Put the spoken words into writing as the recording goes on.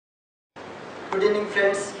Good evening,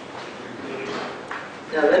 friends.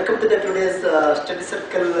 Welcome to the today's study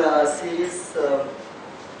circle series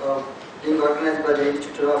being organized by the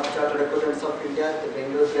Institute of Chartered Accountants of India, the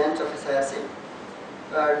Bangalore branch of SIRC.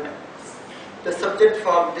 And the subject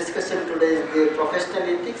for discussion today is the professional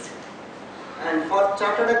ethics. And for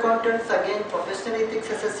Chartered Accountants, again, professional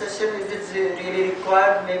ethics as a session, is it really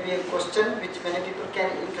required? Maybe a question which many people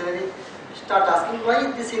can internally start asking, why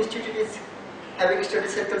this institute is having a study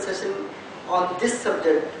circle session on this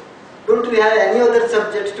subject. Don't we have any other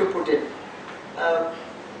subject to put it?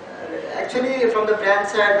 Actually, from the brand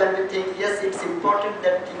side, when we think, yes, it's important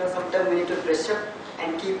that sometimes we need to brush up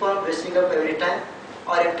and keep on brushing up every time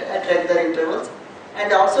or at regular intervals.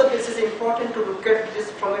 And also, this is important to look at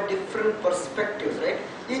this from a different perspective, right?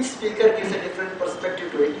 Each speaker gives a different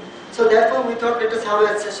perspective to it. So therefore, we thought let us have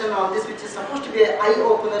a session on this, which is supposed to be an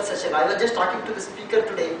eye-opener session. I was just talking to the speaker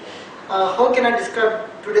today. How can I describe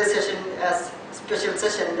today's session as special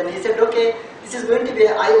session? Then he said, okay, this is going to be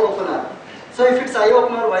an eye-opener. So if it's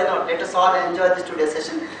eye-opener, why not? Let us all enjoy this today's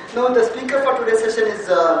session. Now the speaker for today's session is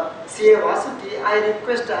CA Vasuki. I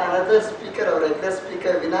request another speaker or regular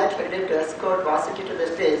speaker, Vinayak Hegde, to escort Vasuki to the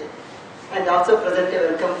stage and also present a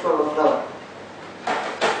welcome flower.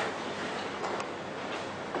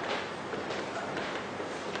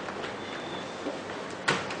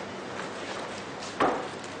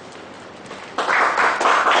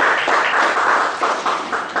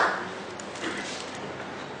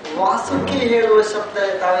 Vasuki ಹೇಳುವ ಶಬ್ದ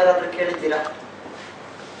ತಾವೇನಾದ್ರೂ ಕೇಳಿದ್ದೀರಾ?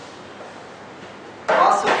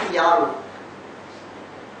 ವಾಸುಕಿ ಯಾರು?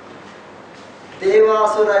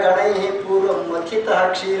 ದೇವಾಸುರ ಗಣೈಃ ಪೂರ್ವ ಮಥಿತಃ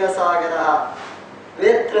ಕ್ಷೀರಸಾಗರಃ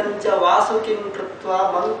ವೇತ್ರಂಚ ವಾಸುಕಿಂ ಕೃತ್ವಾ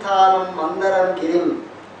ಮಂಥಾನಂ ಮಂದರಂ ಗಿರಿಂ.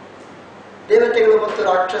 ದೇವತೆಗಳು ಮತ್ತು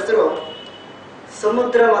ರಾಕ್ಷಸರು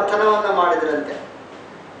ಸಮುದ್ರ ಮಥನವನ್ನ ಮಾಡಿದ್ರಂತೆ.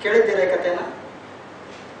 ಕೇಳಿದ್ದೀರಾ ಕಥೆನ?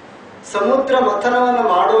 ಸಮುದ್ರ ಮಥನವನ್ನ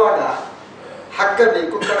ಮಾಡುವಾಗ ಹಗ್ಗ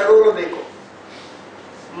ಬೇಕು, ಕಡಗೋಲು ಬೇಕು.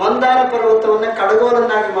 ಮಂದಾರ ಪರ್ವತವನ್ನ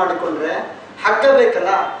ಕಡಗೋಲನ್ನಾಗಿ ಮಾಡಿಕೊಂಡ್ರೆ ಹಗ್ಗ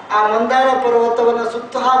ಬೇಕಲ್ಲ. ಆ ಮಂದಾರ ಪರ್ವತವನ್ನ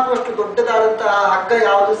ಸುತ್ತ ಹಾಕುವಷ್ಟು ದೊಡ್ಡದಾದಂತಹ ಹಗ್ಗ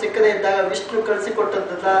ಯಾವುದು ಸಿಕ್ಕದೇ ಇದ್ದಾಗ ವಿಷ್ಣು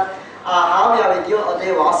ಕಳಿಸಿಕೊಟ್ಟಂತ ಆ ಹಾವು ಯಾವಿದೆಯೋ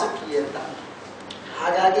ಅದೇ ವಾಸುಕಿ ಅಂತ.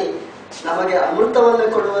 ಹಾಗಾಗಿ ನಮಗೆ ಅಮೃತವನ್ನು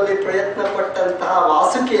ಕೊಡುವಲ್ಲಿ ಪ್ರಯತ್ನ ಪಟ್ಟಂತಹ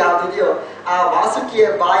ವಾಸುಕಿ ಯಾವುದಿದೆಯೋ ಆ ವಾಸುಕಿಯ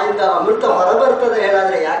ಬಾಯಿಂದ ಅಮೃತ ಹೊರಬರ್ತದೆ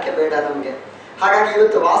ಹೇಳಾದ್ರೆ ಯಾಕೆ ಬೇಡ ನಮ್ಗೆ. ಹಾಗಾಗಿ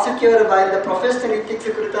ಇವತ್ತು ವಾಸುಕಿಯವರ ಬಾಯಿಂದ ಪ್ರೊಫೆಷನಲ್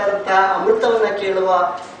ಇಥಿಕ್ಸ್ ಕುರಿತಾದಂತಹ ಅಮೃತವನ್ನ ಕೇಳುವ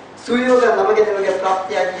ಸುಯೋಗ ನಮಗೆ ನಿಮಗೆ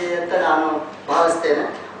ಪ್ರಾಪ್ತಿಯಾಗಿದೆ ಅಂತ ನಾನು ಭಾವಿಸ್ತೇನೆ.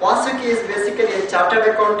 Vasuki is basically a chartered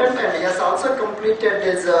accountant and he has also completed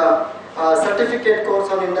his certificate course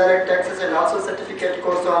on indirect taxes and also certificate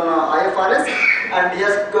course on IFRS, and he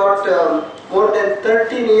has got more than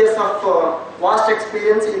 13 years of vast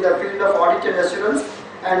experience in the field of audit and assurance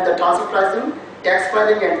and the transfer pricing, tax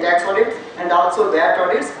filing and tax audits and also VAT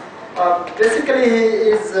audits. Basically he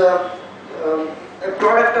is a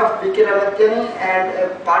product of B.K. Ramadjani and a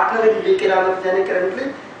partner in B.K. Ramadjani currently.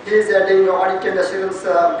 He is doing audit and assurance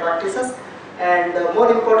practices, and more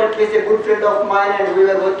importantly, he is a good friend of mine, and we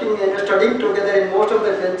were working and studying together in most of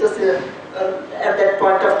the benches at that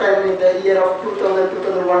point of time in the year of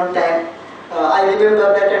 2000-2001 time. I remember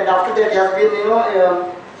that, and after that, he has been,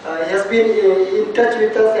 he has been in touch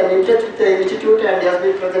with us and in touch with the institute, and he has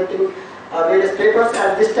been presenting various papers.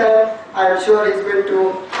 And this time, I am sure he is going to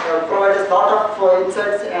provide us a lot of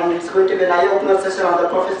insights, and it's going to be an eye-opener session on the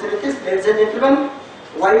professional ethics. Ladies and gentlemen,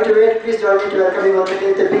 why to wait? Please join me to welcome him once again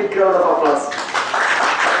with a big round of applause.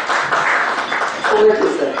 Over to you,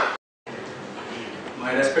 sir.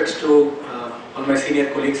 My respects to all my senior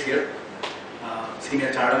colleagues here,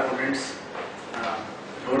 senior chartered accountants,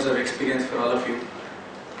 loads of experience for all of you.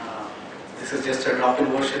 This is just a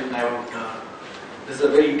drop-in version. This is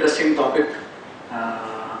a very interesting topic.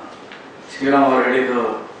 Sriram already the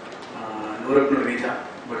Nurak Nurita,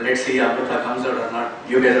 but let's see Amrita comes out or not.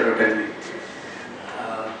 You guys have to tell me.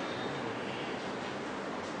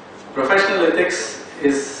 Professional ethics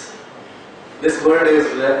is, this word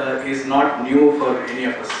is not new for any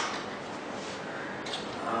of us.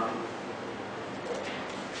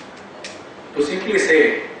 To simply say,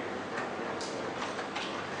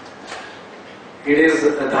 it is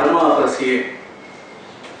a dharma of a CA.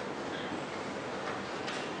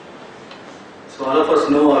 So all of us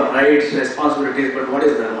know our rights, responsibilities, but what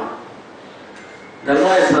is dharma?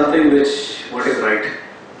 Dharma is something what is right.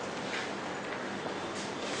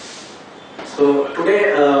 So today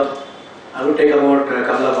I will take about a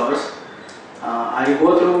couple of hours. I will go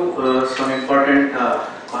through some important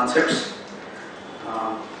concepts.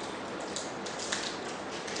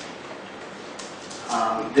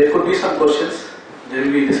 There could be some questions.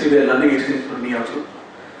 This will be a learning experience for me also.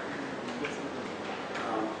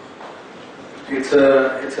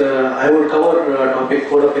 I would cover topic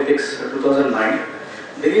Code of Ethics 2009.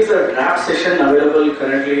 There is a draft session available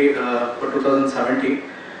currently for 2017,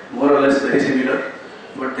 more or less very similar,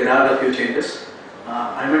 but there are a few changes.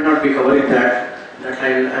 I may not be covering that.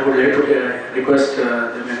 I would like to request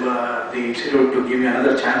the institute to give me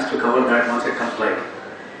another chance to cover that once it comes live.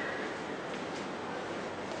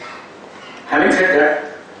 Having said that,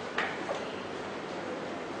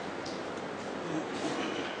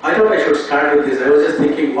 I thought I should start with this. I was just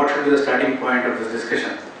thinking what should be the starting point of this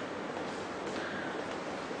discussion.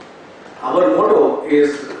 Our motto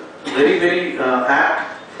is very, very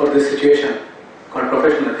apt for this situation, called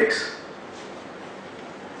professional ethics.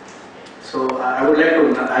 So I would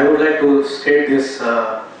like to state this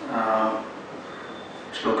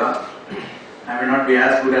shloka. I may not be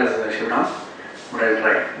as good as Shivram, but I'll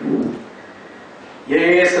try.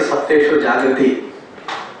 Yesa sapteshu jagrati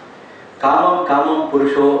kamam kamam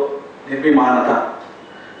purusho nirvimanata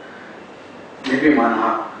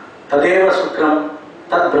nirvimanaha tadeva sukram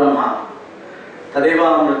tad brahma tadeva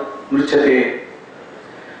mruchate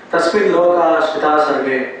tasmin loka shvita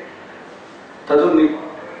sarve tadu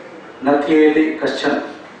natyeti kaschan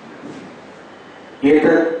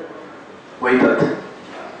etad vaitat.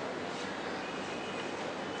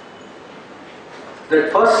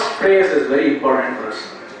 That first phrase is very important for us.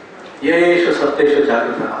 Yeshu satyeshu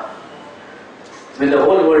jagrata. When the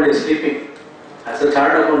whole world is sleeping, as a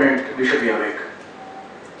chartered accountant, we should be awake.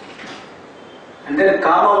 And then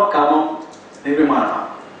kamam kamam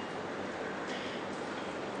nirvimana.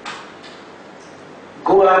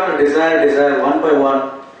 Go after desire one by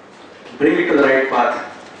one, bring it to the right path,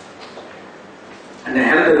 and then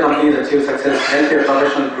help the companies achieve success, help their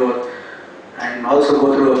professional growth, and also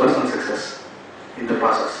go through a personal success in the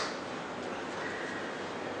process.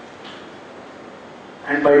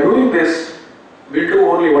 And by doing this, we'll do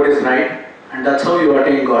only what is right, and that's how you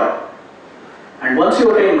attain God. And once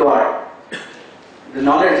you attain God, the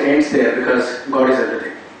knowledge ends there because God is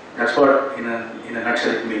everything. That's what in a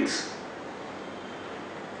nutshell it means.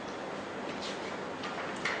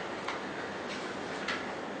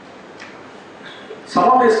 Some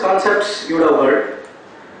of these concepts you would have heard,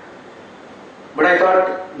 but I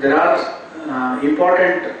thought there are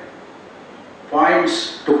important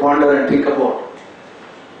points to ponder and think about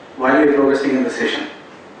while you're progressing in the session.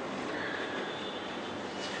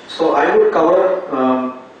 So I would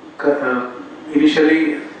cover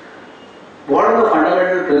initially what are the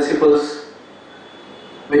fundamental principles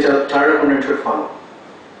which a chartered accountant should follow.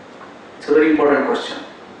 It's a very important question.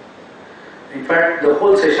 In fact, the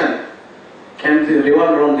whole session can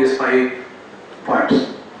revolve around these 5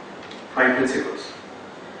 points, 5 principles.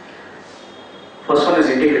 First one is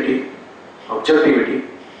integrity, objectivity,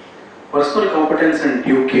 personal competence and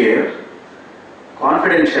due care,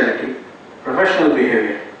 confidentiality, professional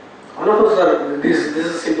behavior. All of those are, this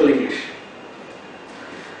is simple English.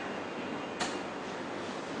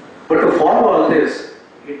 But to follow all this,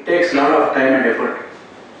 it takes a lot of time and effort,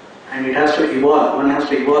 and it has to evolve. One has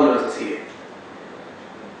to evolve as a CA.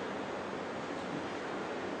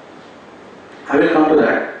 I will come to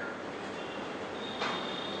that.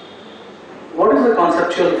 What is the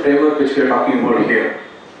conceptual framework which we are talking about here?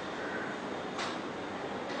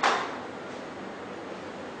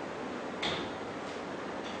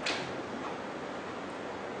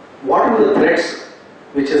 What are the threats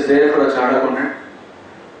which is there for a chartered accountant?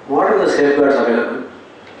 What are the safeguards available?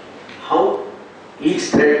 How each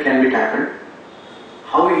threat can be tackled?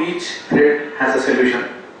 How each threat has a solution?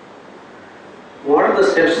 What are the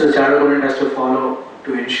steps the chartered accountant has to follow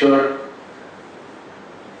to ensure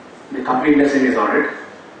the completeness in his audit?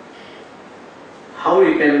 How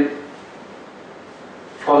we can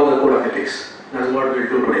follow the code of ethics? That's what we'll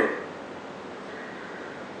do today.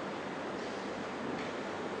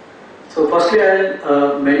 So firstly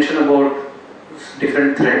I'll mention about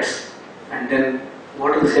different threats, and then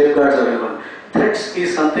what are the safeguards available. Threats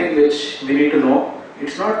is something which we need to know.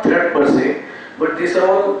 It's not threat per se, but these are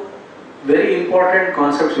all very important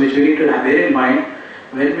concepts which we need to bear in mind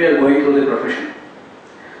when we are going through the profession.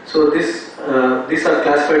 So these are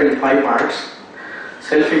classified in 5 parts.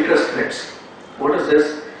 Self-interest threats. What is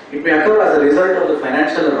this? It may occur as a result of the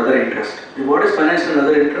financial or other interest. What is financial and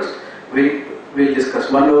other interest? We'll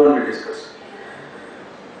discuss. One by one we'll discuss.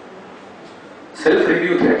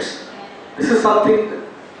 Self-review threats. This is something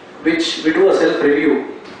which we do a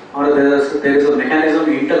self-review, or there is a mechanism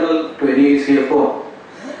internal to any CFO.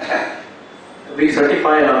 We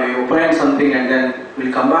certify or we opine something, and then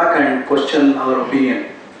we'll come back and question our opinion.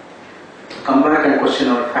 Come back and question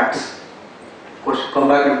our facts. Come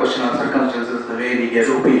back and question our circumstances, the way we get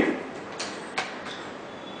opinion.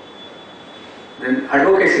 Then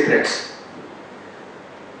advocacy threats.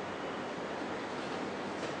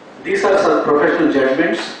 These are some professional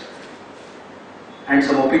judgments and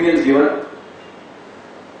some opinions given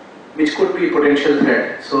which could be potential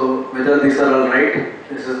threat. So whether these are all right,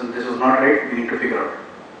 this was not right, we need to figure out.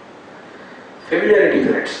 Familiarity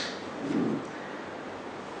threats.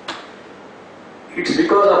 It's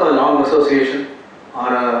because of a long association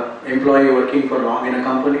or an employee working for long in a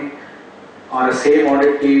company or a same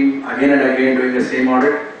audit team again and again doing the same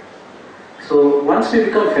audit. So once we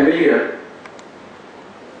become familiar,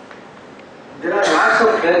 there are lots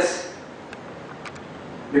of threats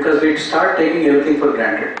because we start taking everything for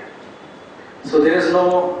granted. So there is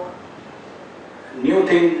no new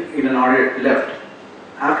thing in an audit left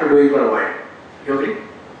after doing for a while. You agree?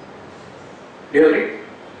 Do you agree?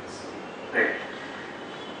 Right.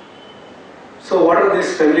 So what are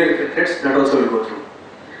these familiar threats? That also will go through.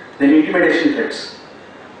 Then intimidation threats.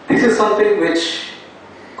 This is something which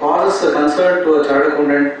causes a concern to a chartered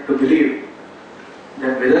accountant to believe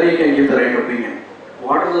that whether he can give the right opinion.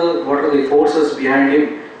 What are the forces behind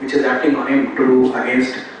him which is acting on him to do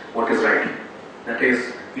against what is right? That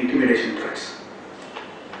is intimidation threats.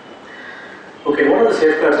 Okay, what are the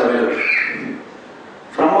safeguards available?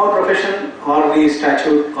 From our profession or the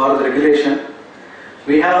statute or the regulation,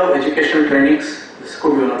 we have educational trainings. This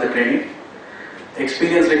could be one of the training.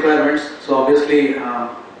 Experience requirements. So obviously,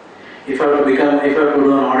 if I have to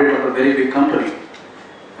do an audit of a very big company,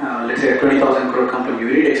 let's say a 20,000 crore company,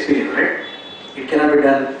 we need experience, right? It cannot be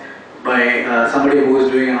done by somebody who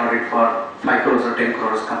is doing an audit for 5 crores or 10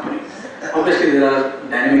 crores company. Obviously, there are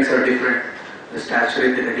dynamics are different, the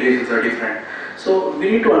statutory, the regulations are different. So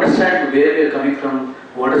we need to understand where we are coming from,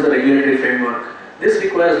 what is the regulatory framework. This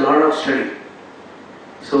requires a lot of study.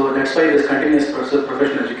 So that's why this continuous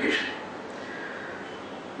professional education.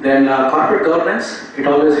 Then corporate governance, it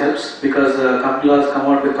always helps because company laws come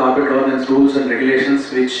out with corporate governance rules and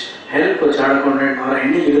regulations which help a chartered accountant or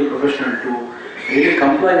any legal professional to really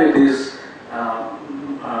comply with these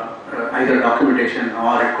either documentation,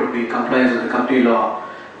 or it could be compliance with the company law,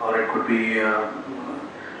 or it could be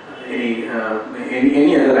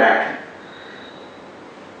any other act.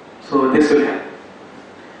 So this will help.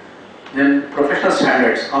 Then professional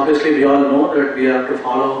standards. Obviously, we all know that we have to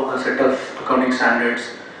follow a set of accounting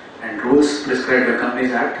standards and rules prescribed by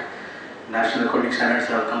Companies Act. National Accounting Standards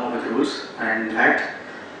have come up with rules and act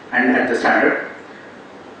and at the standard.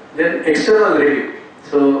 Then external review.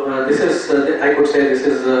 So this is, I could say this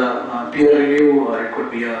is a peer review, or it could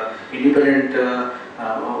be a independent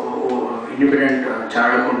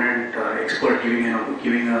chartered accountant expert giving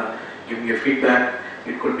a feedback.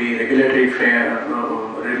 It could be regulatory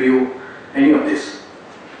review, any of this.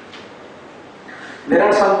 There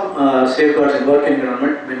are some safeguards in work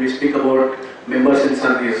environment. When we speak about members in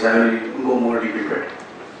service, I will go more deep into it.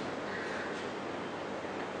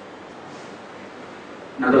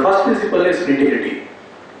 Now the first principle is integrity.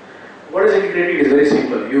 What is integrity? It is very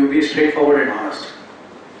simple. You be straightforward and honest.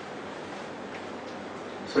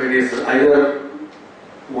 So it is either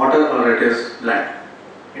water or it is land.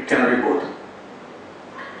 It cannot be both.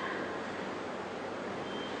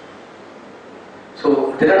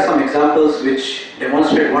 So there are some examples which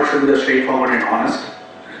demonstrate what should be the straightforward and honest.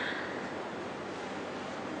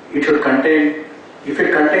 It should contain, if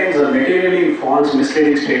it contains a materially false,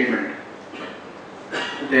 misleading statement,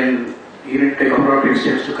 then you need to take appropriate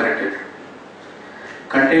steps to correct it.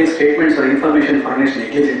 Contains statements or information furnished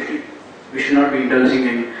negligently. We should not be indulging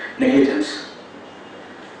in negligence.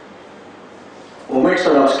 Omits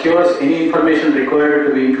or obscures any information required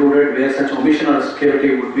to be included where such omission or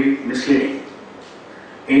obscurity would be misleading.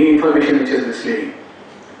 Any information which is misleading.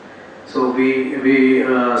 So we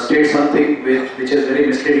state something which is very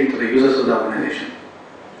misleading to the users of the organization.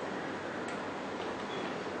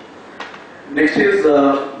 Next is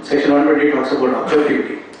section 120 talks about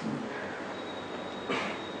objectivity.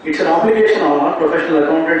 It's an obligation on all professional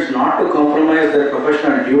accountants not to compromise their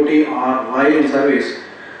professional duty or while in service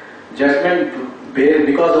judgment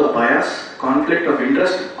because of bias, conflict of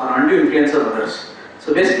interest or undue influence of others.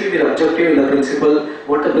 So basically we are objective in the principle,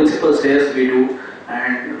 what the principle says we do,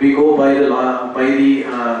 and we go by the law, by the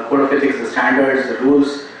code of ethics, the standards, the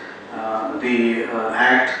rules, the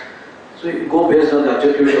act. So we go based on the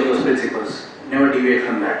objectivity of those principles, never deviate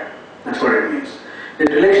from that. That's what it means. The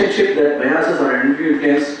relationship that biases or undue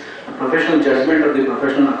influence the professional judgment of the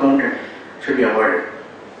professional accountant should be avoided.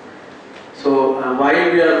 So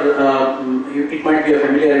while we are, it might be a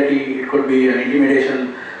familiarity, it could be an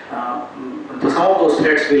intimidation. Some of those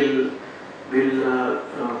threats will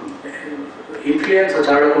influence a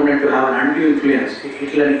chartered accountant to have an undue influence.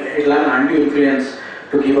 It will have an undue influence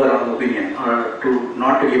to give our own opinion or to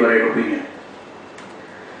not to give a right opinion.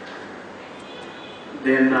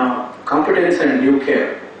 Then competence and due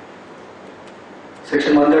care.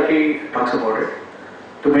 Section 130 talks about it.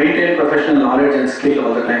 To maintain professional knowledge and skill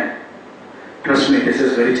all the time. Trust me, this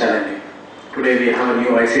is very challenging. Today we have a new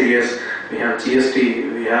ICDS, we have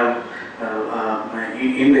GST, we have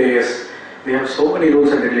Ind AS, we have so many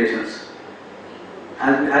rules and regulations.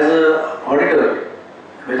 And as an auditor,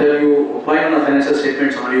 whether you opine on financial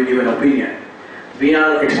statements or you give an opinion, we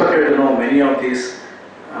are expected to know many of these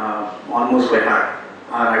almost by heart.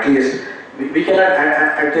 Or at least, we cannot,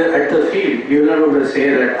 at the field, you will not be able to say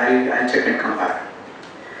that I'll check and come back.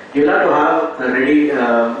 You will have to have a ready,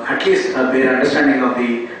 at least a bare understanding of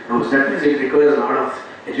the rules. That means it requires a lot of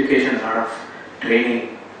education, a lot of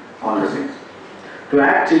training, all those things. To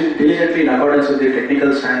act diligently in accordance with the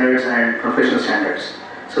technical standards and professional standards.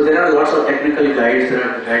 So there are lots of technical guides, there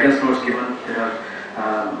are guidance notes given, there are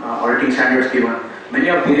auditing standards given. Many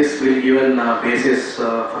of these will give a basis for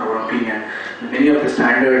our opinion. Many of the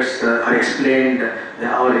standards are explained.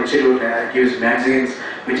 Our institute gives magazines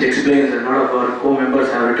which explains. A lot of our co-members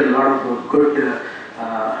have written a lot of good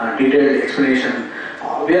detailed explanation.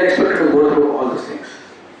 We are expected to go through all those things.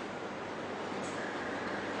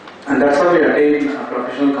 And that's how we attain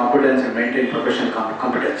professional competence and maintain professional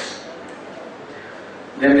competence.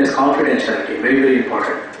 Then there's confidentiality, very, very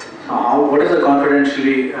important. What is the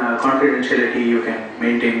confidentiality you can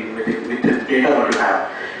maintain with the data what you have?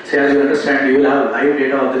 So as you understand, you will have live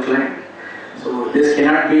data of the client. So this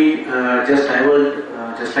cannot be just divulged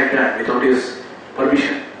just like that without his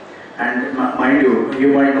permission. And mind you,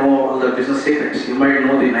 you might know all the business secrets. You might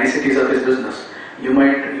know the niceties of his business. You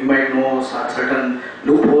might know certain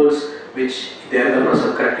loopholes which they are in the process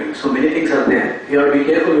of correcting. So many things are there. You have to be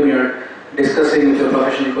careful when you are discussing with your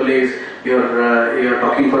professional colleagues. You're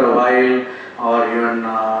talking for a while, or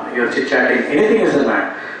you're chit-chatting. Anything is a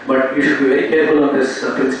matter. But you should be very careful of this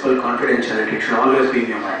principle confidentiality. It should always be in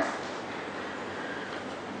your mind.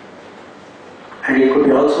 And you could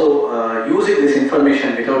be also using this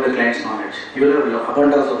information without the client's knowledge. You will have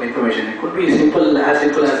abundance of information. It could be simple as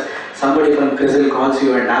somebody from CRISIL calls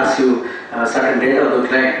you and asks you certain data of the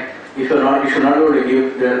client. If you're not, you should not be able to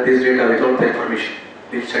give this data without their permission.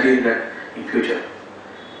 We'll study that in future.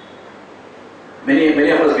 Many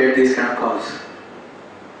of us get these kind of calls.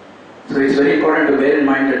 So it's very important to bear in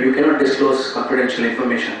mind that you cannot disclose confidential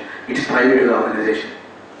information. It's private to the organization.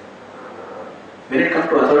 When it comes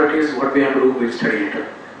to authorities, what we have to do, we'll study later.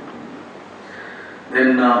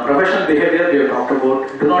 Then professional behavior we have talked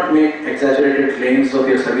about. Do not make exaggerated claims of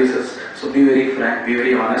your services. So be very frank, be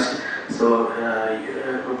very honest. So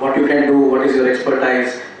what you can do, what is your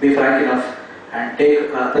expertise, be frank enough. And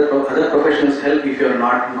take other professionals' help if you are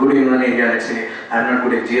not good in one area. Let's say I am not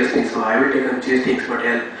good at GST, so I will take a GST expert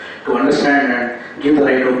help to understand and give the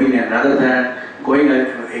right opinion rather than going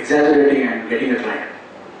exaggerating and getting a client.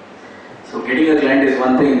 So getting a client is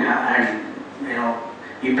one thing, and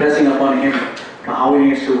impressing upon him how he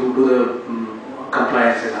needs to do the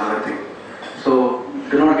compliance is another thing. So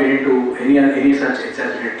do not get into any such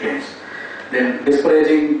exaggerated claims. Then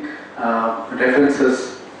disparaging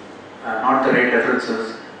references. Not the right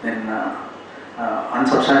references, then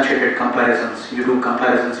unsubstantiated comparisons. You do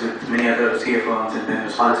comparisons with many other CA firms and then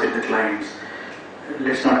solicit the clients.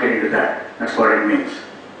 Let's not get into that. That's what it means.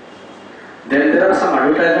 Then there are some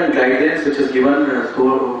advertisement guidelines which is given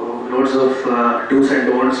loads of do's and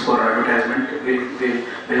don'ts for advertisement.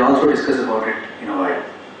 We'll also discuss about it in a while.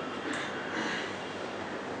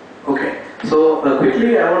 Okay, so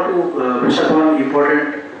quickly I want to brush upon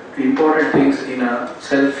important things in a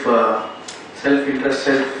self-interest,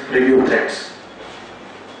 self-review threats.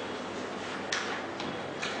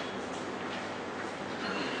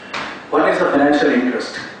 One is the financial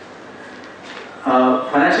interest.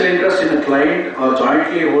 Financial interest in a client or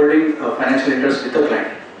jointly holding a financial interest with a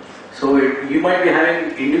client. So you might be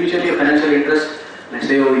having individually a financial interest. Let's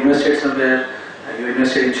say you invested somewhere, you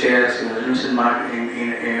invested in shares, you invested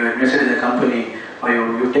in a company, or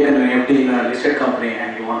you've taken an FD in a listed company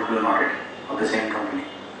and you want to do an audit of the same company.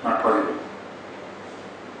 Not possible.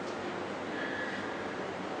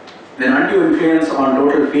 Then undue influence on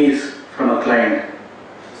total fees from a client.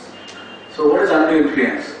 So what is undue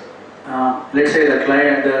influence? Let's say the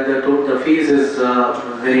client, the fees is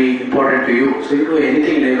very important to you. So you do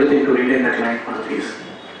anything and everything to retain the client for the fees.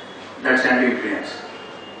 That's undue influence.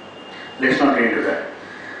 Let's not get into that.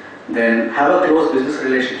 Then have a close business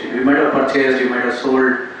relationship. You might have purchased, you might have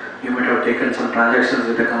sold, you might have taken some transactions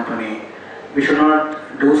with the company. We should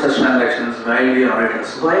not do such transactions while we are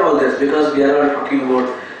auditors. Why all this? Because we are all talking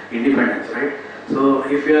about independence, right? So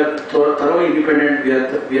if we are thoroughly independent,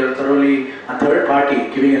 we are thoroughly a third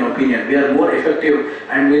party giving an opinion. We are more effective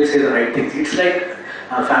and we'll say the right things. It's like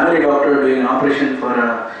a family doctor doing an operation for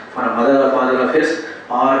a mother or father of his,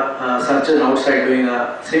 or a surgeon outside doing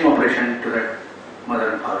a same operation to that mother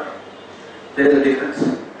and father. There is a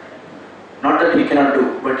difference. Not that he cannot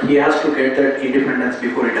do, but he has to get that independence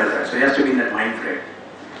before he does that. So he has to be in that mind frame.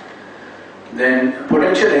 Then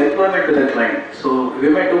potential employment to the client. So we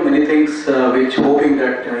might do many things which hoping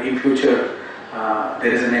that in future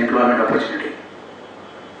there is an employment opportunity.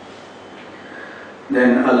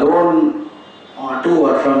 Then a loan to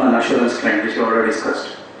or from an assurance client, which we already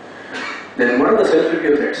discussed. Then what are the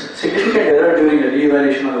self-review threats? Significant error during the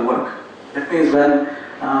re-evaluation of the work. That means when,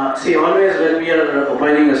 always when we are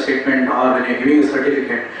opining a statement or when you are giving a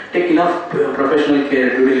certificate, take enough professional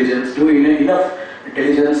care, due diligence, do enough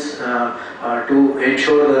diligence to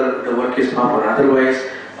ensure the work is proper. Otherwise,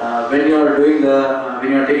 when you are doing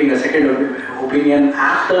when you are taking a second opinion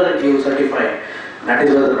after you certify, that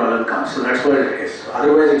is where the problem comes. So that's what it is.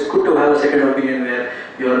 Otherwise, it's good to have a second opinion where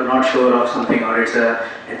you are not sure of something, or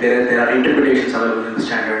there are interpretations available in the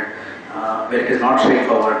standard where it is not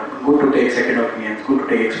straightforward. Good to take second opinions, good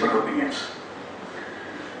to take expert opinions.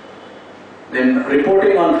 Then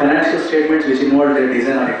reporting on financial statements which involve their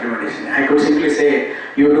design or implementation. I could simply say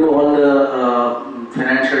you do all the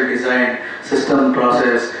financial design, system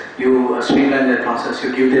process, you streamline that process,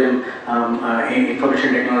 you give them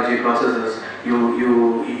information technology processes,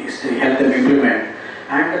 you help them implement.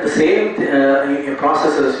 And the same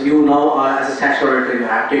processes, you now as a statutory auditor, you are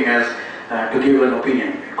acting as to give an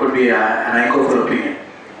opinion. It could be an ICO for opinion,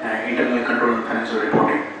 internal control and financial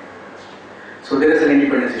reporting. So there is an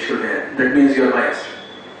independence issue there. That means you are biased.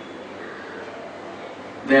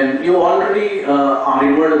 Then you already are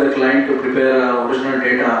involved with the client to prepare original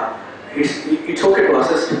data. It's okay to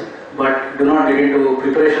assist, but do not get into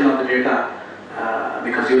preparation of the data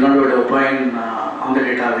because you will not be able to opine on the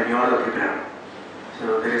data when you are the preparer.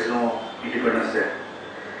 So there is no independence there.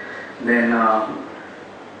 Then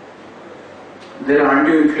there are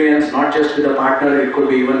undue influence, not just with the partner, it could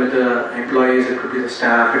be even with the employees, it could be the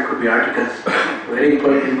staff, it could be articles. Very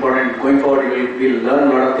important. Going forward, we will learn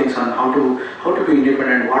a lot of things on how to be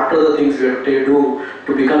independent, what are the things we have to do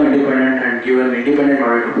to become independent and give an independent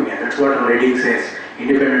audit opinion. That's what our rating says.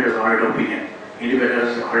 Independent is audit opinion, independent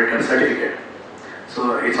is auditor certificate.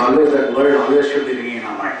 So it's always that word always should be ringing in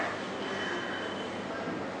our mind.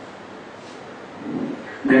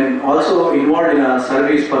 Then also involved in a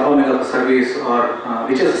service, performing of a service, or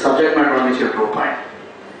which is a subject matter on which you have to opine.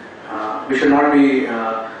 We should not be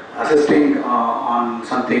assisting on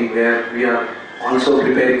something where we are also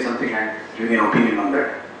preparing something and giving an opinion on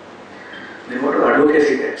that. Then what are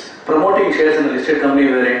advocacy threats? Promoting shares in a listed company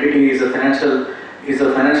where entity is a financial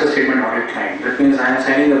statement audit client. That means I am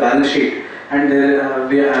signing the balance sheet, and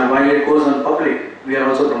while it goes on public, we are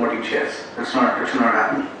also promoting shares. That should not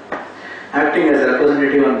happen. Acting as a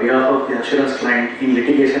representative on behalf of the assurance client in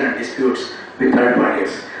litigation and disputes with third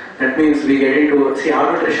parties. That means we get into,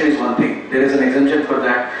 arbitration is one thing. There is an exemption for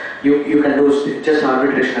that. You can do just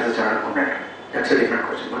arbitration as a chartered accountant. That's a different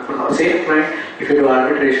question. But for the same client, if you do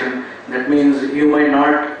arbitration, that means you might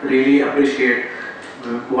not really appreciate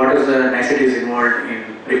what is the niceties involved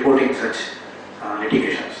in reporting such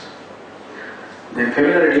litigations. Then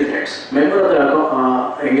familiarity threats. Member of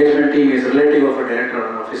the engagement team is relative of a director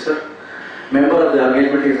or officer. Member of the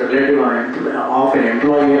engagement is a relative of an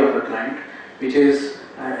employee of the client, which is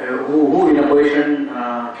who in a position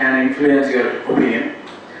can influence your opinion.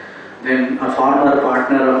 Then a former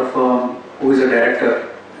partner of a firm who is a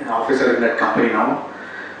director, an officer in that company now.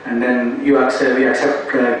 And then we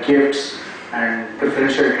accept gifts and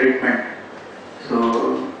preferential treatment.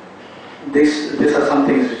 So these are some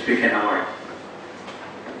things which we can avoid.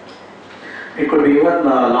 It could be even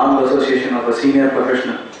a long association of a senior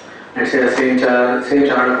professional. Let's say a same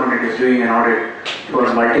chartered accountant is doing an audit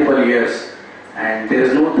for multiple years and there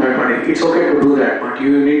is no third party. It's okay to do that, but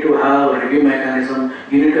you need to have a review mechanism,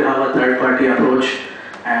 you need to have a third party approach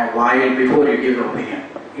before you give the opinion.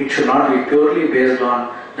 It should not be purely based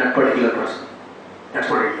on that particular person. That's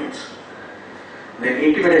what it means. Then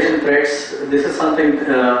intimidation threats, this is something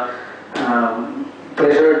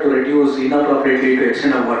pressure to reduce inappropriately to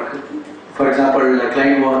extent of work. For example, a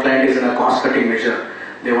client is in a cost-cutting measure.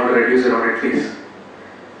 They want to reduce their audit fees,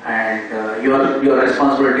 and your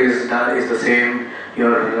responsibility is the same.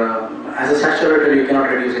 As a statutory auditor, you cannot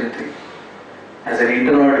reduce anything. As an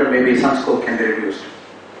internal auditor, maybe some scope can be reduced.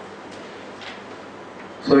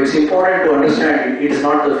 So it's important to understand it is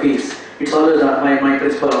not the fees. It's always my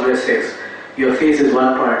principal always says your fees is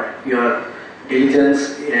one part. Your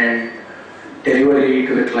diligence and delivery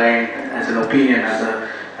to the client as an opinion, as a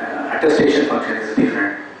attestation function is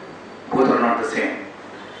different. Both are not the same.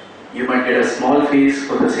 You might get a small fees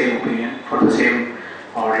for the same opinion, for the same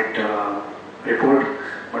audit report,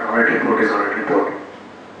 but audit report is audit report.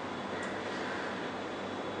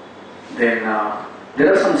 Then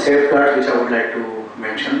there are some safeguards which I would like to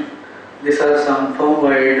mention. These are some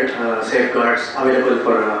firm-wide safeguards available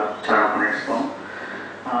for a chartered accountant's firm.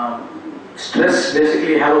 Stress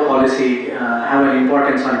basically have a policy, have an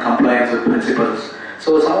importance on compliance with principles.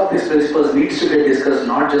 So some of these principles needs to get discussed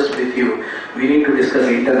not just with you. We need to discuss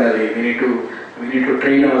internally. We need to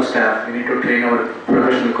train our staff. We need to train our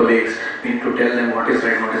professional colleagues. We need to tell them what is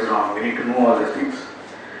right, what is wrong. We need to know all these things.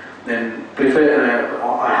 Then have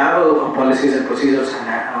policies and procedures on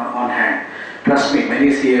hand. Trust me,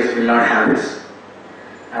 many CAs will not have this.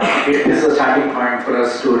 It is a starting point for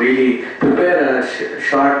us to really prepare a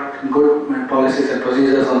short, good policies and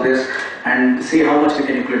procedures on this and see how much we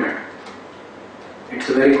can implement. It's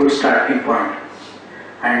a very good starting point.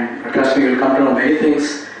 And trust me, you will come to know many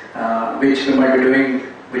things which we might be doing,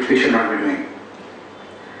 which we should not be doing.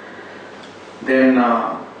 Then,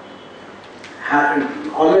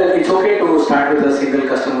 always it's okay to start with a single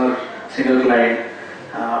customer, single client,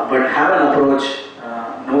 but have an approach.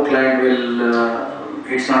 No client will.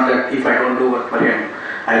 It's not that if I don't do work for him,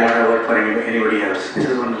 I will not work for anybody else. This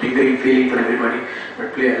is one lingering feeling for everybody.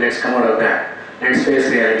 But let's come out of that. Let's face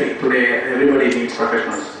reality. Today, everybody needs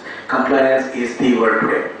professionals. Compliance is the word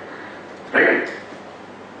today, right?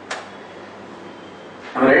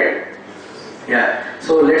 Am I right? Yeah.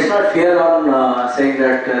 So let's not fear on saying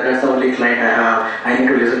that that's the only client I have. I need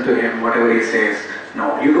to listen to him, whatever he says.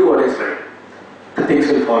 No, you do what is right. The things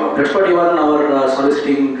will follow. That's what even our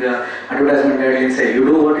soliciting advertisement guidelines say. You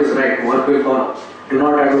do what is right, work will follow. Do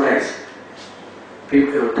not advertise.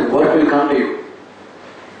 The work will come to you.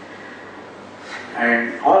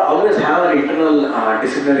 And always have an internal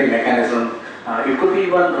disciplinary mechanism. It could be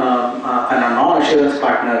even a non-assurance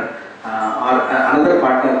partner or another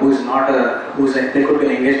partner who is not there could be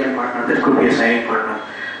an engagement partner, there could be a signing partner.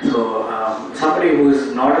 So somebody who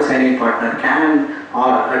is not a signing partner can,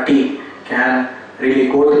 or a team can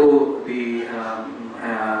really go through the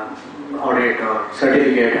audit or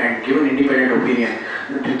certificate and give an independent opinion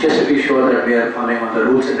just to be sure that we are following on the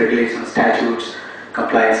rules and regulations, statutes,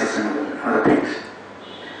 compliances and other things.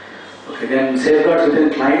 Okay, then safeguards within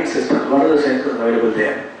client systems. What are the safeguards available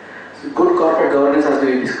there? So good corporate governance, as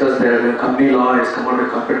we discussed there, the company law is come out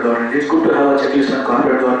with corporate governance. It's good to have a checklist on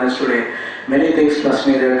corporate governance today. Many things, trust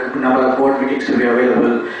me, there are a number of board meetings to be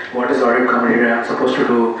available. What is audit committee supposed to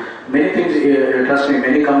do? Many things, trust me,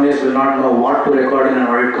 many companies will not know what to record in an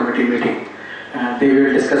audit committee meeting. They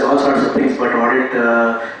will discuss all sorts of things, but audit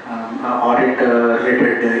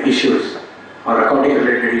related issues or accounting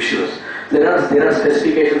related issues. There are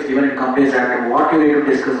specifications given in Companies Act what you need to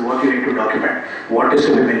discuss, what you need to document, what is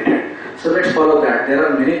to be maintained. So let's follow that. There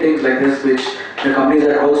are many things like this which the Companies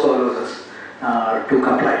Act also allows us to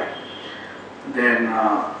comply. Then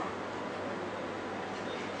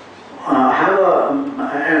have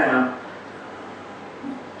a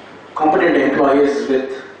competent employees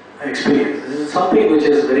with experience. This is something which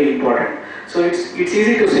is very important. So it's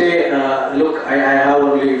easy to say, look, I have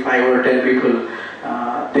only 5 or 10 people.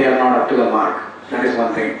 They are not up to the mark. That is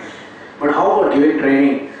one thing. But how about giving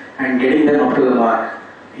training and getting them up to the mark?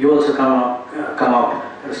 You also come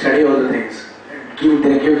up, study all the things, give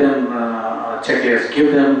them checklists,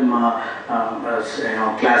 give them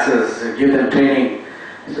classes, give them training,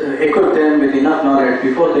 equip them with enough knowledge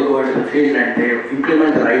before they go into the field and they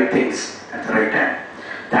implement the right things at the right time.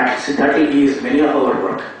 That will ease many of our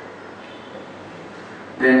work.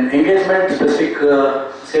 Then engagement specific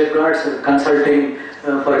safeguards, consulting.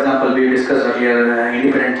 For example, we discussed earlier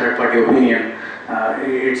independent third-party opinion.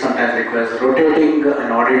 It sometimes requires rotating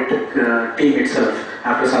an audit team itself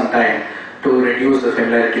after some time to reduce the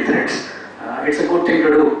familiarity threats. It's a good thing to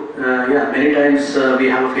do. Many times we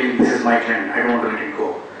have a feeling this is my client, I don't want to let it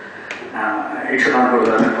go. It should not go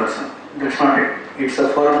to the other person. That's not it. It's a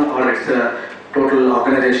firm or it's a total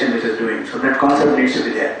organization which is doing. So that concept needs to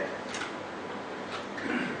be there.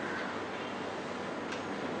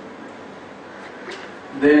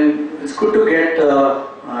 Then it's good to get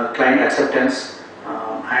client acceptance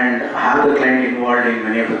and have the client involved in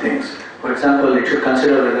many of the things. For example, it should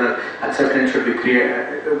consider whether acceptance would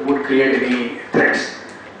create any threats.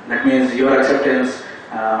 That means your acceptance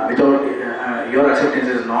your acceptance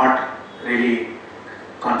is not really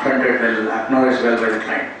confronted well, acknowledged well by the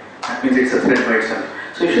client. That means it's a threat by itself.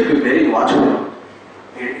 So you should be very watchful.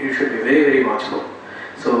 You should be very, very watchful.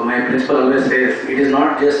 So my principal always says, it is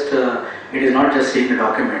not just It is not just seeing the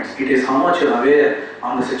documents. It is how much you're aware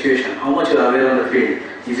on the situation, how much you're aware on the field.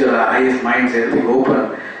 Is your eyes, minds, everything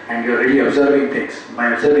open, and you're really observing things.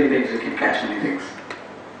 By observing things, you can catch many things.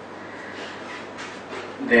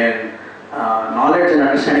 Then knowledge and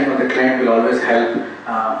understanding of the client will always help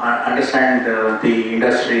understand the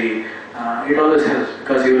industry. It always helps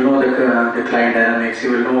because you will know the client dynamics.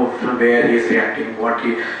 You will know from where he is reacting,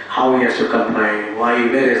 how he has to comply,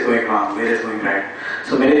 where is going wrong, where is going right.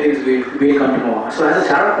 So many things we come to know. So as a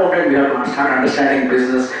chartered accountant, we have to start understanding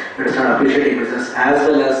business. We have to start appreciating business, as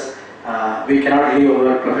well as we cannot leave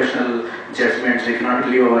our professional judgments. We cannot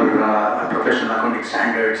leave our professional accounting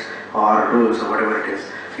standards or rules or whatever it is.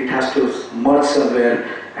 It has to merge somewhere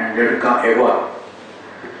and let it evolve.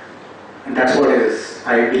 And that's what is,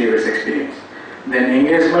 I believe, is experience. Then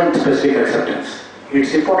engagement specific acceptance.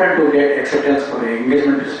 It's important to get acceptance from the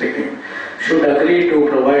engagement perspective. Should agree to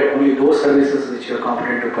provide only those services which you are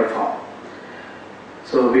competent to perform.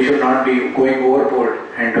 So we should not be going overboard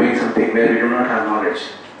and doing something where we do not have knowledge.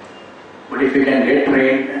 But if we can get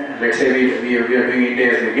trained, let's say we are doing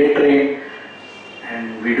Indias, we get trained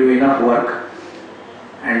and we do enough work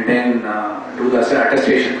and then do the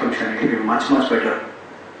attestation function, it will be much better.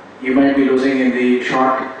 You might be losing in the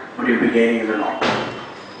short, but you'll be gaining in the long.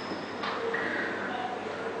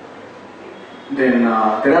 Then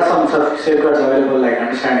there are some safeguards available, like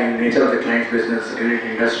understanding the nature of the client's business,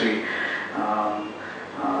 related industry,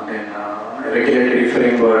 then regulatory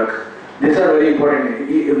framework. These are very important.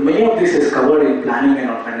 Many of this is covered in planning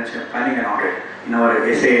and audit. In our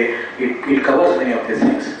essay, it covers many of these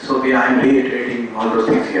things. So I am reiterating all those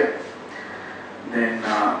things here. Then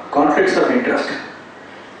conflicts of interest.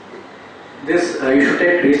 This you should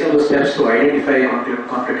take reasonable steps to identify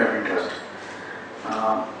conflict of interest.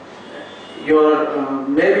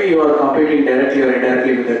 Maybe you are competing directly or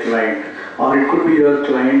indirectly with the client, or it could be your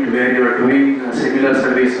client where you are doing a similar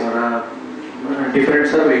service or a different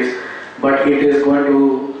service, but it is going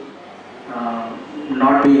to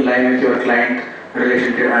not be in line with your client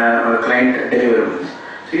relationship or client deliverables.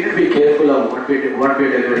 So you need to be careful of what we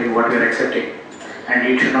are delivering, what we are accepting, and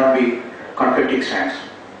it should not be conflicting stands.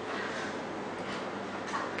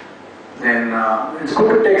 Then it's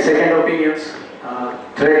good to take second opinions.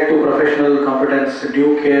 Threat to professional competence,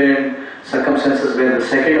 due care in circumstances where the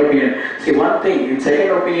second opinion. See, one thing, in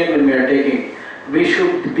second opinion when we are taking, we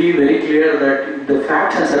should be very clear that the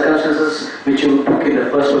facts and circumstances which you took in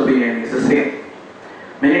the first opinion is the same.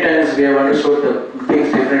 Many times we have understood the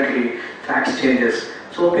things differently, facts changes,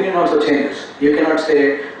 so opinion also changes. You cannot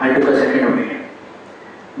say, I took a second opinion.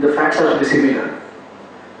 The facts have to be similar.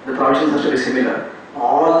 The provisions have to be similar.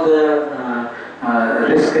 All the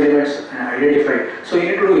risk elements identified. So you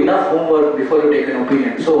need to do enough homework before you take an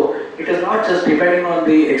opinion. So it is not just depending on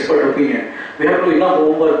the expert opinion. We have to do enough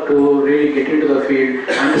homework to really get into the field,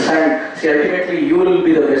 understand. See, ultimately you will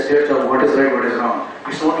be the best judge of what is right, what is wrong.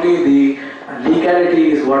 It's only the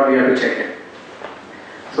legality is what we have to check in.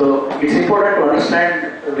 So it's important to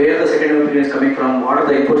understand where the second opinion is coming from, what are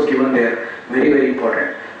the inputs given there, very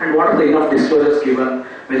important. And what are the enough disclosures given,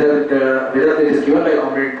 whether it is given by a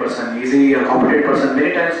competent person. Is he a competent person?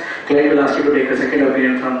 Many times client will ask you to take a second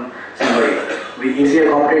opinion from somebody. Is he a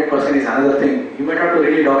competent person is another thing. You might have to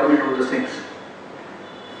really document all those things.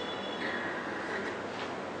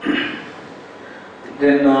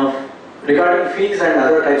 Then regarding fees and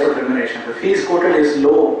other types of remuneration, the fees quoted is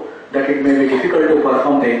low that it may be difficult to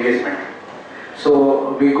perform the engagement.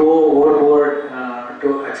 So we go overboard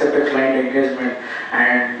to accept a client engagement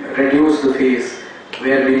and reduce the fees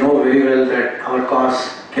where we know very well that our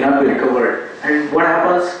costs cannot be recovered. And what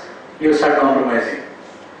happens? You start compromising.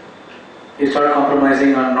 You start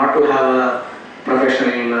compromising on not to have a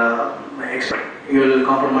professional expert. You will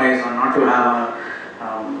compromise on not to have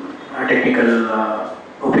a technical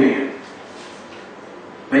opinion.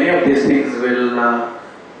 Many of these things will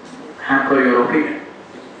hamper your opinion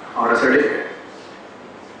or a certificate.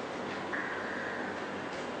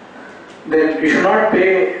 Then you should not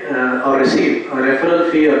pay or receive a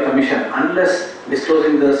referral fee or commission unless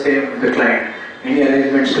disclosing the same with the client. Any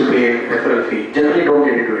arrangements to pay referral fee. Generally don't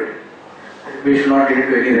get into it. We should not get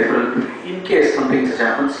into any referral fee in case something such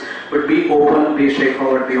happens. But be open, be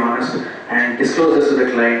straightforward, be honest, and disclose this to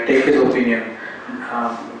the client, take his opinion.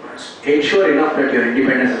 Ensure enough that your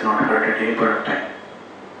independence is not hurt at any point of time.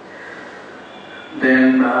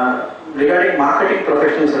 Then regarding marketing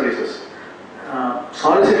professional services.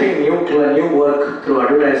 Soliciting new work through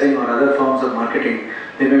advertising or other forms of marketing,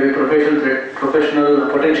 there may be potential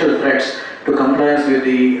threats to compliance with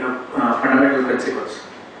the fundamental principles.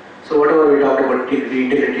 So whatever we talked about,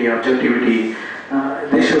 integrity, objectivity,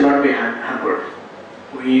 this should not be hampered.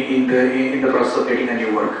 in the process of getting a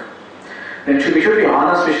new work. Then we should be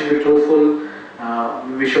honest, we should be truthful,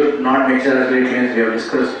 we should not make exaggerate claims. We have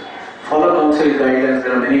discussed. Follow council guidelines.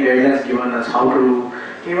 There are many guidelines given us how to do.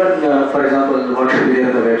 Even for example, what should be there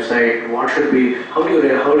on the website? What should be? How do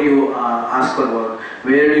you ask for work?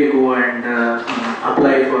 Where do you go and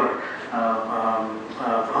apply for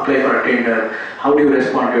a tender? How do you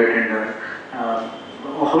respond to a tender?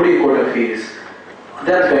 How do you quote a fees?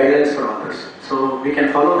 There are guidelines for others. So we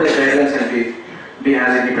can follow the guidelines and be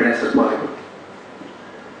as independent as possible.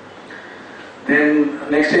 Then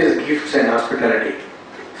next is gifts and hospitality.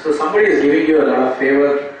 So somebody is giving you a lot of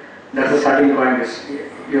favor. That's the starting point.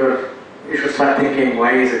 You should start thinking,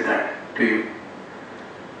 why is it that to you?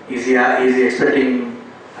 Is he expecting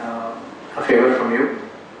a favor from you?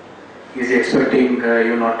 Is he expecting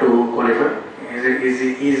you not to qualify?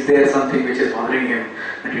 Is there something which is bothering him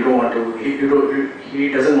that you don't want to? He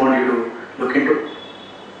doesn't want you to look into.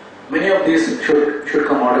 Many of these should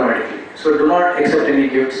come automatically. So do not accept any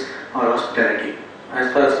gifts or hospitality.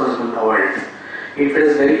 As far as possible, avoid it. If it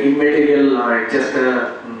is very immaterial or just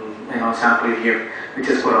a sample gift which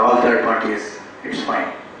is for all third parties, it's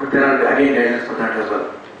fine. But there are again guidelines for that as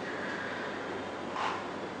well.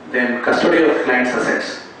 Then custody of client's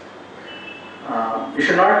assets. You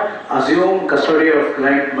should not assume custody of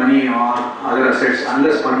client money or other assets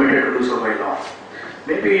unless permitted to do so by law.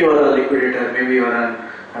 Maybe you are a liquidator, maybe you are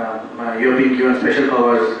you are being given special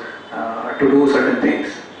powers to do certain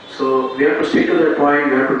things. So we have to stick to that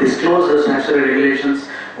point. We have to disclose the statutory regulations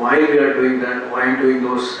while we are doing that, while doing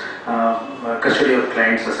those custody of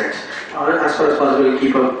clients' assets. As far as possible,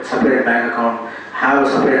 keep a separate bank account, have a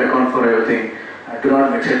separate account for everything. Do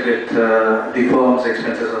not mix it with the firm's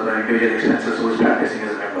expenses or the individual expenses who is practicing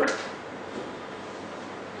as a member.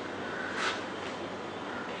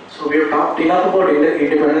 So we have talked enough about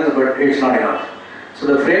independence, but it's not enough. So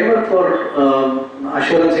the framework for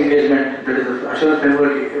assurance engagement, that is the assurance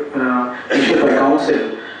framework issued by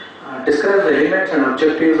Council, describes the elements and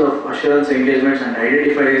objectives of assurance engagements and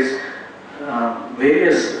identifies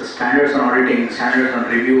various standards on auditing, standards on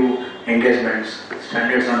review engagements,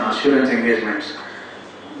 standards on assurance engagements.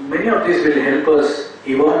 Many of these will help us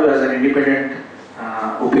evolve as an independent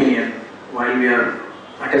opinion while we are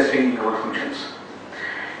attesting our functions.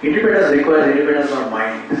 Independence requires independence of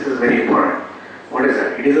mind. This is very important. What is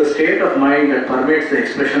that? It is a state of mind that permits the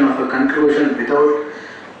expression of a conclusion without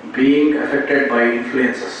being affected by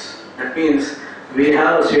influences. That means we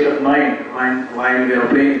have a state of mind while we are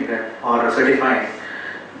obeying that or certifying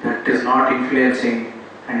that is not influencing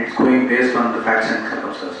and it's going based on the facts and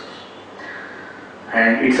circumstances.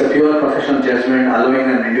 And it's a pure professional judgment allowing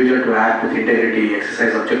an individual to act with integrity,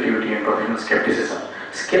 exercise objectivity and professional skepticism.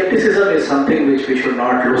 Skepticism is something which we should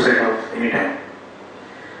not lose sight of any time.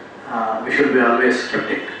 We should be always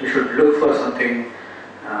skeptic. We should look for something,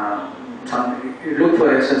 look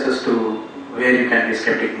for instances to where you can be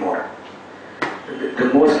skeptic more.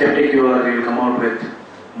 The more skeptic you are, you will come out with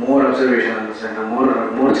more observations and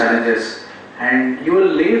more challenges, and you will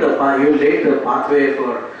lay the pathway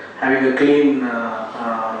for having a clean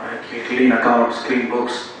accounts, clean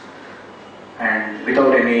books, and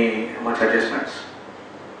without any much adjustments.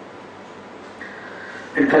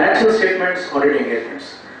 In financial statements, audit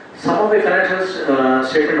engagements. Some of the financial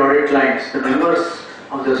statement audit clients, the members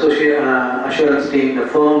of the assurance team, the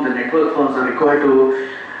firm, the network firms are required to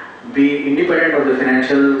be independent of the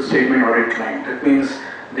financial statement audit client. That means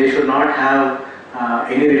they should not have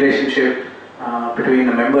any relationship between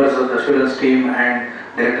the members of the assurance team and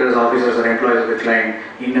directors, officers or employees of the client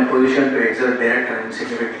in a position to exert direct and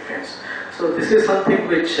insignificant influence. So this is something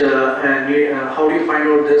which, how do you find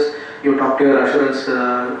out this? You talk to your assurance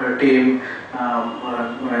team,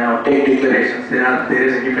 take declarations. There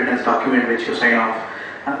is independence document which you sign off.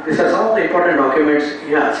 These are some of the important documents.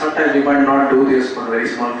 Yeah, sometimes we might not do this for very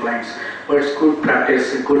small clients, but it's good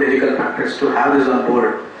practice, good ethical practice to have this on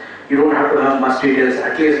board. You don't have to have much details,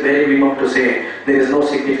 at least bare minimum to say there is no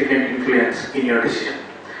significant influence in your decision.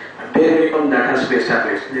 Bare minimum that has to be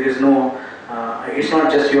established. There is no, it's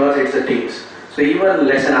not just yours, it's the team's. So even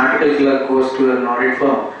let's an article clerk goes to an audit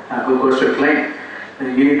firm, goes to a client,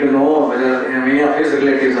 you need to know whether many of his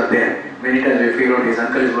relatives are there. Many times we figure out his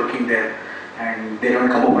uncle is working there and they don't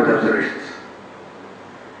come up with observations.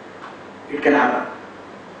 It can happen.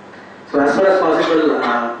 So as far as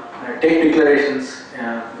possible, take declarations.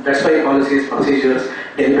 That's why policies, procedures,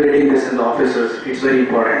 deliberating this in the offices, it's very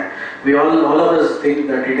important. We all of us think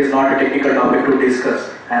that it is not a technical topic to discuss,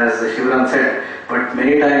 as Shivram said, but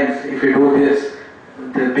many times if we do this,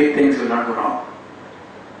 the big things will not go wrong.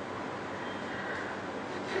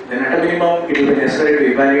 then at a minimum it will be necessary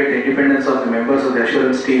to evaluate the independence of the members of the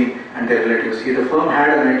assurance team and their relatives. If the firm had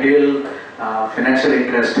a material financial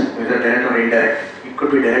interest, whether direct or indirect, it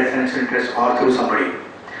could be direct financial interest or through somebody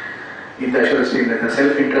in the assurance team, then the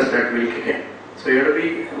self-interest that will kick in. So you have to be,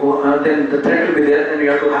 then the threat will be there, then you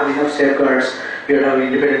have to have enough safeguards, you have to have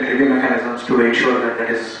independent review mechanisms to ensure that that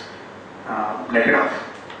is netted off.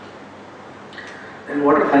 Then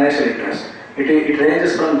what are financial interests? It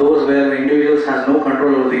ranges from those where the individuals has no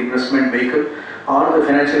control over the investment vehicle or the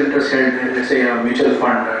financial interest held, let's say a mutual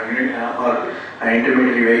fund or an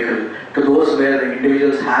intermediary vehicle, to those where the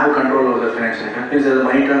individuals have control over the financial interest. That means there is a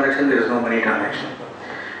money transaction, there is no money transaction,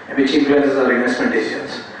 which influences our investment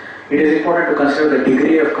decisions. It is important to consider the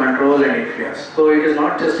degree of control and influence. So it is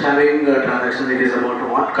not just having transactions, it is about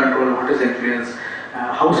what control, what is influence,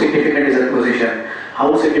 how significant is that position,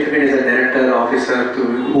 how significant is a director, officer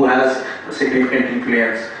who has significant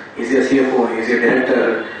influence. Is he a CFO? Is he a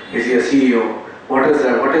director? Is he a CEO? What is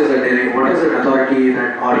the authority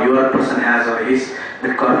that or your person has or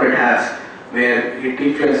that corporate has where it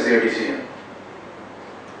influences your decision?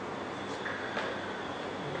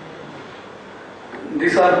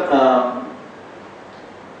 These are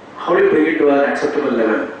how do you bring it to an acceptable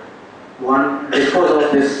level? One, dispose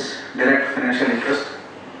of this direct financial interest.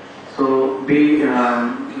 So be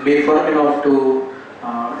firm enough to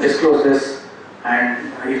disclose this,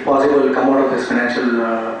 and if possible come out of this financial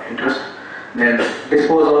interest. Then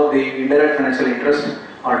dispose of the indirect financial interest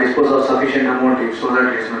or dispose of sufficient amount so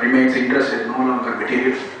that it remains interest is no longer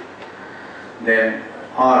material. Then,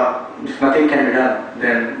 or if nothing can be done,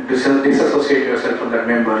 then disassociate yourself from that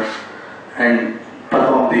member and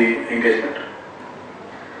perform the engagement.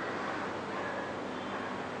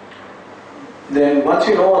 Then once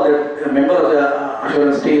you know that a member of the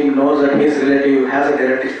assurance team knows that his relative has a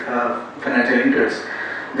direct financial interest,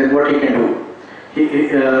 then what he can do?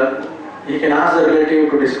 He can ask the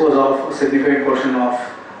relative to dispose of a significant portion of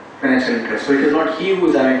financial interest. So it is not he who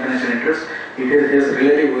is having financial interest, it is his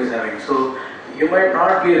relative who is having. So you might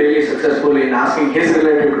not be really successful in asking his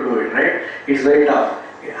relative to do it, right? It's very tough.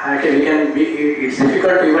 It's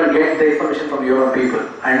difficult to even get the information from your own people.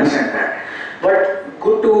 I understand that. But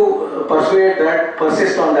good to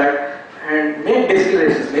persist on that and make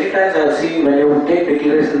declarations. Many times I have seen when you take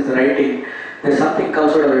declarations in writing, there's something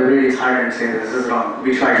comes out of everybody's heart and says, this is wrong,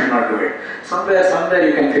 I should not do it. Somewhere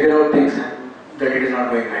you can figure out things that it is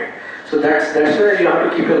not going right. So that's where you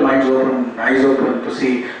have to keep your minds open, eyes open to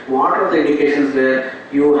see what are the indications where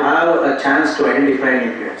you have a chance to identify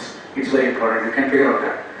an influence. It's very important, you can figure out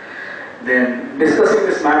that. Then discussing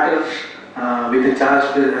this matter with the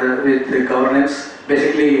charge with the governance,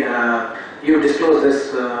 basically you disclose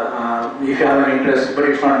this if you have an interest, but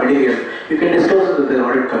it's not material. You can disclose it with the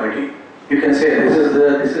audit committee. You can say this is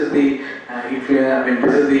the influence.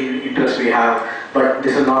 This is the interest we have, but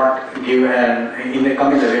this will not give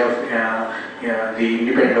come in the way of the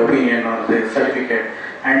independent opinion or the certificate.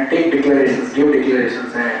 And take declarations, give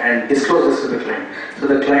declarations, and disclose this to the client. So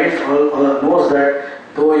the client knows that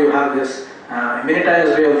though you have this, many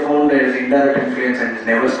times we have found there is indirect influence and it's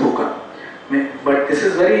never spoken. But this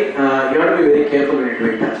is very, you have to be very careful when you're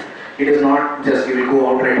doing that. It is not just you will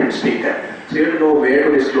go outright and speak that. So you have to know where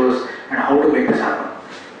to disclose and how to make this happen.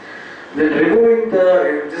 Then removing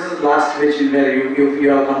this is the last where you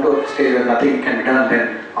have come to a stage where nothing can be done,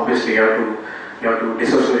 then obviously you have to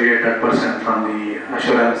dissociate that person from the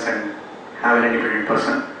assurance and have an independent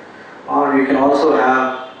person. Or you can also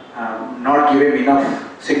have not give him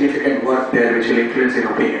enough significant work there which will influence his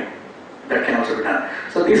opinion. That can also be done.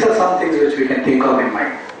 So these are some things which we can think of in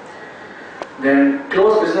mind. Then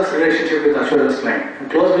close business relationship with assurance client. A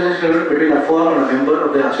close business relationship between a firm and a member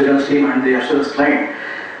of the assurance team and the assurance client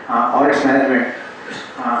or its management,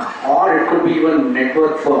 or it could be even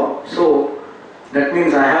network firm. So that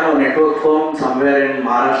means I have a network firm somewhere in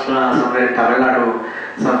Maharashtra, somewhere in Tamil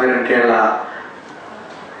Nadu, somewhere in Kerala.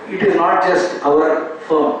 It is not just our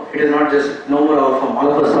firm. It is not just no more our firm.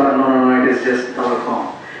 All of us are no, it is just our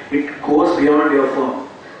firm. It goes beyond your firm.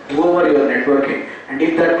 Whoever you are networking, and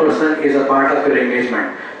if that person is a part of your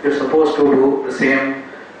engagement, you're supposed to do the same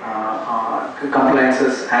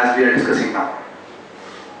compliances as we are discussing now.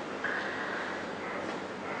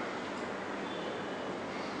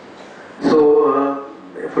 So,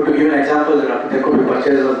 to give an example, there could be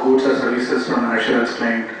purchase of goods or services from an assurance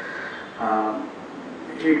client.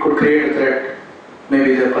 It could create a threat.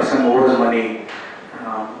 Maybe the person owes money.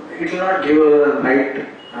 It will not give a right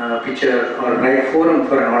picture or right forum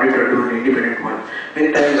for an auditor to do an independent one.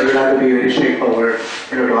 Many times you have to be very straightforward,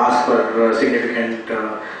 to ask for significant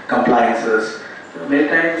compliances. Many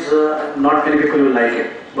times not many people will like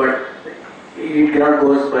it, but it cannot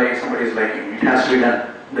go by somebody's liking. It has to be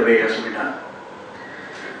done the way it has to be done.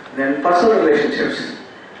 Then personal relationships.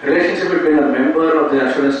 Relationship between a member of the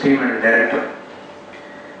assurance team and a director.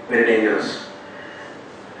 Very dangerous.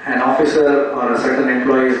 An officer or a certain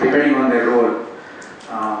employee, depending on their role,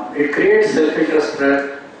 it creates self-interest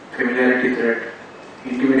threat, familiarity threat,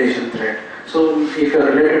 intimidation threat. So if you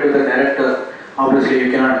are related to the director, obviously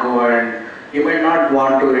you cannot go and you might not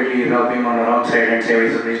want to really rub him on the wrong side and say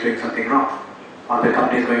he's doing something wrong, or the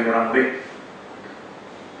company is going the wrong way.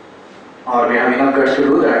 Or we have enough guts to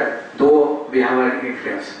do that, though we have an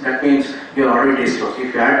influence. That means you are already disclosed.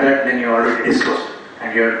 If you add that, then you are already disclosed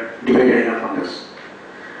and you are debated enough on this.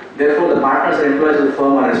 Therefore, the partners and employees of the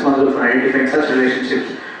firm are responsible for identifying such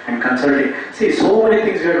relationships and consulting. See, so many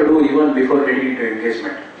things we have to do even before getting into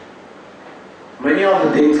engagement. Many of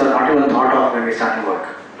the things are not even thought of when we start to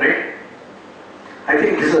work, right? I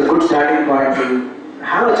think this is a good starting point to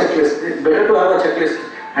have a checklist. It's better to have a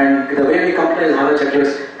checklist, and the way we company is have a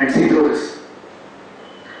checklist and see through this.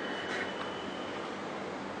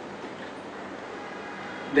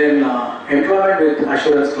 Then employment with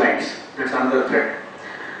assurance clients. That's another threat.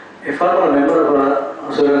 A firm or a member of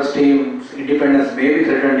an assurance team's independence may be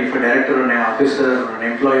threatened if a director or an officer or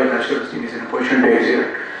an employee of the assurance team is in a position to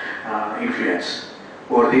exert influence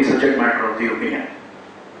over the subject matter of the opinion.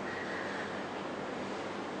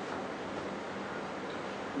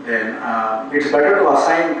 Then it's better to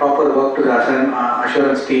assign proper work to the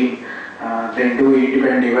assurance team, then do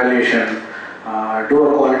independent evaluation, do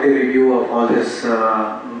a quality review of all these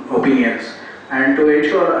opinions, and to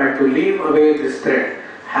ensure and to leave away this threat,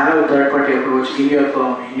 have a third-party approach in your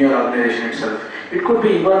firm, in your organization itself. It could be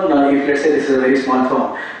even if, let's say, this is a very small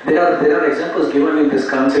firm. There are examples given in this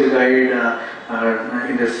council guide,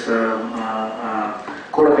 in this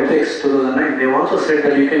Code of Ethics 2009. They have also said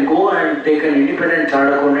that you can go and take an independent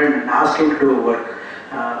chartered accountant and ask him to do work,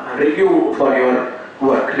 a review for your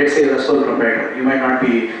work. Let's say you're a sole proprietor. You might not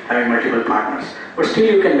be having multiple partners, but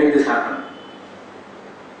still you can make this happen.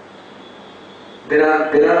 There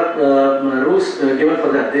are rules given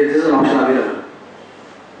for that. This is an option available.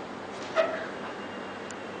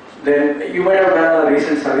 Then you might have done a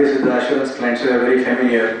recent service with the assurance client, so you are very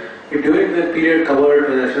familiar. If during the period covered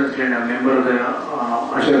by the assurance client, a member of the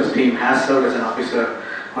assurance team has served as an officer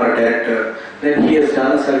or a director, then he has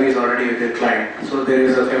done a service already with the client. So there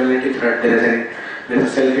is a familiarity threat, there is a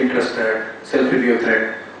self-interest threat, self-review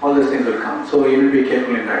threat. All these things will come. So you will be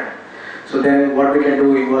careful in that. So then what we can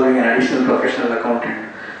do involving an additional professional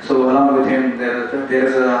accountant. So along with him, there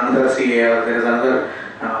is another CA or there is another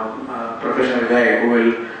professional guy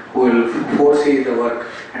who will foresee the work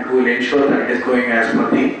and who will ensure that it is going as per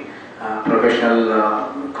the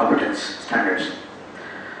professional competence standards.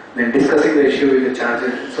 Then discussing the issue with the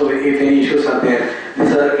charges. So if any issues are there,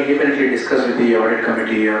 these are independently discussed with the audit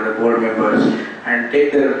committee or the board members and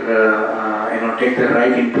take their take the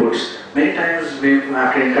right inputs. Many times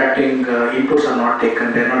after interacting, inputs are not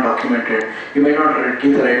taken, they are not documented. You may not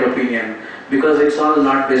give the right opinion because it's all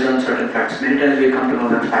not based on certain facts. Many times we come to know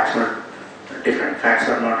that facts are different, facts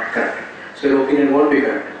are not correct. So your opinion won't be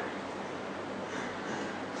correct.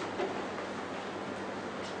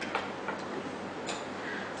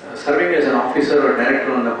 Serving as an officer or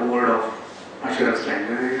director on the board of assurance client.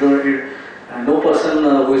 No person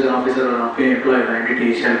who is an officer or an employee of the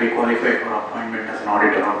entity shall be qualified for appointment as an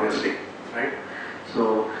auditor, obviously, right?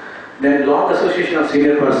 So then long association of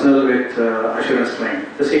senior personnel with assurance client.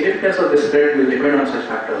 The significance of this threat will depend on such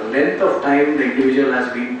factors. Length of time the individual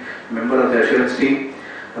has been a member of the assurance team,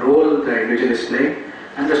 role the individual is playing,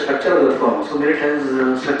 and the structure of the firm. So many times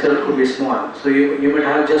the structure could be small. So you might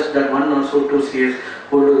have just that one or so 2 CAs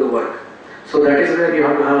who do the work. So that is where you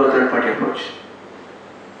have to have a third party approach.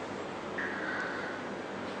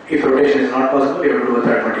 If rotation is not possible, you have to do a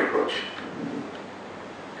third party approach.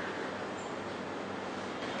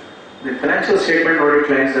 The financial statement audit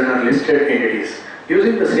clients that are listed entities.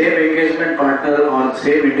 Using the same engagement partner or the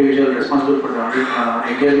same individual responsible for the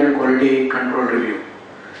audit, engagement quality control review.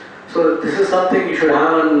 So this is something you should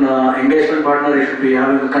have an engagement partner, you should be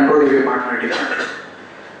having a control review partner different.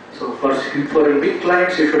 So for big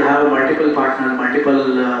clients, you should have multiple partners,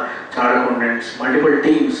 multiple chartered accountants, multiple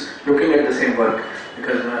teams looking at the same work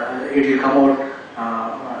because it will come out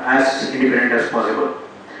as independent as possible.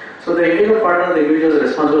 So the engagement partner, the individual is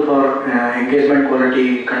responsible for engagement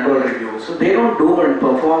quality control review. So they don't do and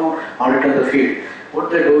perform audit on the field. What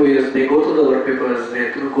they do is they go through the work papers,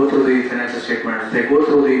 they go through the financial statements, they go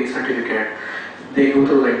through the certificate, they go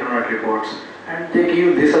through the internal reports, and they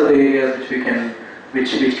give these are the areas which can be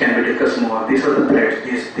discussed more. These are the threats.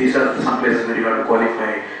 These are some places where you have to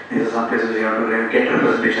qualify. These are some places you have to get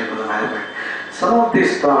representation from the management. some of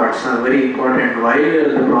these thoughts are very important while you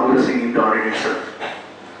are progressing in the audit itself.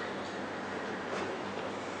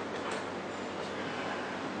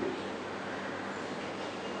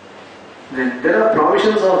 Then there are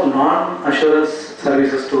provisions of non-assurance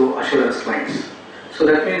services to assurance clients. So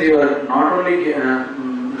that means you are not only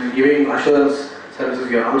giving assurance services,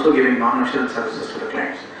 you are also giving non-assurance services to the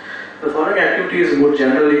clients. The following activities would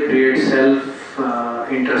generally create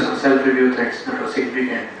self-interest or self-review threats that are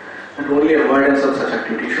significant, and only avoidance of such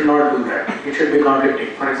activity. You should not do that. It should be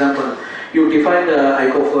conflicting. For example, you define the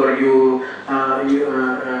ICOFR, you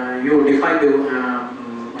define the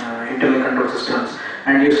internal control systems,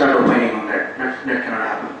 and you start opining on that. That cannot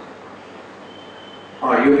happen.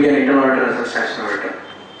 Or you be an internal auditor as a statutory auditor.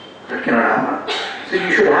 That cannot happen. So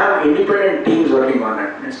you should have independent teams working on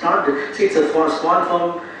that. It's not, see, it's a small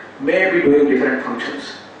firm may be doing different functions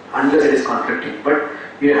unless it is conflicting, but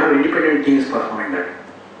you have independent teams performing that.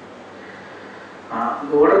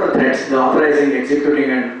 What are the threats? The authorizing, executing,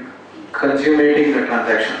 and consummating the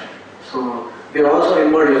transaction. So you are also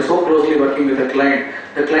involved. You are so closely working with the client.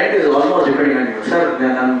 The client is almost depending on you. Sir,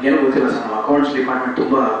 ನಾನು ಏನು ಗೊತ್ತಿಲ್ಲ sir, ನಮ್ಮ accounts department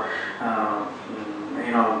ತುಂಬ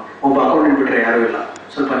ಒಬ್ಬ accountant ಬಿಟ್ಟರೆ ಯಾರೂ ಇಲ್ಲ,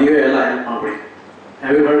 ಸ್ವಲ್ಪ ನೀವೇ ಎಲ್ಲ ಹೆಲ್ಪ್ ಮಾಡಿಬಿಡಿ.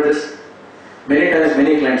 Have you heard this? Many times,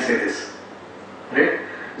 many clients say this, right?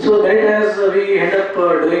 So many times we end up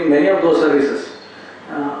doing many of those services.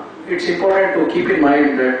 It's important to keep in mind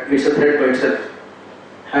that it's a threat by itself.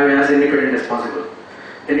 Have as independent as possible.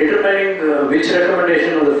 In determining which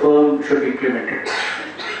recommendation of the firm should be implemented.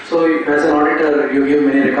 So as an auditor, you give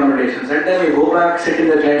many recommendations, and then you go back, sit in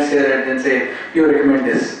the client's chair, and then say, you recommend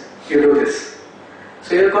this, you do this. So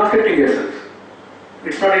you're conflicting yourself.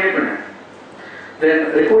 It's not independent. Then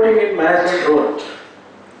reporting in management role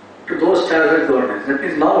to those charged with governance. That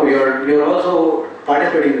means now you're also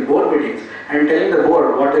participating in board meetings and telling the board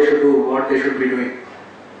what they should do, what they should be doing.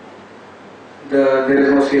 There is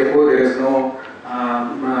no CFO, there is no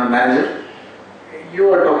manager. You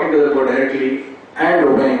are talking to the board directly and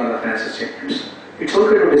opening on the financial statements. It's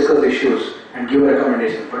okay to discuss issues and give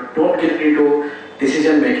recommendations, but don't get into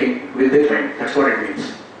decision making with the client. That's what it means.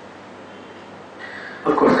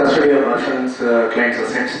 Of course, custody of assurance clients'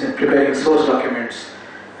 assets, then preparing source documents.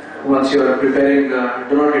 Once you are preparing,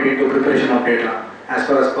 do not get into preparation of data. As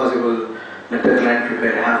far as possible, let the client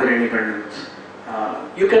prepare, have their independence.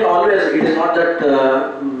 You can always, it is not that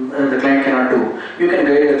the client cannot do. You can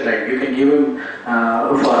guide the client, you can give him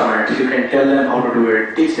formats, you can tell them how to do it,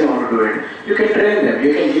 teach them how to do it. You can train them,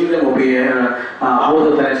 you can give them how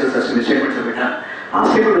the financial statements have been done.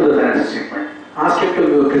 Ask him to do the financial statement. Ask him to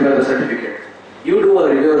prepare the certificate. You do a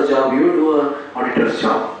reviewer's job, you do an auditor's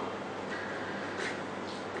job.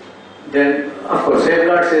 Then, of course,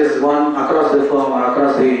 safeguards is one across the firm or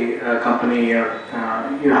across the company.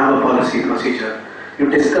 You have a policy procedure. You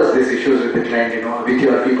discuss these issues with the client, with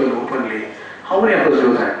your people openly. How many of us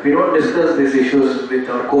do that? We don't discuss these issues with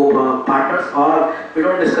our co-partners, or we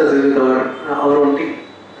don't discuss this with our own team.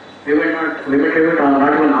 We may not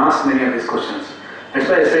even ask many of these questions. That's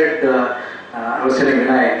why I said, I was telling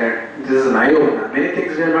Vinay that this is an eye-opener. Many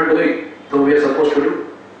things we are not doing, though we are supposed to do.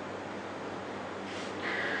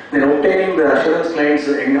 Then obtaining the assurance clients'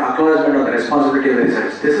 acknowledgement of the responsibility of the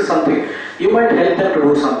results. This is something, you might help them to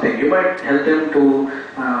do something, you might help them to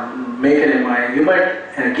make an MI, you might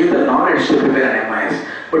give them knowledge to prepare an MIS,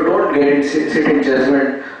 but don't sit in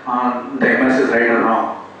judgment on the MIS is right or wrong.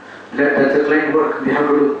 That's the client work, they have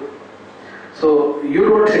to do. So you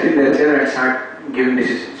don't sit in their chair and start giving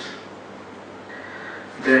decisions.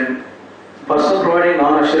 Then, person providing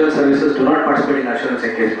non-assurance services do not participate in assurance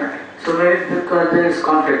engagement. So there is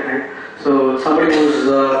conflict, right? So somebody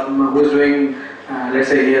who's doing, let's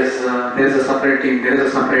say there is a separate team, there is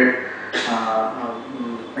a separate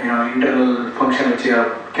internal function which you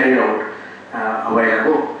have carried out a while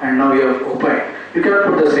ago, and now you have opined. You cannot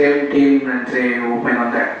put the same team and say you opine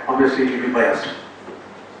on that. Obviously, it will be biased.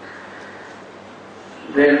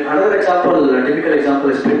 Then another example, a typical example,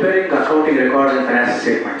 is preparing accounting records and financial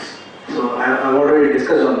statements. So I've already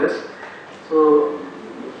discussed on this. So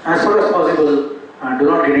as far as possible, do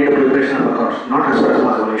not get into preparation of accounts. Not as far as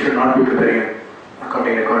possible. You should not be preparing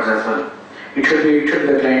accounting records as well. It should be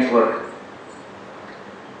the client's work.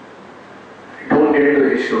 Don't get into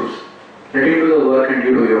the issues. Let him do the work and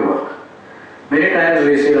you do your work. Many times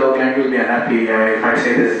we say our client will be unhappy. If I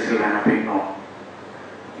say this, he will be unhappy. No.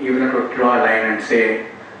 You have to draw a line and say,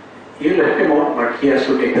 you will help him out, but he has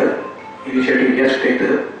to take the initiative, he has to take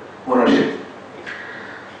the ownership.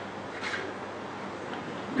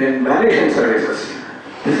 Then valuation services.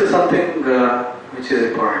 This is something which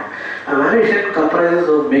is important. A valuation comprises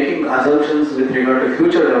of making assumptions with regard to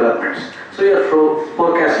future developments. So you are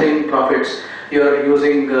forecasting profits you're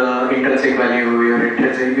using intrinsic value,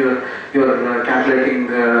 you're calculating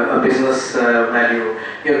a business value,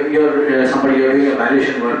 you're doing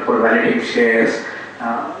evaluation work for validating shares,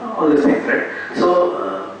 all these things, right?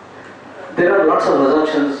 So there are lots of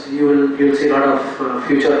assumptions. You'll see a lot of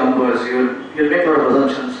future numbers. You'll make a lot of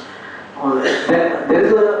assumptions. All that. Then there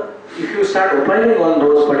is if you start opining on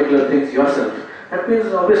those particular things yourself, that means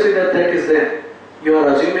obviously that threat is there. You are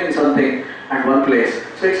assuming something at one place.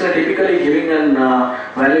 So it's typically giving an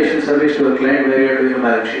valuation service to a client where you are doing a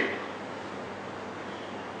balance sheet.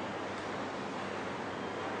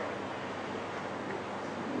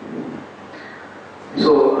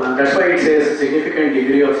 So that's why it says a significant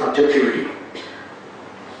degree of subjectivity.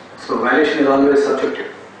 So valuation is always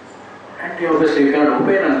subjective. And obviously you cannot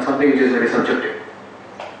opine on something which is very subjective.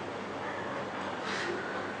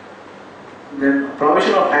 Then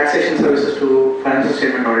provision of taxation services to financial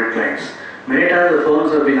statement audit clients. Many times the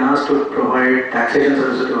firms have been asked to provide taxation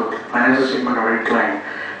services to a financial statement audit client.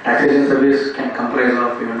 Taxation service can comprise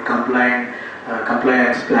of even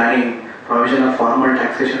compliance, planning, provision of formal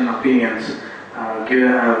taxation opinions,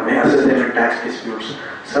 assist them in tax disputes.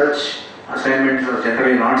 Such assignments are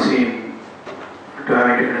generally not seen to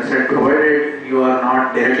have independence, provided you are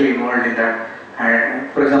not directly involved in that.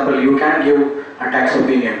 And for example, you can give a tax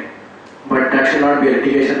opinion, but that should not be a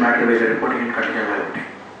litigation matter where you are reporting in contingent liability.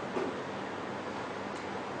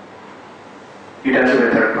 It has to be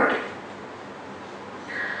a third party.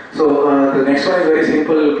 So the next one is very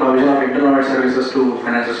simple: provision of internal audit services to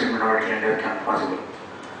financial statement audit client if can possible.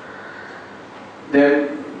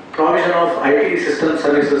 Then provision of IT system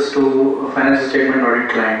services to financial statement audit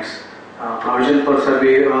clients. Provision for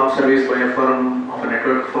service by a firm of a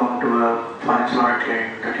network firm to a financial audit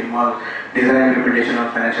client that involves design and implementation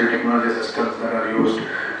of financial technology systems that are used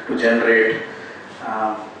to generate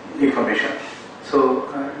information. So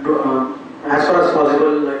as far as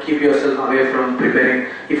possible, keep yourself away from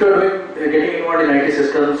preparing. If you are getting involved in IT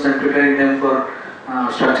systems and preparing them for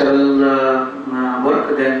structural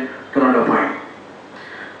work, then do not opine.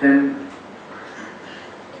 Then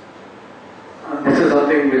this is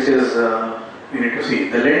something which is you need to see.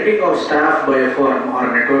 The lending of staff by a firm or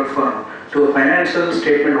a network firm to a financial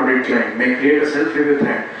statement audit client may create a self-review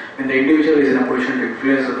threat when the individual is in a position to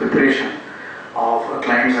influence the preparation of a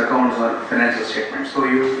client's accounts or financial statements. So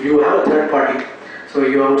you have a third party, so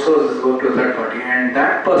you outsource this work to a third party, and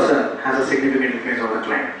that person has a significant influence over the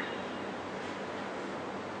client.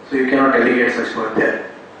 So you cannot delegate such work there.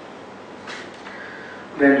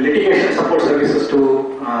 Then litigation support services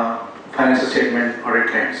to financial statement audit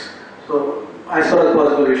clients. So as far as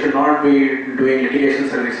possible, you should not be doing litigation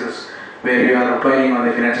services where you are opining on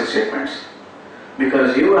the financial statements,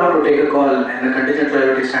 because you have to take a call in the contingent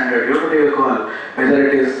liability standard. You have to take a call whether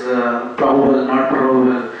it is probable, not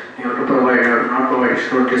probable. You have to provide or not provide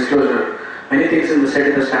disclosure. Many things in the set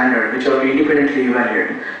in the standard which are independently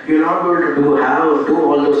evaluated. You will not be able to do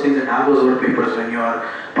all those things and have those work papers when you are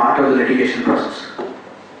part of the litigation process.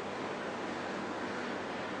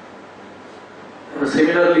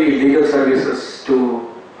 Similarly, legal services to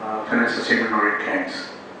financial statement audit clients.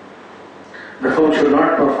 The firm should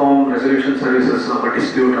not perform resolution services of a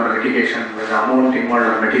dispute or litigation when the amount involved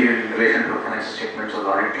or material in relation to financial statements of the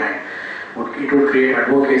audit client. It would create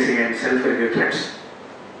advocacy and self-review threats.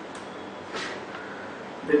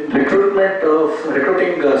 The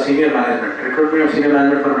recruiting senior management. Recruitment of senior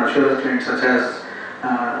management for an assurance client, such as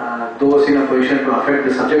those in a position to affect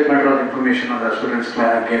the subject matter of information of the assurance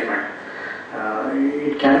engagement.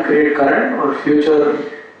 It can create current or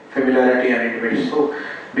future familiarity and intimacy. So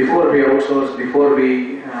before we outsource, before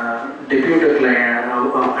we depute a client,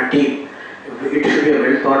 a team, it should be a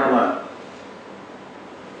well thought one.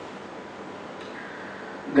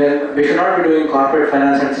 Then we should not be doing corporate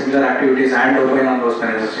finance and similar activities and opine on those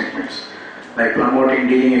financial statements, like promoting,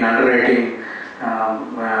 dealing in underwriting.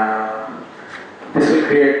 This will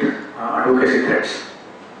create advocacy threats.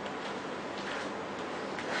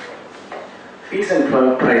 Fees and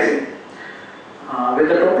pricing. When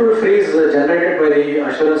the total fees generated by the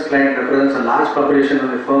assurance client represents a large population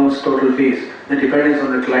of the firm's total fees, the dependence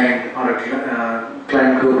on the client or a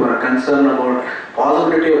client group or a concern about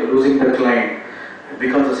possibility of losing the client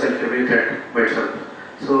becomes a self-review threat by itself.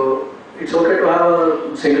 So it's okay to have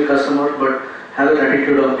a single customer, but have an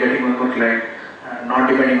attitude of getting one more client, not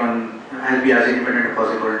depending on, and be as independent as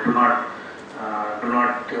possible. Do not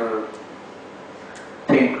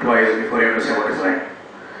think twice before you have to say what is right.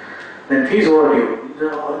 Then fees overdue.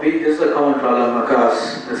 This is a common problem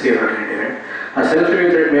across the CA fraternity, right? A self-review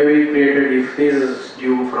threat may be created if fees is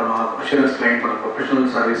due from our assurance client for professional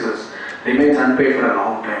services remains unpaid for a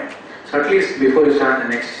long time. So at least before you start the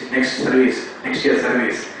next service, next year's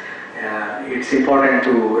service, it's important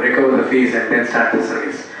to recover the fees and then start the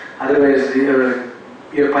service. Otherwise,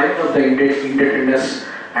 you're piling up the indebtedness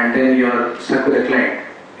and then you're stuck with the client.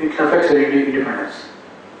 It affects your independence.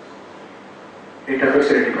 It affects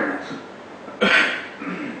your independence.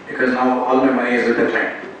 Because now all my money is with the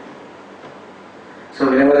client. So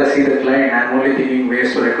whenever I see the client, I'm only thinking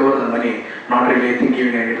ways to recover the money, not really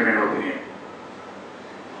giving an independent opinion.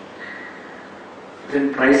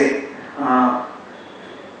 Then pricing.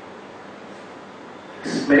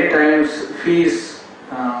 Many times fees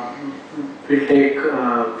will take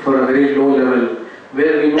for a very low level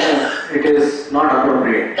where we know it is not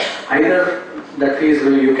appropriate. Either that fees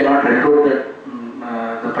you cannot recruit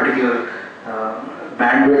the particular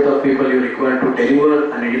bandwidth of people you require to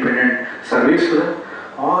deliver an independent service to them,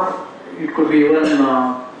 or it could be even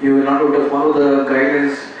you will not be able to follow the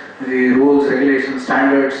guidelines, the rules, regulations,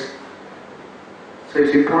 standards. So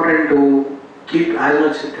it's important to keep as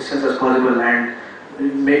much distance as possible and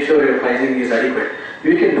make sure your pricing is adequate.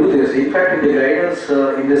 You can do this. In fact, in the guidance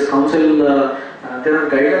in this council, there are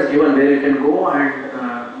guidelines given where you can go and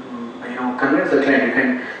convince the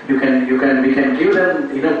client. We can give them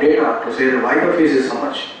enough data to say why the fees is so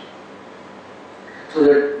much, so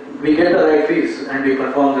that we get the right fees and we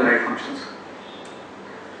perform the right functions.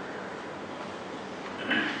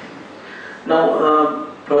 Now,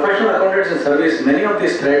 professional accountants in service, many of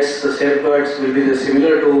these threats, the safeguards will be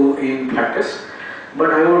similar to in practice,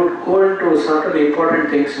 but I would go into certain important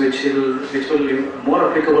things which will be more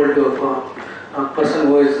applicable to a person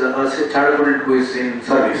who is a chartered accountant who is in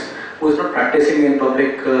service, who is not practicing in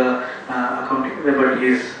public accounting, but he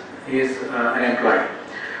is an employee.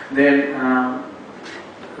 Then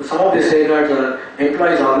some of the safeguards are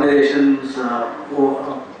employees, organizations,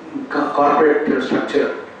 corporate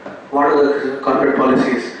structure. What are the corporate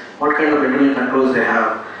policies? What kind of internal controls they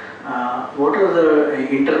have? What are the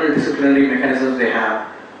internal disciplinary mechanisms they have?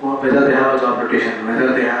 Whether they have a job rotation,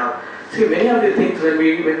 whether they have. See, many of the things when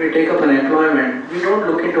we take up an employment, we don't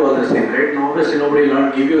look into all these things, right? And obviously, nobody will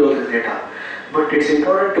not give you all this data. But it's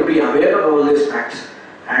important to be aware of all these facts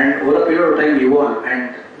and over a period of time evolve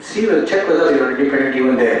and check whether you are independent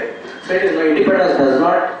even there. So it is independence does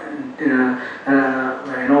not,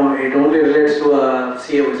 it only relates to a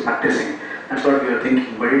CA who is practicing. That's what we are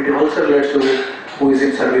thinking. But it also relates to who is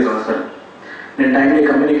in service also. Then timely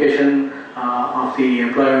communication of the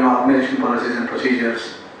employment organization policies and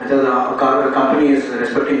procedures. Whether the company is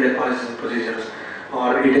respecting their policies and procedures,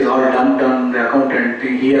 or it is all dumped on the accountant.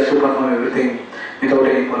 He has to perform everything without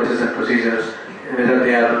any policies and procedures. Whether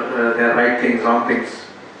they are right things, wrong things.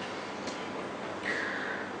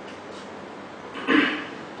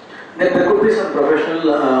 Then there could be some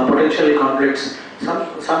professional potential conflicts.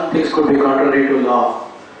 Some things could be contrary to law.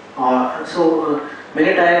 So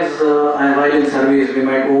many times while in service we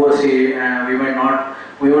might oversee, we might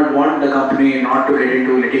want the company not to get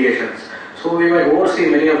into litigations. So we might oversee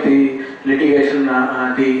many of the litigation,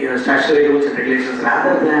 the statutory rules and regulations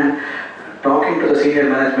rather than talking to the senior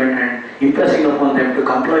management and impressing upon them to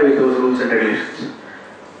comply with those rules and regulations.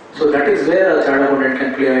 So that is where a chartered accountant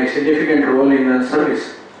can play a significant role in a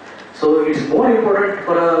service. So it's more important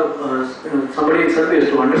for somebody in service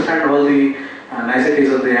to understand all the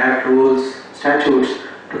niceties of the Act, rules, statutes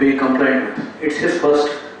to be compliant with. It's his first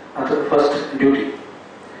duty.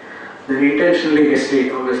 They intentionally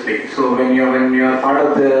mislead, obviously. So when you are part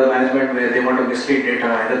of the management where they want to mislead data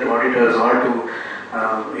either to auditors or to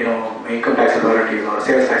income tax authorities or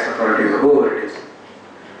sales tax authorities or whoever it is.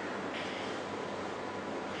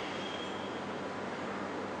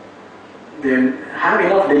 Then have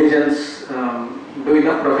enough diligence, do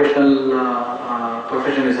enough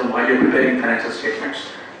professionalism while you're preparing financial statements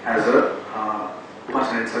as a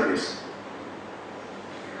person in service.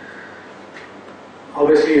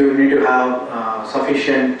 Obviously, you need to have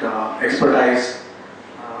sufficient expertise,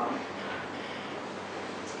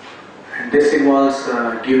 and this involves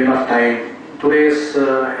give enough time. Today's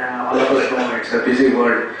all of us know it's a busy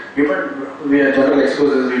world. We are general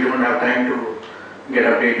excuses. We don't have time to get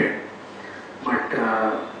updated. But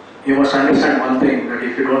you must understand one thing, that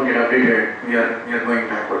if you don't get updated, we are going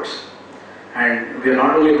backwards, and we are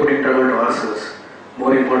not only putting trouble to ourselves.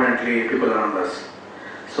 More importantly, people around us.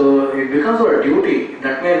 So it becomes our duty.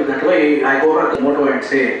 That way I go back to the motto and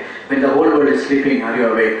say, when the whole world is sleeping, are you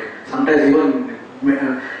awake? Sometimes even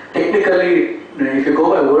technically, if you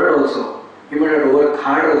go by word also, you might have to work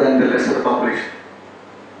harder than the rest of the population.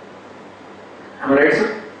 Am I right,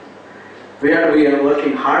 sir? We are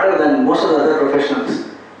working harder than most of the other professionals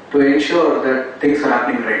to ensure that things are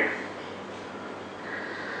happening right.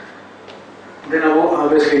 Then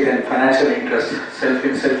obviously then financial interest,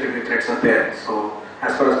 self-fulfilling threats are there. So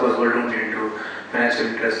as far as possible, don't get into financial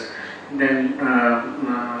interest. Then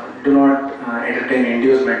do not entertain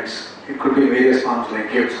inducements. It could be various forms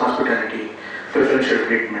like gifts, hospitality, preferential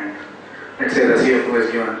treatment. Let's say the CFO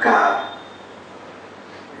is given a car.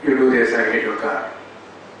 You do this, I get your car.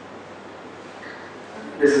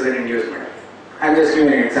 This is an inducement. I'm just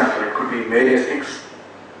giving an example. It could be various things.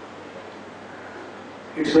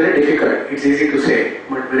 It's very difficult. It's easy to say,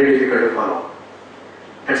 but very difficult to follow.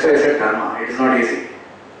 That's why I said dharma. It is not easy.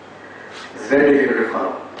 It's very difficult to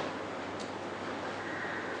follow.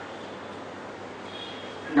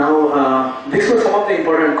 Now, these were some of the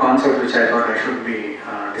important concepts which I thought I should be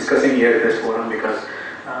discussing here in this forum, because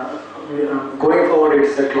going forward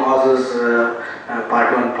it's the clauses,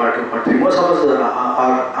 part 1, part 2, part 3. Most of us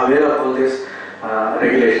are aware of all these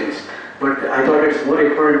regulations. But I thought it's more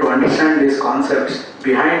important to understand these concepts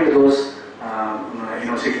behind those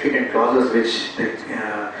significant clauses which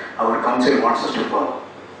our council wants us to follow.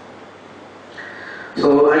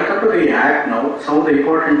 So I'll come to the Act now, some of the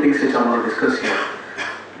important things which I want to discuss here.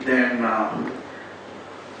 Then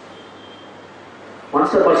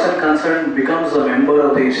once the person concerned becomes a member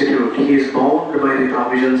of the institute, he is bound by the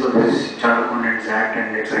provisions of this Chartered Accountants Act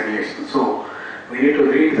and its regulations. So we need to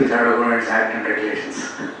read the Chartered Accountants Act and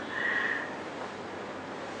regulations.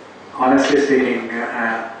 Honestly speaking,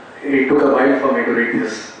 it took a while for me to read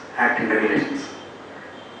this Act and regulations.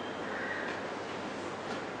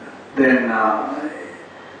 Then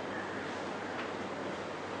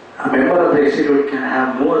a member of the institute can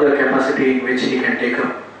have no other capacity in which he can take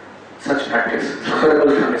up such practice,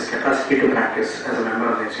 separable from his capacity to practice as a member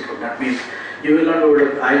of the institute. That means you will not be able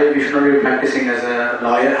to, you should not be practicing as a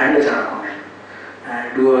lawyer and a chartered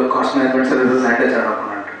accountant, do a cost management services and a chartered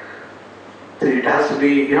accountant. So it has to be,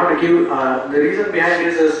 you have to give, the reason behind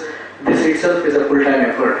this is, this itself is a full-time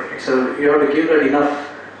effort. So you have to give that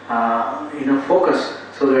enough focus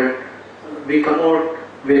so that we come out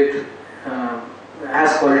with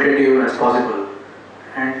as qualitative as possible.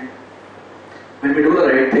 And when we do the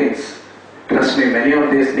right things, trust me, many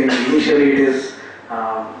of these things initially it is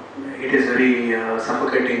very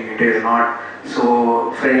suffocating. It is not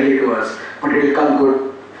so friendly to us, but it will come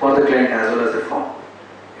good for the client as well as the firm.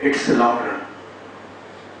 It's the long run.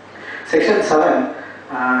 Section 7,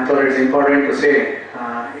 I thought it's important to say,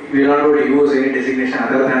 we are not going to use any designation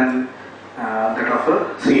other than that of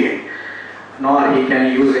a CA. Nor he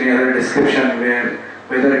can use any other description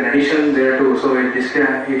whether in addition thereto, so you can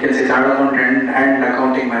say chartered accountant and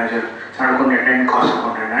accounting manager, chartered accountant and cost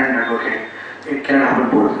accountant and advocate. It cannot happen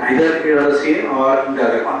both. Either you are the CA or the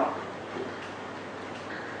other one.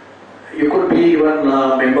 You could be even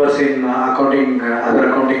members in other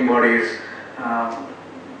accounting bodies,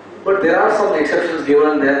 but there are some exceptions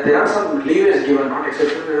given. There are some leeways given, not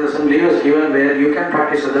exceptions. There are some leeways given where you can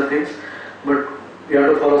practice other things, but you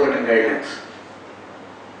have to follow certain guidelines.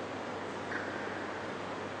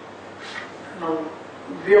 Now,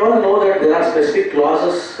 we all know that there are specific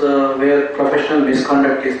clauses where professional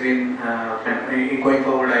misconduct is being, going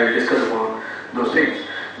forward I will discuss about those things.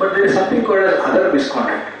 But there is something called as other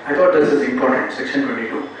misconduct. I thought this is important, section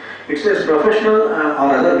 22. It says professional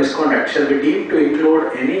or other misconduct shall be deemed to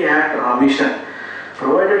include any act or omission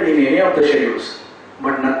provided in any of the schedules,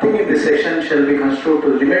 but nothing in this section shall be construed to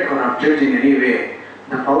limit or abridge in any way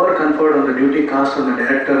the power conferred on the duty cast on the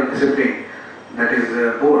director of discipline, that is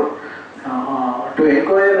the board, to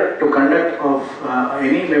inquire to conduct of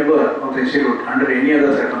any member of the institute under any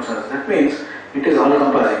other circumstance. That means it is all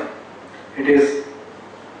encompassing. It is,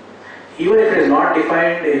 even if it is not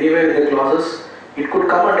defined anywhere in the clauses, it could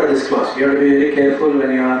come under this clause. You have to be very careful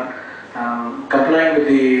when you are complying with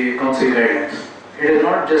the council guidelines. It is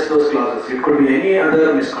not just those clauses, it could be any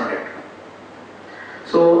other misconduct.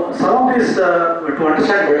 So some of these, to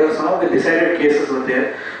understand better, some of the decided cases were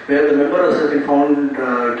there where the member has been found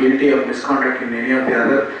guilty of misconduct in any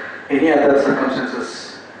other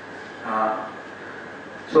circumstances.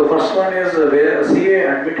 So first one is where a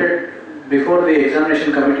CA admitted before the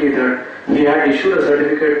examination committee that he had issued a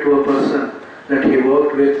certificate to a person that he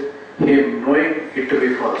worked with him knowing it to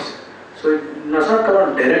be false. So it does not come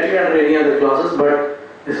out directly under any other clauses, but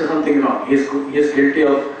this is something wrong. He is guilty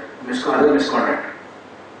of other misconduct.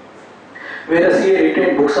 Where a CA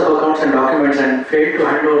retained books of accounts and documents and failed to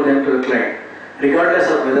hand over them to the client, regardless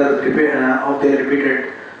of whether of their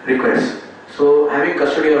repeated requests. So having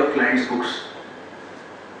custody of client's books,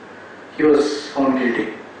 he was found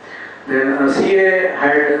guilty. Then a CA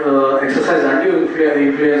had exercised undue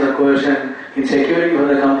influence or coercion in securing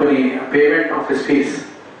for the company a payment of his fees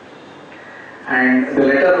and the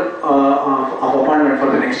letter of appointment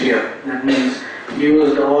for the next year. That means he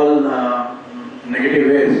used all negative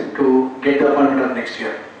ways to get the appointment of next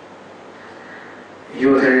year. He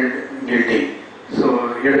was held guilty.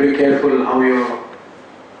 So you have to be careful how you are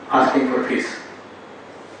asking for fees.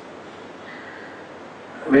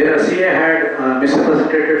 Where a CA had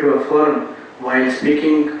misrepresented to a firm while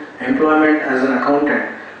speaking employment as an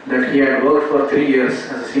accountant that he had worked for 3 years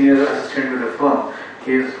as a senior assistant with the firm,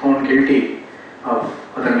 he is found guilty of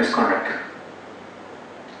other misconduct.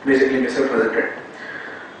 Basically misrepresented.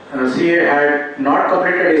 CA had not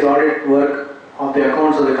completed his audit work of the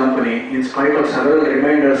accounts of the company in spite of several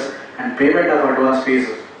reminders and payment of advance fees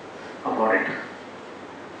of audit.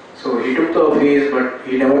 So he took the fees but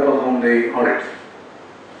he never performed the audit.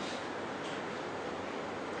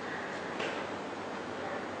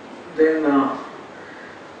 Then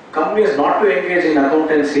company is not to engage in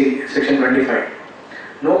accountancy, section 25.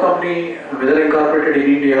 No company, whether incorporated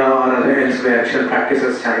in India or elsewhere, shall practice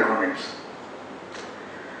as chartered accountants.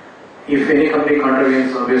 If any company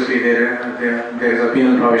contravenes, obviously there is a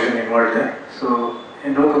penal provision involved there. So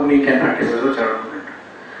no company can practice as a chartered accountant.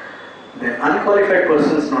 Then unqualified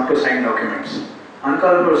persons not to sign documents.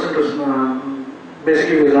 Unqualified person to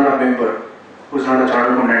basically who is not a member, who is not a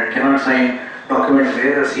chartered accountant, cannot sign documents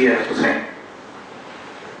where a CA has to sign.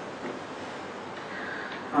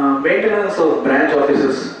 Maintenance of branch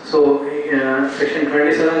offices. So section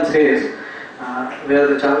 27 says where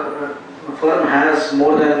the firm has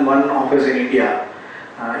more than one office in India,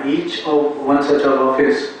 each of one such of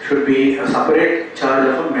office should be a separate charge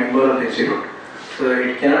of a member of the institute. So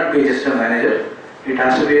it cannot be just a manager, it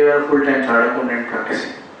has to be a full-time chartered accountant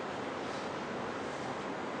practicing.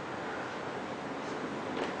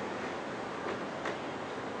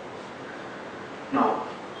 Now,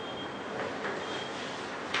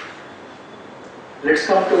 let's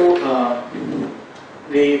come to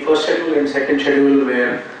the first schedule and second schedule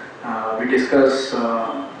where we discuss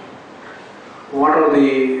what are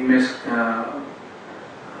the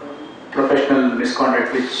professional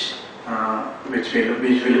misconduct which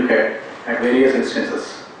we look at various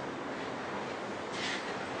instances.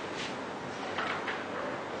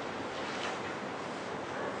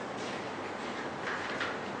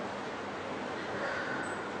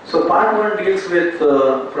 So part 1 deals with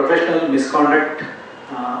professional misconduct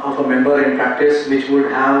of a member in practice, which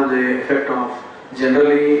would have the effect of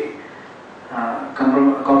generally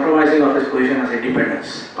compromising of his position as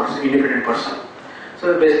independent person.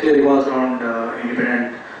 So it basically revolves around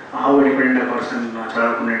how independent a person,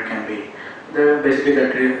 chartered accountant can be.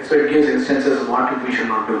 So it gives instances of what we should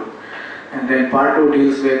not do. And then part 2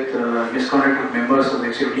 deals with misconduct of members of the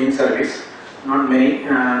institute in service. Not many,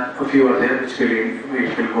 a few are there which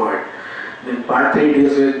will go ahead. Then part 3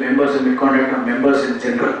 deals with members and misconduct of members in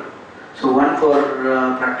general. So one for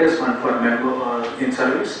practice, one for member in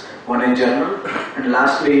service, one in general, and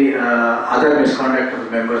lastly other misconduct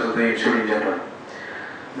of members of the institute in general.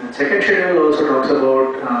 The second schedule also talks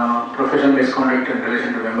about professional misconduct in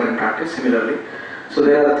relation to member in practice similarly. So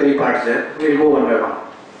there are 3 parts there. We will go one by one.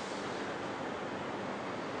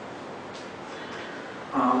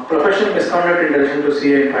 Professional misconduct in relation to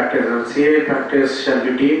CA in practice. CA in practice shall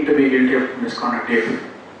be deemed to be guilty of misconduct if,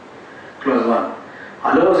 clause 1,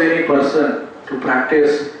 allows any person to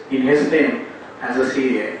practice in his name as a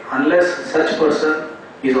CA unless such person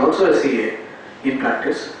is also a CA in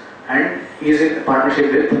practice and is in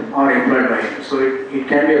partnership with or employed by him. So it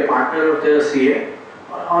can be a partner of the CA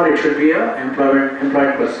or it should be an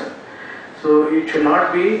employed person. So it should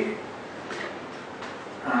not be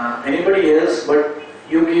anybody else, but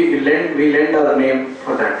we lend our name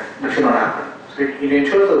for that. That should not happen. So it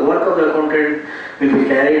ensures the work of the accountant will be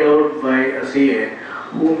carried out by a CA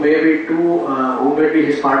who may be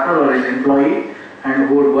his partner or his employee and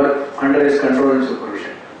who would work under his control and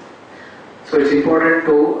supervision. So it's important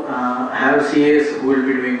to have CAs who will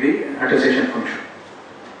be doing the attestation function.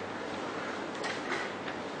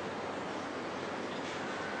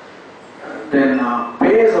 Then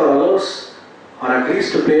pays or allows or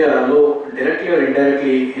agrees to pay or allow directly or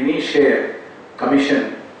indirectly any share,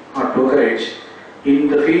 commission or brokerage in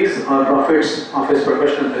the fees or profits of his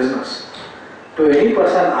professional business to any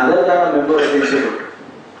person other than a member of the institute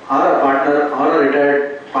or a partner or a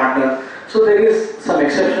retired partner. So there is some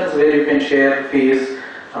exceptions where you can share fees,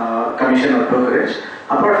 commission or brokerage.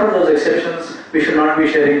 Apart from those exceptions, we should not be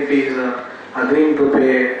sharing fees or agreeing to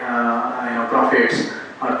pay profits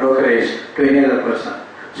or brokerage to any other person.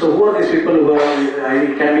 So who are these people who are,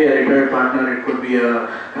 it can be a retired partner, it could be a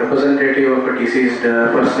representative of a deceased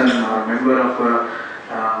person or member of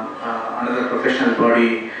another professional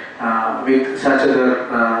body with such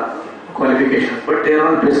other qualifications, but they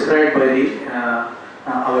are all prescribed by the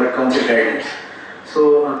our council guidance.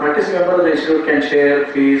 So a practicing member of the institute can share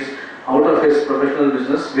fees out of his professional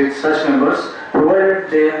business with such members, provided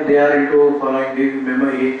they are into following the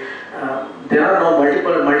member. There are now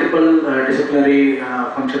multiple disciplinary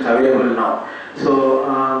functions available now. So,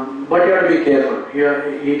 but you have to be careful.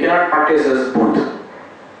 You cannot practice as both.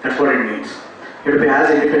 That's what it means. You have to be as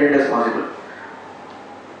independent as possible.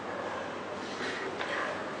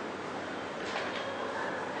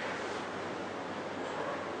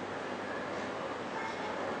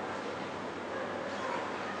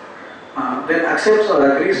 Then accepts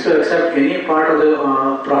or agrees to accept any part of the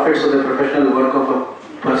profits of the professional work of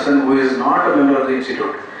a person who is not a member of the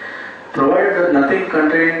institute, provided that nothing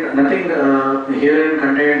herein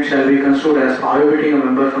contained shall be construed as prohibiting a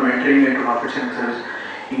member from entering into profit sharing service,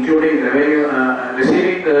 including revenue,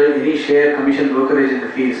 receiving any share, commission, brokerage in the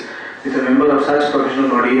fees with a member of such professional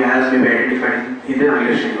body as may be identified in the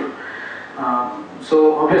earlier schedule.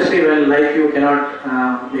 So obviously, when like you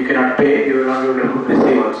cannot pay, you will not be able to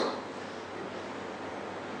receive also.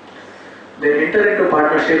 They enter into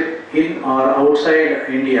partnership in or outside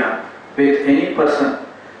India with any person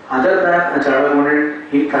other than a chartered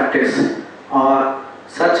accountant in practice or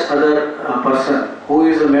such other person who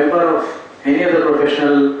is a member of any other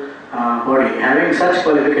professional body having such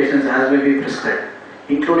qualifications as may be prescribed,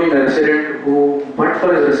 including a resident who, but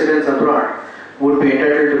for his residence abroad, would be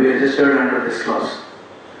entitled to be registered under this clause.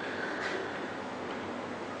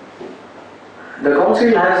 The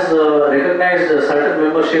council has recognized a certain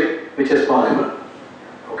membership which is possible.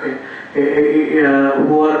 Okay,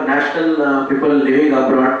 who are national people living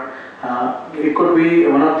abroad. It could be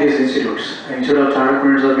one of these institutes: Institute of Chartered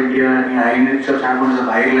Accountants of India, Institute of Chartered Accountants of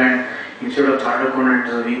Ireland, Institute of Chartered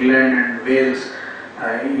Accountants of England and Wales,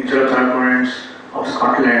 Institute of Chartered Accountants of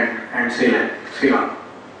Scotland and Ceylon.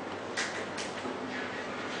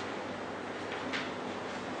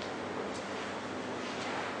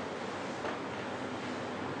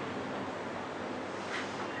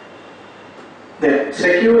 Then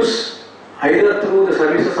secures either through the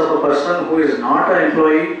services of a person who is not an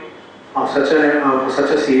employee of such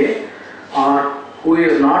a CA, or who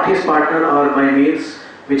is not his partner, or by means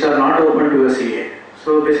which are not open to a CA.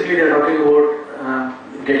 So basically they are talking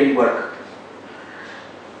about getting work.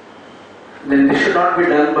 Then this should not be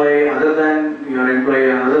done by other than your employee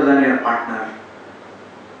or other than your partner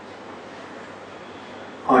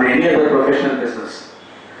or any other professional business.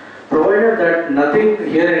 Provided that nothing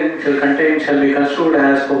herein shall be construed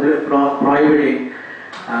as prohibiting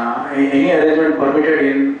any arrangement permitted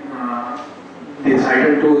in this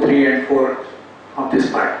item 2, 3 and 4 of this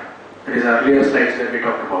part. That is earlier slides that we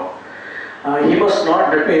talked about. He must not,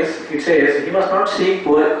 that means it says, he must not seek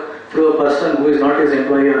work through a person who is not his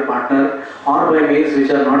employee or partner or by means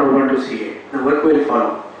which are not open to CA. The work will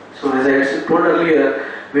follow. So as I told earlier,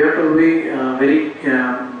 we have to be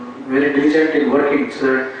very diligent in working.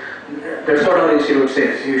 So that's what our institute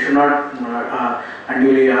says. You should not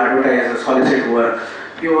unduly advertise or solicit work.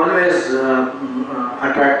 You always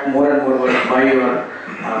attract more and more work by your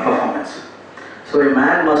performance. So a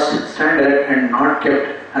man must stand erect and not kept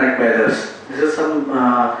erect by others. This is some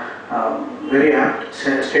very apt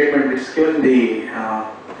statement which is given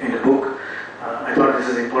in the book. I thought this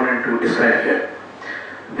is important to describe here.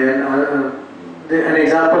 Then an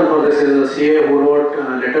example for this is a CA who wrote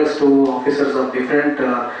letters to officers of different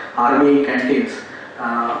army canteens,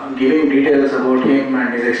 giving details about him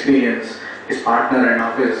and his experience, his partner and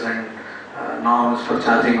office and norms for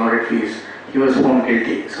charging audit fees. He was found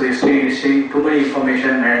guilty. So he's saying too many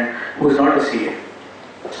information and who is not a CA,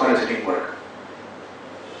 soliciting work.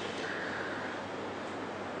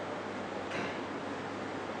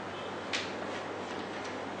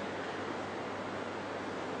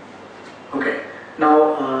 Okay.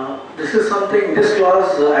 Now, this is something, this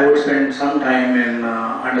clause I would spend some time in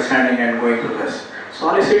understanding and going through this.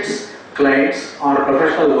 Solicits clients or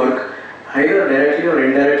professional work either directly or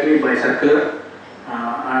indirectly by circular,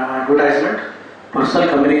 advertisement, personal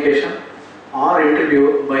communication or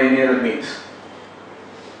interview by any other means.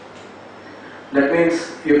 That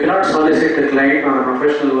means you cannot solicit a client or a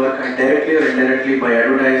professional work directly or indirectly by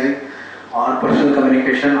advertising or personal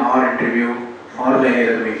communication or interview or by any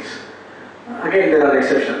other means. Again, there are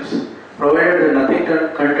exceptions. Provided that nothing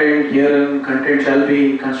contained herein shall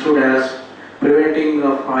be construed as preventing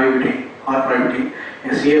or prohibiting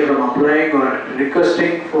a CA from applying or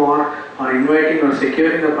requesting for or inviting or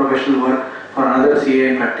securing a professional work for another CA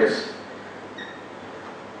in practice.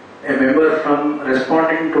 A member from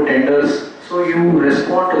responding to tenders, so you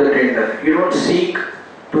respond to the tender. You don't seek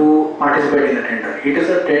to participate participate in the tender. It is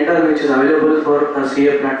a tender which is available for a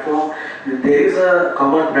CA platform. There is a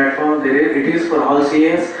common platform. It is for all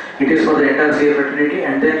CAs. It is for the entire CA fraternity,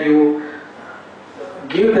 and then you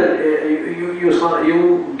give the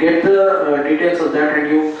you get the details of that, and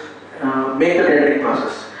you make the tendering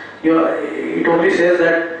process. It only says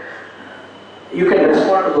that you can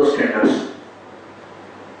respond to those tenders.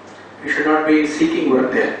 You should not be seeking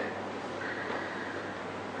work there.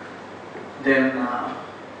 Then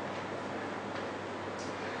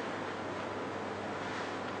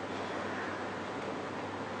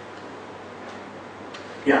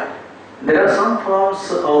yeah, there are some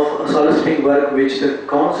forms of soliciting work which the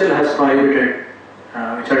council has prohibited,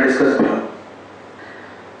 which are discussed below.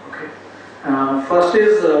 Okay. First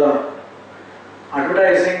is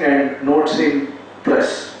advertising and notes in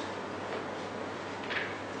press.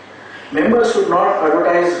 Members should not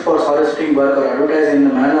advertise for soliciting work or advertise in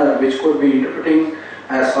a manner which could be interpreting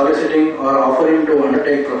as soliciting or offering to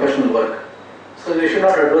undertake professional work. So they should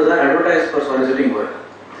not advertise for soliciting work.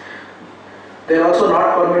 They are also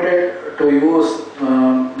not permitted to use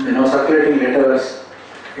circulating letters.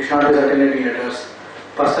 It should not be circulating letters,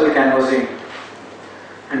 personal canvassing,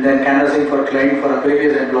 and then canvassing for client for a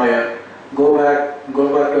previous employer. Go back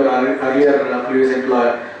to an earlier previous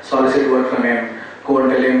employer, solicit work from him. Go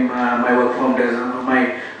and tell him my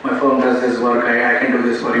firm does this work. I can do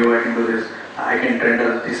this for you. I can do this. I can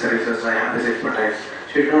render these services. I have this expertise.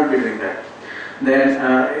 Should not be doing that. Then,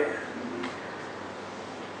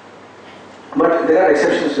 but there are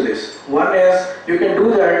exceptions to this. One is you can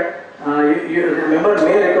do that. The member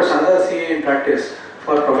may request another CA in practice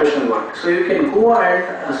for professional work. So you can go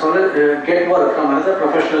and get work from another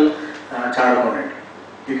professional chartered accountant.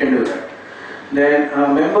 You can do that. Then a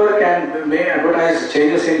member may advertise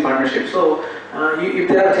changes in partnership. So if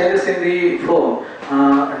there are changes in the firm,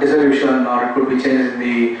 dissolution, or it could be changes in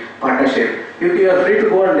the partnership, you are free to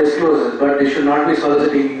go and disclose it, but you should not be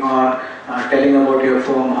soliciting or telling about your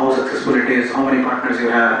firm, how successful it is, how many partners you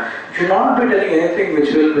have. You should not be telling anything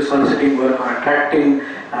which will be soliciting work or attracting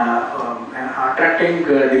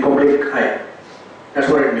the public eye. That's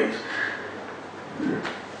what it means.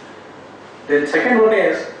 Then second one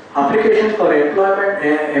is application for employment,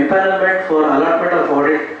 empanelment for allotment of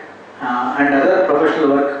audit and other professional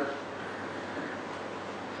work.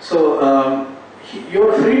 So you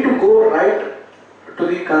are free to go right to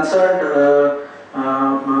the concerned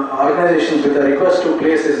organizations with a request to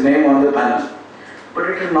place his name on the panel. But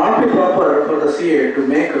it will not be proper for the CA to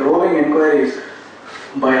make roving inquiries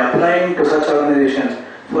by applying to such organizations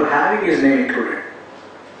for having his name included.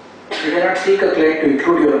 You cannot seek a client to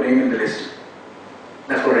include your name in the list.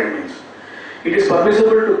 That's what it means. It is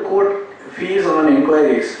permissible to quote fees on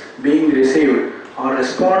inquiries being received or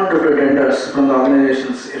respond to tenders from the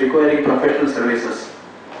organizations requiring professional services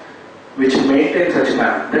which maintain such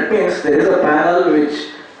panel. That means there is a panel which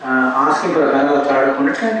asking for a panel of chartered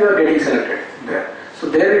accountants and you are getting selected there. So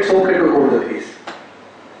there it's okay to quote the fees.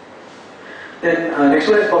 Then next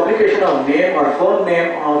one is publication of name or firm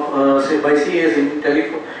name of by CAs in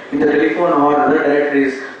the telephone or other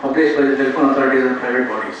directories published by the telephone authorities and private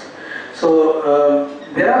bodies. So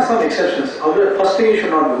there are some exceptions. First thing you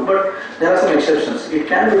should not do, but there are some exceptions. It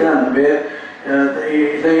can be done where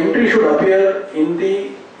the entry should appear in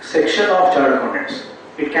the section of chartered accountants.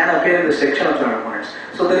 It can appear in the section of chartered accountants.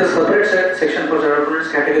 So there is a separate section for chartered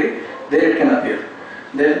accountants category. There it can appear.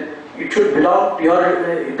 Then it should belong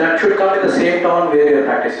that should come in the same town where you are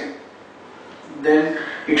practicing. Then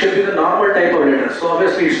it should be the normal type of letter. So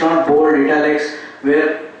obviously it's not bold, italics,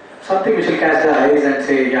 where something which will catch the eyes and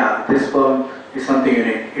say, yeah, this firm is something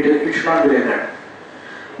unique. It should not be like that.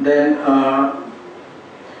 Then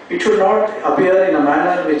it should not appear in a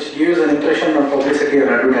manner which gives an impression of publicity or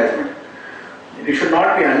advertisement. It should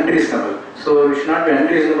not be unreasonable. So it should not be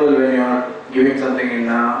unreasonable when you are giving something in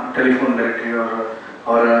a telephone directory or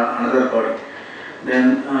another body.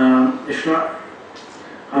 Then it should not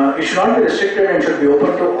be restricted and should be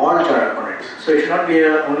open to all chartered accountants. So it should not be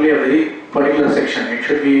only a very particular section. It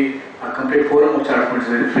should be a complete forum of chartered accountants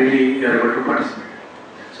where freely you are able to participate.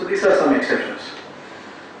 So these are some exceptions.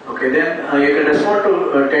 Okay, then you can respond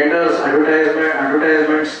to tenders,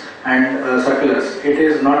 advertisements and circulars. It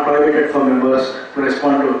is not prohibited for members to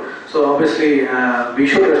respond to. So obviously we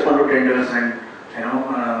should respond to tenders and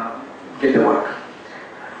get the work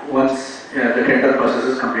once the tender process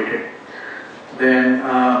is completed. Then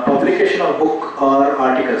publication of book or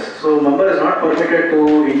articles. So member is not permitted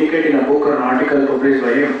to indicate in a book or an article published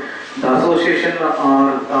by him the association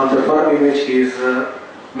or the firm in which he is a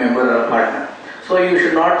member or a partner. So you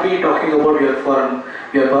should not be talking about your firm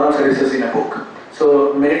services in a book.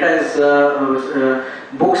 So many times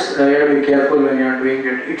books, you have to be careful when you are doing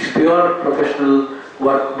it. It's pure professional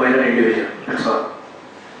work by the individual, that's all.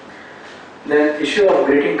 Then issue of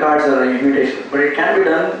greeting cards or invitations, but it can be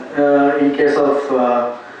done in case of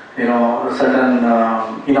certain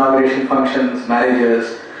inauguration functions,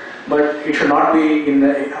 marriages, but it should not be in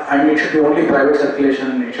the, it should be only private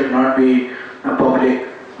circulation, it should not be public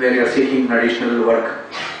where you are seeking additional work.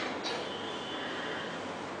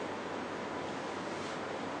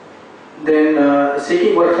 Then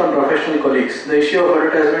seeking work from professional colleagues. The issue of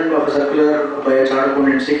advertisement of a circular by a chartered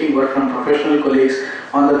accountant seeking work from professional colleagues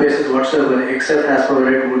on the basis whatsoever except as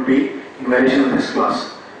provided would be in violation of this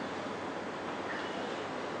clause.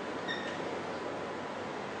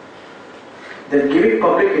 Then giving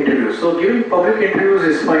public interviews. So giving public interviews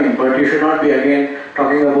is fine, but you should not be again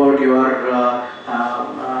talking about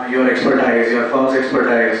your expertise, your firm's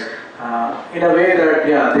expertise, in a way that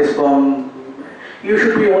this firm. You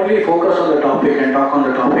should be only focused on the topic and talk on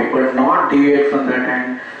the topic, but not deviate from that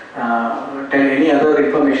and tell any other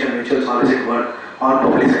information which will solicit work or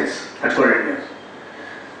publicize. That's what it means.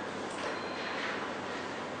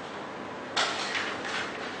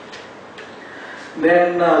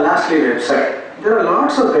 Then lastly, website. There are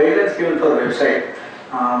lots of guidelines given for website.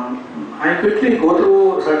 I quickly go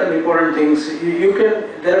through certain important things.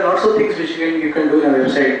 There are lots of things which you can do in a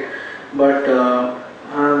website, but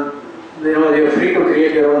you're free to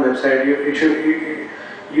create your own website. It should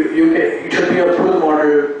be a pull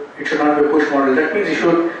model. It should not be a push model. That means you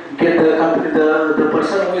should get the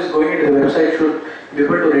person who is going into the website should be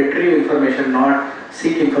able to retrieve information, not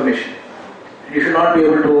seek information. You should not be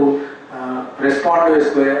able to respond to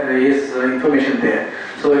his information there.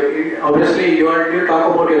 So obviously you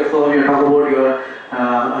talk about your firm, you talk about your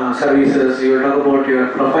services, you talk about your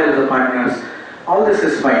profile of the partners. All this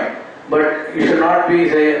is fine. But you should not be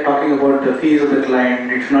talking about the fees of the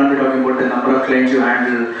client, you should not be talking about the number of clients you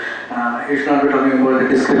handle, you should not be talking about the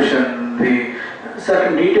description, the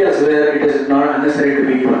certain details where it is not unnecessary to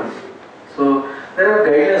be given. So there are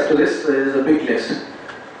guidelines to this, there is a big list.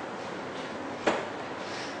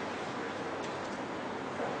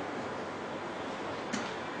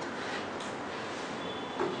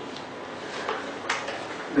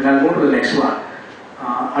 Then I'll move to the next one.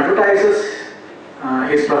 Advertises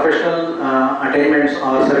his professional attainments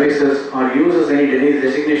or services or uses any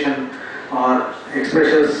designation or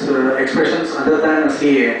expressions other than a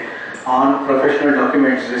CA on professional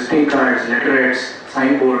documents, visiting cards, letterheads,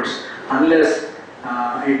 signboards, unless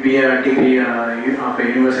it be a degree of a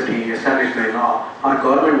university established by law, or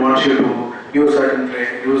government wants you to use certain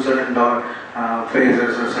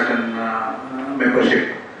phrases or certain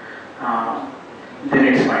membership, then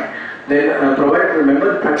it's fine. Then provide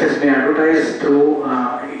member practice may advertise through,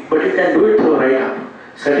 but you can do it through a write-up,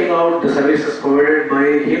 setting out the services provided by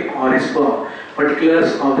him or his firm,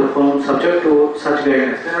 particulars of the firm subject to such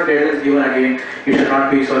guidelines. There are guidelines given again. You should not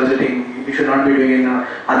be soliciting, you should not be doing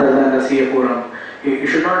other than the CA forum. You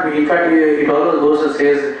should not be, in fact, it also goes and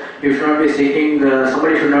says you should not be seeking,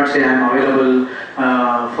 somebody should not say I am available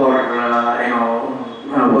for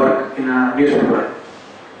work in a newspaper.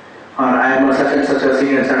 Or I am such and such a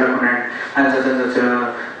senior chartered accountant, I am such and such a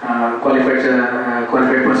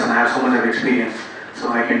qualified person, I have so much of experience, so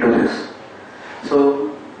I can do this. So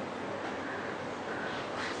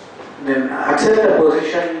then accept a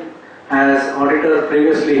position as auditor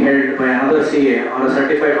previously held by another CA or a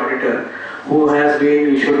certified auditor who has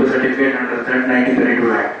been issued the certificate under that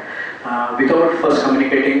 1932 Act without first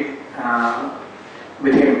communicating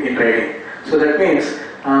with him in writing. So that means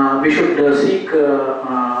we should seek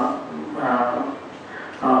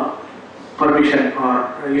permission, or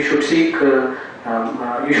you should seek,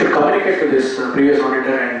 you should communicate to this previous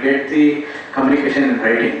auditor and get the communication in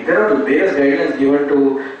writing. There are various guidelines given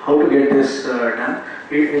to how to get this done.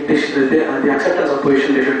 The acceptance of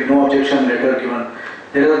position, there should be no objection letter given.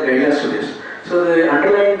 There are guidelines to this. So the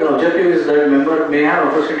underlying objective is that member may have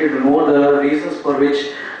opportunity to know the reasons for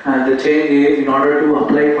which the change is in order to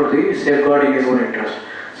apply for the safeguarding his own interest.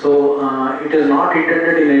 So it is not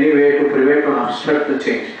intended in any way to prevent or obstruct the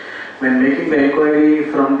change. When making the inquiry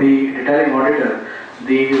from the retiring auditor,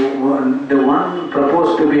 the one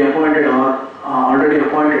proposed to be appointed or already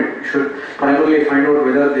appointed should primarily find out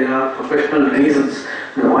whether there are professional reasons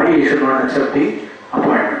why he should not accept the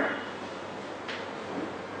appointment.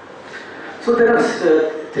 So there are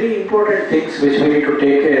three important things which we need to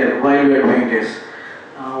take care while we are doing this.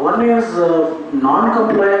 One is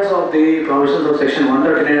non-compliance of the provisions of Section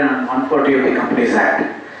 139 and 140 of the Companies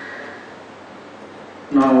Act.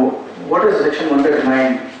 Now, what is Section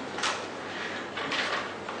 139?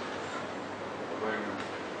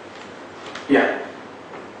 Yeah.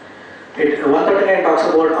 139 talks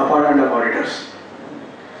about appointment of auditors.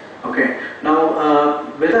 Okay. Now,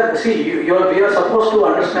 whether we are supposed to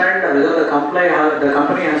understand whether the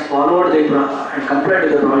company has followed and complied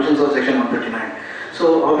with the provisions of Section 139.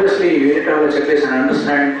 So obviously, you need to have a checklist and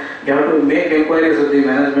understand. You have to make inquiries with the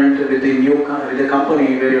management, with the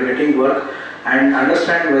company where you're getting work, and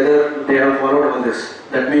understand whether they have followed all this.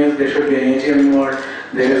 That means there should be an AGM involved.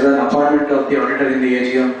 There is an appointment of the auditor in the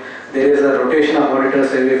AGM. There is a rotation of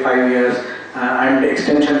auditors every 5 years and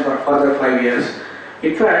extension for further 5 years.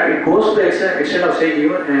 In fact, it goes to the extent of saying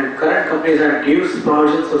even current companies that gives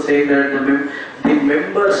provisions for saying that the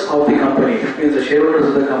members of the company, that means the shareholders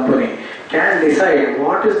of the company, can decide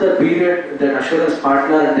what is the period that assurance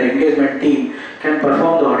partner and the engagement team can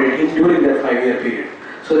perform the audit during that 5-year period.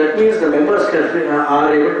 So that means the members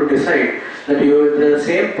are able to decide that the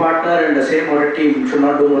same partner and the same audit team should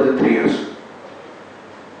not do more than 3 years.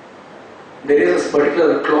 There is a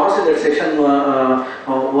particular clause in that section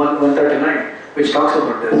 139 which talks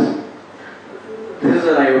about this. This is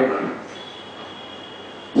an eye-opener.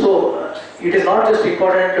 So it is not just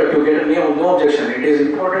important to get no objection. It is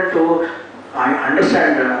important to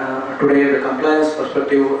understand today the compliance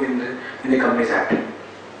perspective in the Companies Act.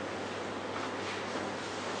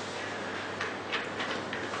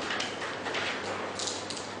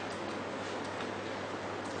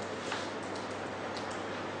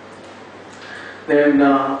 Then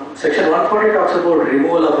section 140 talks about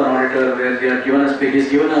removal of an auditor, where they are given if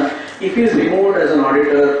he is removed as an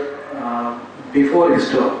auditor before his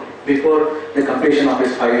term, before the completion of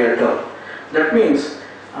his 5-year term. That means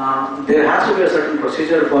there has to be a certain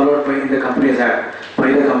procedure followed in the Companies Act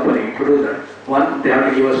by the company to do that. One, they have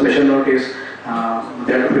to give a special notice.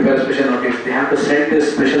 They have to prepare a special notice. They have to send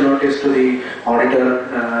this special notice to the auditor,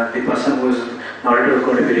 the person who is the auditor is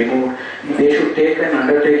going to be removed. They should take an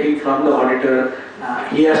undertaking from the auditor.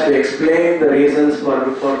 He has to explain the reasons for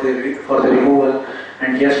the removal,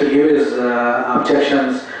 and he has to give his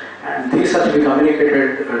objections. And these have to be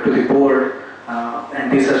communicated to the board,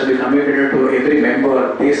 and these has to be communicated to every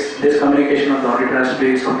member. This communication of the auditor has to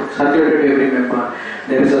be circulated to every member.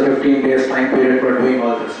 There is a 15 days time period for doing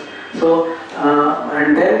all this. So,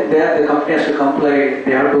 and then the company has to comply.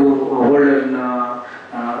 They have to hold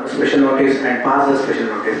a special notice and pass the special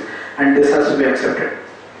notice, and this has to be accepted.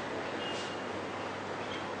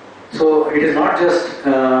 So it is not just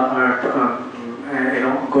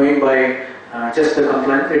going by just the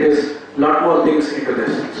compliance. It is a lot more things into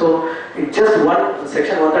this. So just one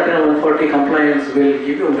section 139 and 140 compliance will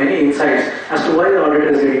give you many insights as to why the audit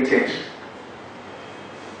is getting changed.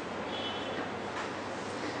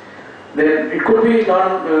 Then it could be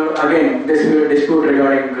again this dispute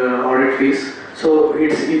regarding audit fees. So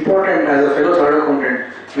it's important as a fellow chartered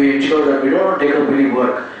accountant we ensure that we don't take up any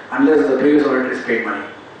work unless the previous auditor is paid money.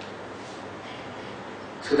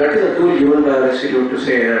 So that is a tool given by the institute to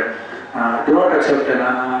say that do not accept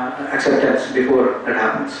acceptance before that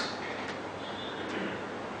happens.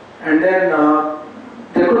 And then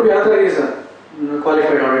there could be other reason,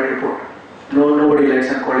 qualified audit report. Nobody likes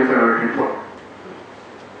a qualified audit report.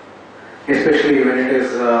 Especially when it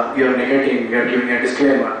is you're negating, you're giving a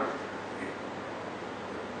disclaimer.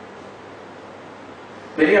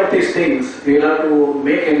 Many of these things you will have to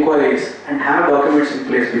make inquiries and have documents in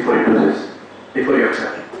place before you do this, before you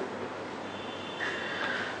accept.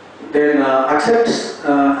 Then accepts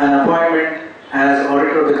an appointment as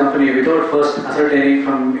auditor of the company without first ascertaining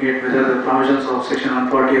from it whether the provisions of Section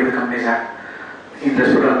 140 of the Companies Act, in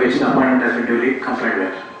respect of which the appointment has been duly complied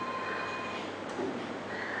with.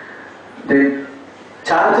 Then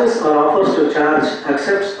charges or offers to charge,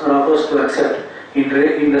 accepts or offers to accept in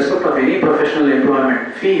respect of any professional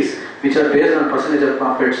employment fees which are based on percentage of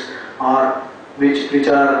profits or which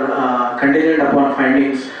are contingent upon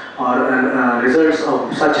findings or results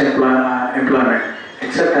of such employment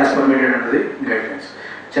except as permitted under the guidelines.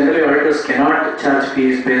 Generally, auditors cannot charge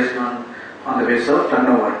fees based on the basis of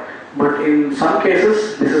turnover, but in some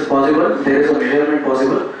cases this is possible. There is a measurement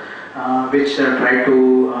possible which try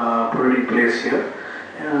to put it in place here.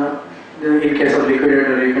 In case of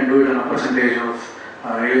liquidator, you can do it on a percentage of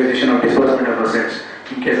realization of disbursement of assets.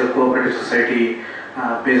 In case of cooperative society,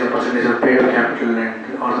 based on percentage of paid up capital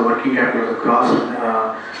and or the working capital, the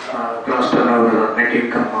gross turnover or net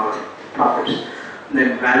income or profits.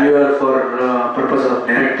 Then valuer for purpose of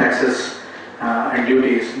direct taxes and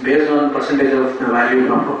duties, based on percentage of the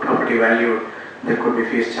value of property valued, there could be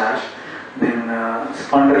fees charged. Then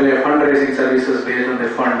fundraising services based on the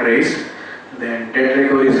fund raised. Then debt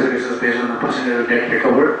recovery services based on the percentage of debt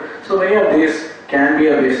recovered. So many of these can be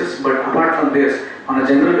a basis, but apart from this, on a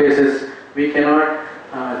general basis, we cannot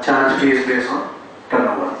charge fees based on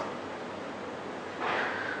turnover.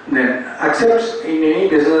 accepts in any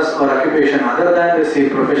business or occupation other than the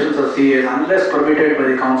professions of CAs unless permitted by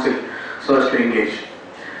the council so as to engage.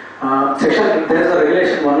 There is a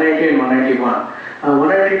regulation 190 and 191.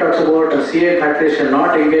 190 talks about a CA practice shall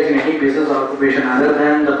not engage in any business or occupation other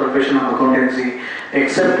than the profession of accountancy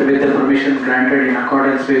except with the permission granted in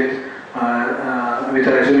accordance with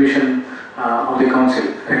a resolution of the council.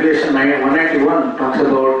 Regulation 191 talks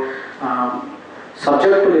about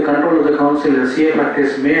subject to the control of the council, the CA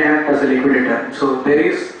practice may act as a liquidator. So there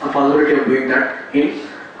is a possibility of doing that in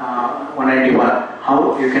 191.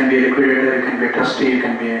 How you can be a liquidator, you can be a trustee, you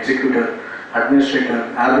can be an executor,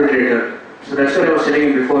 administrator, arbitrator. So that's what I was telling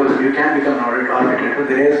you before, that you can become an arbitrator.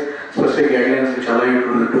 There is specific guidelines which allow you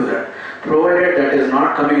to do that, provided that is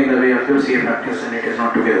not coming in the way of your CA practice and it is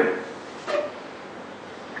not together.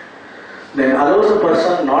 Then allows a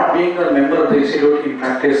person not being a member of the institute in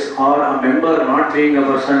practice or a member not being a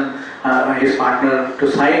person, his partner,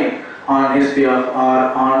 to sign on his behalf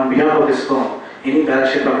or on behalf of his firm any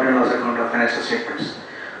balance sheet, profit and loss account or financial statements.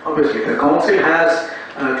 Obviously, the council has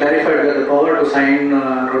clarified that the power to sign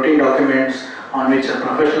routine documents on which a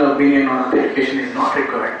professional opinion or authentication is not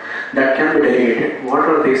required, that can be delegated. What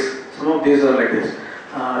are these? Some of these are like this.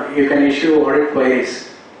 You can issue audit queries.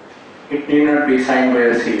 It need not be signed by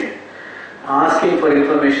a CA. Asking for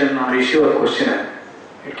information or issue a questionnaire.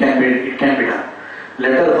 It can be done.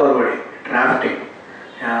 Letter forwarding, drafting,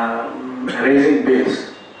 raising bills,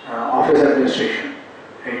 office administration.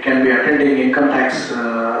 It can be attending income tax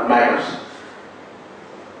matters.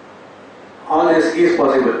 All this is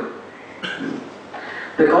possible.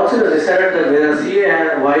 The council has decided that where a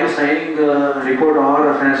CA, while signing the report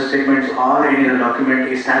or financial statements or any other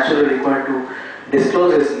document, is statutorily required to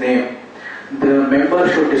disclose his name. The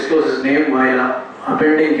member should disclose his name while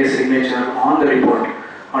appending his signature on the report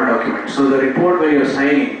or document. So the report, when you are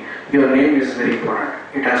signing, your name is very important.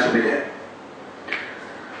 It has to be there.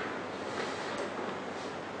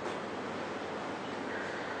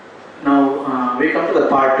 Now we come to the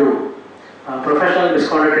part 2. Professional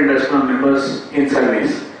misconduct in respect of members in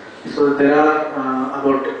service. So there are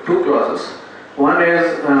about 2 clauses. One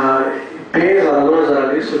is pays or allows or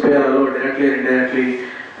agrees to pay or allow directly or indirectly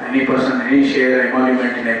any person, any share,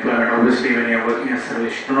 emolument in employment. Obviously, when you are working as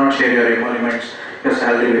service, do not share your emoluments, your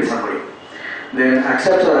salary with somebody. Then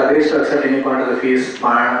accepts or agrees to accept any part of the fees,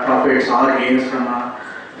 profits or gains from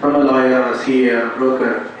a lawyer or a CA or a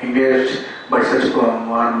broker engaged by such firm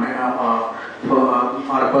or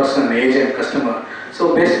a person, agent, customer.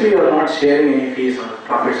 So basically, you are not sharing any fees or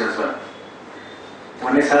profits as well.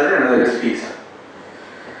 One is salary, another is fees.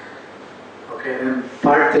 Okay, then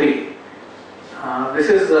part 3. This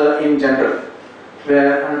is in general,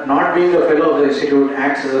 where not being a fellow of the institute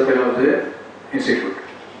acts as a fellow of the institute.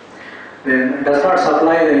 Then does not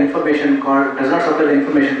supply the information called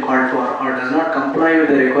for, or does not comply with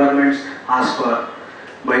the requirements asked for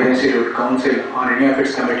by the institute, council, or any of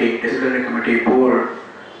its committee, disciplinary committee, board,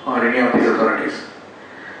 or any of these authorities.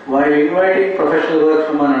 While inviting professional work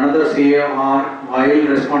from another CA, or while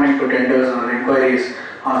responding to tenders or inquiries,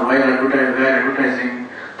 or while advertising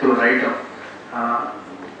through write-up,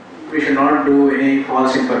 we should not do any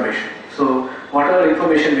false information. So whatever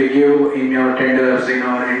information we give in our tenders, in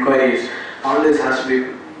our inquiries, all this has to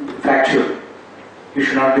be factual. You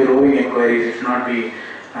should not be roving inquiries, it should not be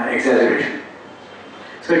exaggeration.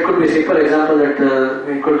 So it could be a simple example that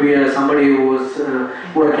it could be somebody who was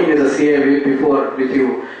working as a CA before with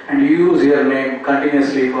you, and you use your name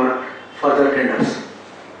continuously for further tenders,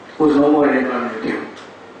 who is no more in employment with you.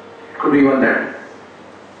 It could be even that.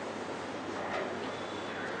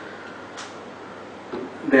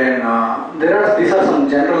 Then these are some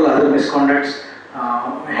general other misconducts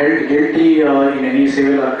held guilty in any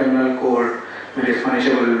civil or criminal court, which is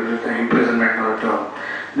punishable with imprisonment or term.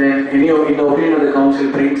 Then in the opinion of the council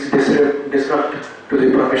brings disrupt to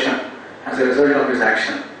the profession as a result of his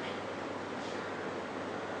action.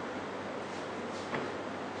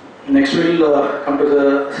 Next we will come to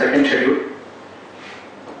the second schedule.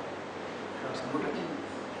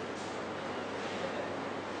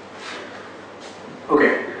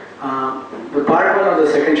 Okay, the part 1 of the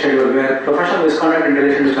second schedule, where professional misconduct in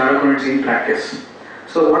relation to chartered accountants in practice.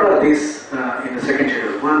 So what are these in the second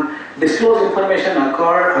schedule? 1. Disclose information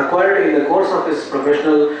acquired in the course of his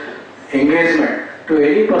professional engagement to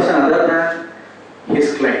any person other than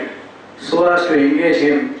his client, so as to engage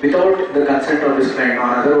him without the consent of his client or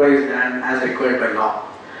otherwise than as required by law.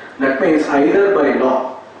 That means either by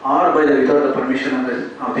law or without the permission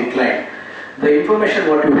of the client. The information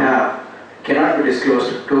what you have cannot be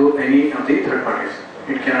disclosed to any of the third parties.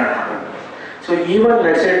 It cannot happen. So even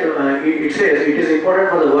let's say it says it is important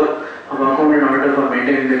for the work of accountant auditor for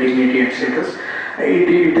maintaining the dignity and status.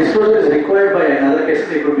 Disclosure is required by another cases.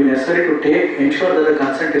 It would be necessary to ensure that the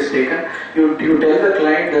consent is taken. You tell the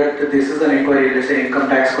client that this is an inquiry. Let's say income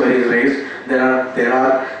tax query is raised. There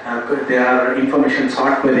are information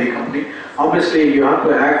sought by the company. Obviously, you have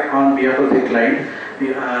to act on behalf of the client.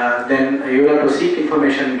 Then you have to seek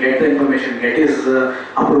information, get the information, get his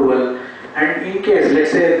approval. And in case,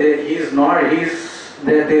 let's say there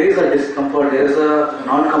is a discomfort, there is a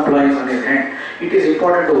non-compliance on his end, it is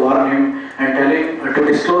important to warn him and tell him to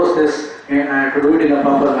disclose this, to do it in a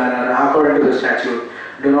proper manner according to the statute.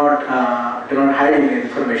 Do not hide any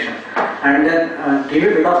information, and then give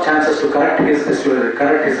him enough chances to correct his disclosure,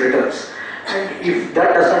 correct his returns. And if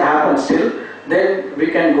that does not happen still, then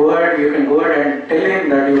you can go ahead and tell him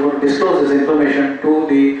that you will disclose this information to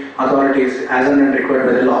the authorities as and when required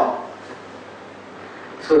by the law.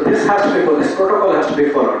 So this protocol has to be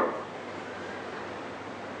followed.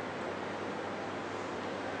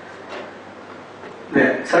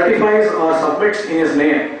 Then certifies or submits in his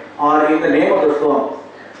name or in the name of the firm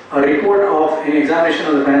a report of an examination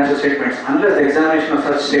of the financial statements unless the examination of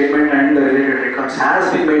such statement and the related records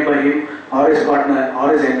has been made by him or his partner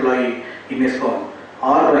or his employee in his firm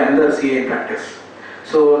or by another CA in practice.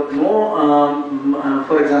 So no,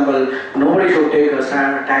 for example, nobody should take a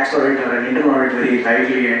tax auditor and internal audit very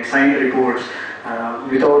lightly and sign reports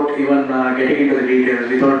without even getting into the details,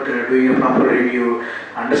 without doing a proper review,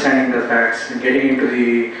 understanding the facts, and getting into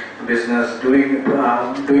the business, doing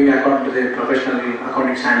according to the professional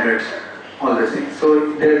accounting standards, all these things.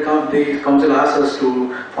 So the council asks us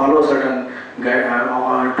to follow certain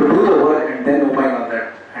to do the work and then opine on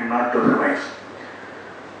that and not to revise.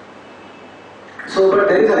 So, but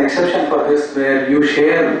there is an exception for this where you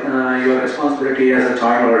share your responsibility as a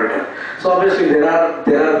joint auditor. So obviously there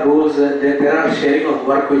are rules, there are sharing of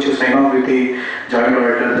work which you sign off with the joint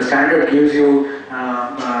auditor. The standard gives you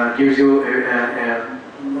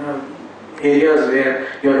areas where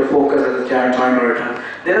you have to focus as a joint auditor.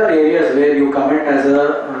 There are areas where you comment as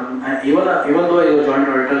a even though you're a joint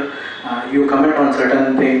auditor, you comment on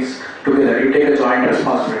certain things together. You take a joint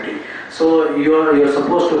responsibility. So you're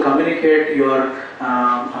supposed to communicate your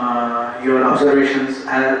observations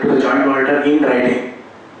to the joint auditor in writing.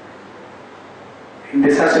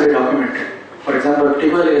 This has to be documented. For example,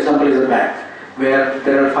 typical example is a bank where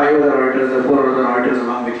there are 5 other auditors or 4 other auditors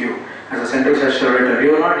along with you as a central statutory auditor.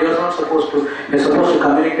 You're not supposed to. You're supposed to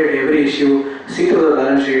communicate every issue, see through the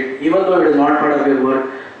balance sheet, even though it is not part of your work.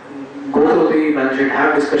 Go through the balance sheet,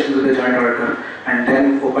 have discussions with the joint auditor, and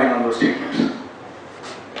then opine on those statements.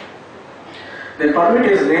 Then permit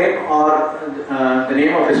his name or the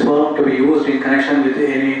name of his firm to be used in connection with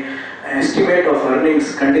any estimate of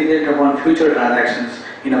earnings contingent upon future transactions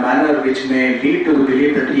in a manner which may lead to the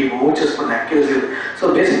belief that he vouches for the accuracy.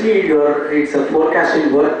 So basically it's a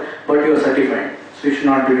forecasting work, but you are certified. So you should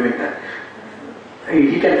not be doing that.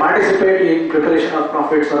 He can participate in preparation of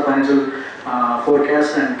profits or financial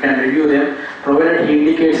forecasts and can review them, provided he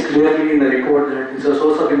indicates clearly in the report that it's a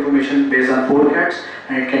source of information based on forecasts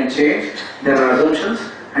and it can change. There are assumptions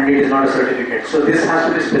and it is not a certificate. So this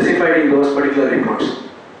has to be specified in those particular reports.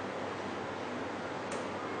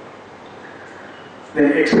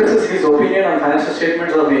 Then expresses his opinion on financial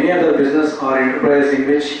statements of any other business or enterprise in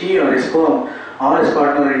which he or his firm or his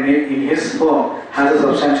partner in his firm has a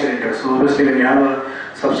substantial interest. So obviously when you have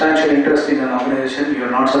a substantial interest in an organization, you are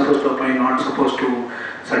not supposed to opine, not supposed to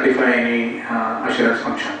certify any assurance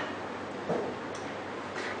function.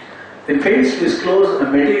 Then fails to disclose a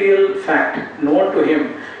material fact known to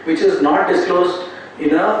him which is not disclosed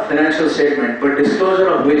in a financial statement, but disclosure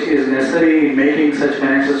of which is necessary in making such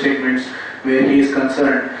financial statements where he is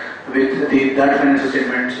concerned with that financial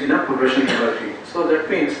statements in a professional capacity. So that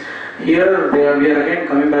means here we are again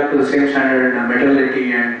coming back to the same standard,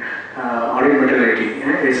 materiality and audit materiality,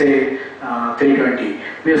 SA 320.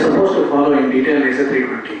 We are supposed to follow in detail SA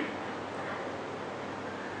 320.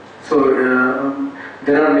 So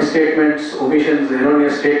there are misstatements, omissions,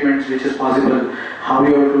 erroneous statements which is possible. How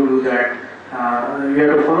you have to do that? You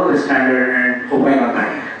have to follow the standard and opine on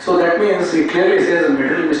that. So that means it clearly says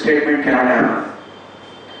material misstatement cannot happen.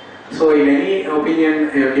 So in any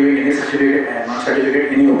opinion you are giving, any certificate, not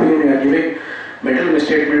certificate, any opinion you are giving, material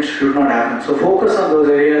misstatements should not happen. So focus on those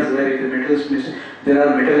areas where there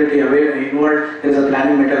are materiality involved, there is a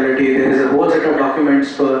planning materiality, there is a whole set of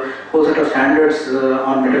documents, whole set of standards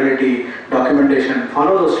on materiality, documentation.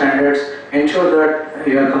 Follow those standards, ensure that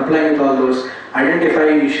you are complying with all those,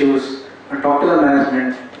 identifying issues, talk to the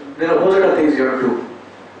management. There are a whole set of things you have to do.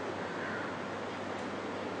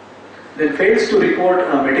 then fails to report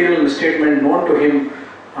a material misstatement known to him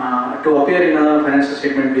to appear in a financial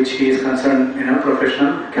statement which he is concerned in a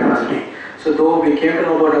professional capacity. So though we came to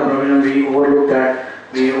know about a provision, we overlooked that,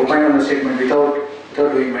 we opined on the statement without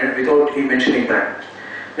him mentioning that.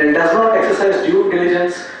 Then does not exercise due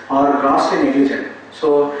diligence or grossly negligent.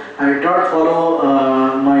 So I did not follow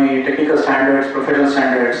my technical standards, professional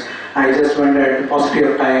standards. I just went at the paucity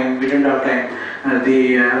of time. We didn't have time.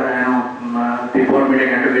 The board meeting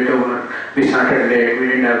had to get over. We started late. We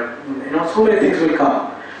didn't have, so many things will come.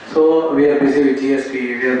 So we are busy with GST.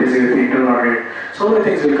 We are busy with internal audit. So many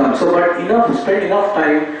things will come. So, but spend enough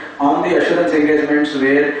time on the assurance engagements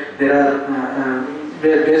where there are,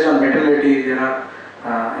 where based on materiality, there are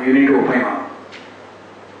you need to opine on.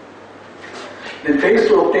 Then fails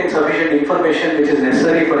to obtain sufficient information which is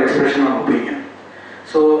necessary for expression of opinion.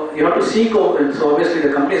 So you have to seek, so obviously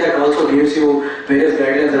the Companies Act also gives you various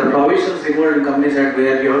guidelines. There are provisions involved in Companies Act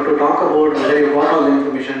where you have to talk about whether you got all the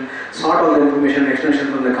information, sought all the information, explanation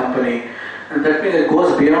from the company. And that means it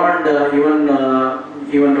goes beyond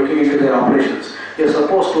even looking into their operations. You're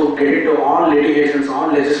supposed to get into all litigations,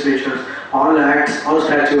 all legislatures, all acts, all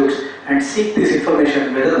statutes, and seek this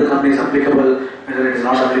information, whether the company is applicable, whether it is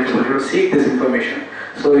not applicable. You have to seek this information.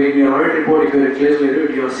 So in your audit report, if you are closely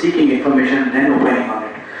read, you are seeking information, then opining on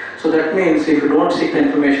it. So that means if you don't seek the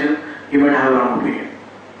information, you might have a wrong opinion.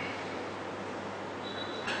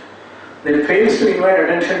 Then fails to invite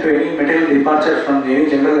attention to any material departure from any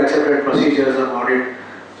general accepted procedures of audit.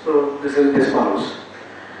 So this follows.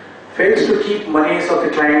 Fails to keep monies of the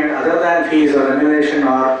client other than fees or remuneration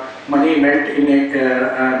or money meant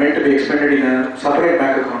to be expended in a separate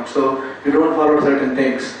bank account. So you don't follow certain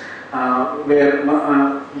things. Where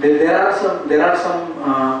there are some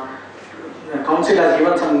council has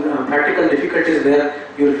given some practical difficulties where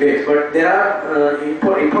you will face, but there are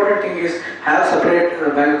important thing is have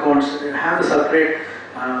separate bank accounts, have the separate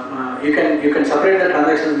you can separate the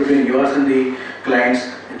transactions between yours and the clients,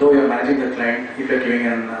 though you are managing the client if you are giving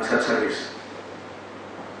an such service.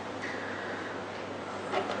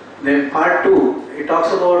 Then part 2, it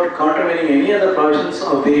talks about contravening any other provisions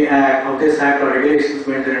of the act, of this act or regulations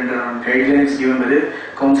made there and guidelines given by the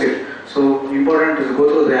council. So important is to go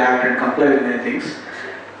through the act and comply with many things.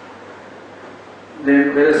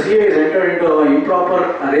 Then where a CA is entered into an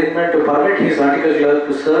improper arrangement to permit his article clerk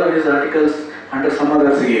to serve his articles under some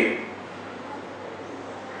other CA.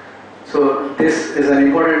 So this is an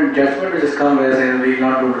important judgment which has come where saying we will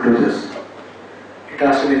not be able to do this. It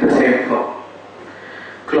has to be the same firm.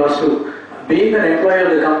 Clause 2. Being an employee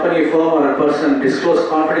of the company, firm or a person, disclose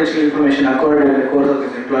confidential information acquired in the course of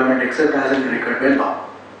his employment except as in the record by law.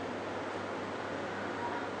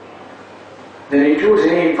 Then includes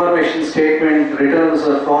any information, statement, returns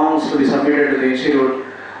or forms to be submitted to the institute,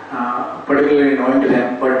 particularly known to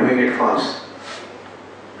them, but doing it false.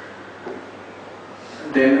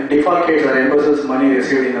 Then defalcates or embezzles money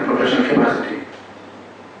received in a professional capacity.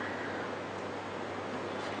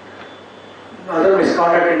 Other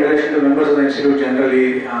misconduct in relation to members of the institute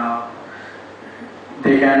generally,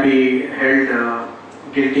 they can be held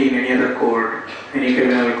guilty in any other court, any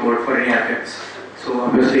criminal court for any offence. So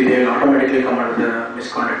obviously they will automatically come under the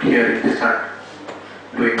misconduct here if they start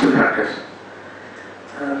doing the practice.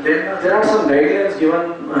 Then there are some guidelines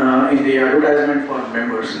given in the advertisement for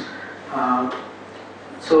members.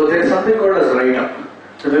 So there is something called as write-up.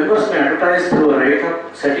 The members may advertise through a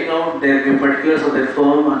write-up, setting out the particulars of their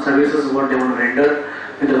firm and services, what they want to render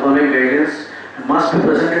with the following guidelines, and must be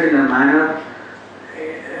presented in a manner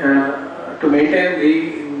to maintain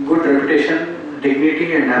the good reputation,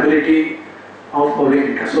 dignity and ability of public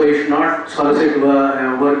interest. So you should not solicit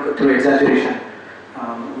work through exaggeration,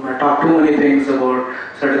 talk too many things about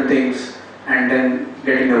certain things and then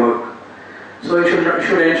getting the work. So you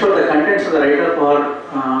should ensure the contents of the write-up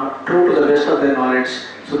are true to the best of their knowledge,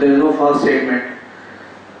 so there is no false statement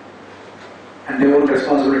and they own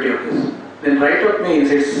responsibility of this. Then write-up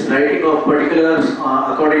means it's writing of particulars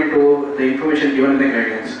according to the information given in the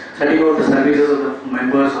guidelines, setting out the services of the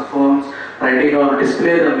members of firms, writing or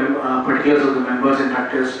display the particulars of the members in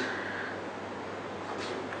practice.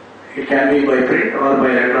 It can be by print or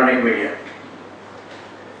by electronic media.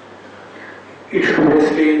 It should be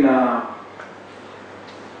basically in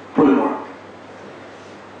pull mode.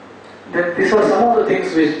 Then these are some of the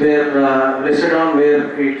things which were listed on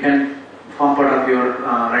where it can form part of your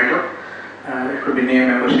write-up. It could be name,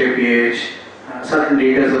 membership, age, certain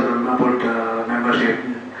details about membership,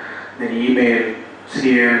 then email,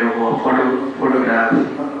 CA logo, photograph,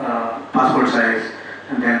 passport size,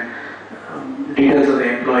 and then details of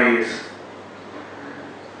the employees.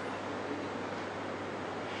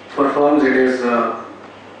 For firms, it is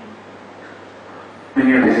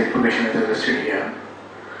many of this information is listed here.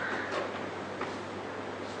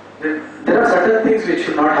 Then there are certain things which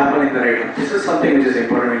should not happen in the write-up. This is something which is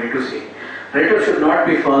important we need to see. Write-up should not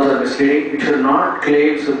be false or misleading. It should not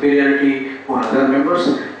claim superiority over other members.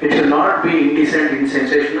 It should not be indecent and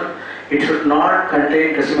sensational. It should not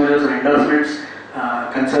contain testimonials or endorsements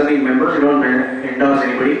concerning members. You don't endorse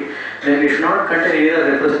anybody. Then it should not contain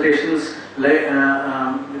either representations like,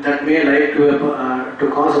 that may like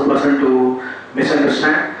to cause a person to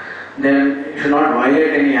misunderstand. Then it should not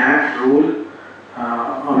violate any act, rule,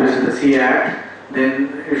 obviously the C Act.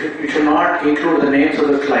 Then it should not include the names of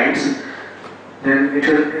the clients. Then it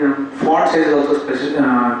should, font size is also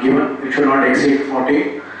given. It should not exceed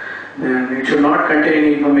 40. Then it should not contain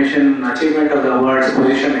any information, achievement of the awards,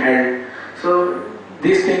 position held. So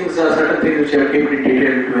these things are certain things which you have to keep in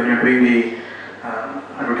detail when you are doing the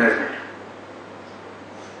advertisement.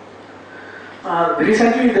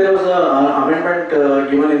 Recently there was an amendment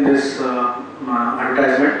given in this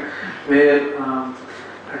advertisement where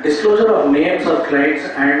disclosure of names of clients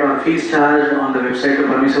and or fees charged on the website are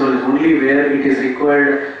permissible is only where it is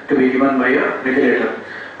required to be given by a regulator.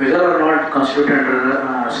 Whether or not constituted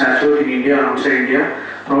under statute in India or outside India,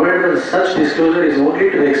 provided that such disclosure is only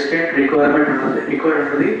to the extent required under the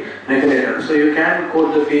regulator. So you can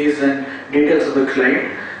quote the fees and details of the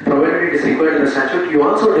client, provided it is required in the statute. You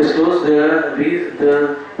also disclose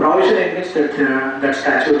the provision in which that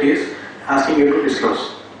statute is asking you to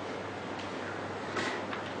disclose.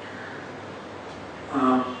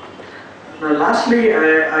 Lastly,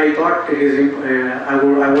 I thought it is I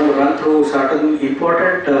want to run through certain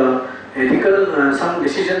important ethical some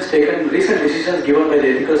decisions taken, recent decisions given by the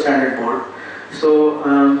Ethical Standard Board. So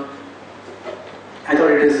I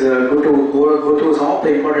thought it is good to go through some of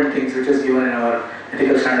the important things which is given in our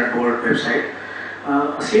Ethical Standard Board website.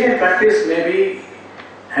 CA in practice may be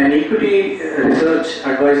an equity research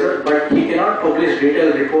advisor, but he cannot publish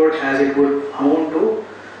detailed report as it would amount to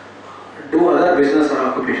do other business or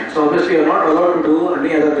occupation. So obviously you are not allowed to do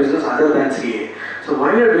any other business other than CA. So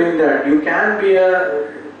while you are doing that, you can be a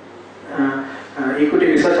equity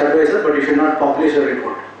research advisor, but you should not publish a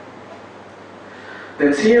report.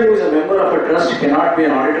 Then CA who is a member of a trust cannot be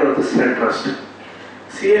an auditor of the said trust.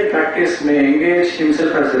 CA in practice may engage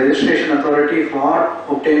himself as a registration authority for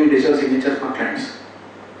obtaining digital signatures for clients.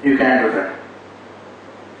 You can do that.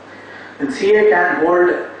 Then CA can hold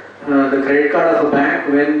the credit card of a bank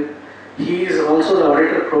when he is also the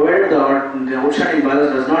auditor, provided the outstanding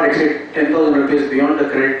balance does not exceed 10,000 rupees beyond the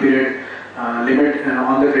credit period limit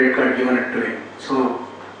on the credit card given to him. So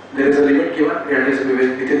there is a limit given, it has to be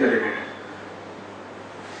within the limit.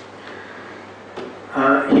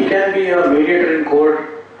 He can be a mediator in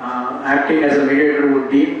court, acting as a mediator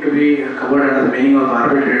would deem to be covered under the meaning of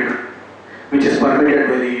arbitrator, which is permitted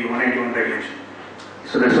by the 181 regulation.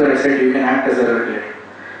 So that's why I said you can act as a regulator,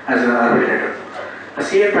 as an arbitrator. A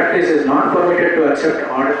CA practice is not permitted to accept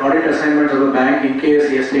audit assignments of a bank in case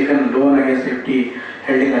he has taken loan against FD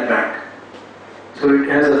held in that bank. So it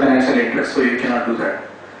has a financial interest, so you cannot do that.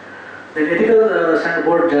 The Ethical Standard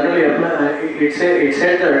Board generally it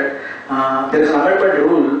said that there is an amendment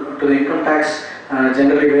rule to the income tax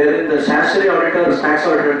generally wherein the statutory auditor or tax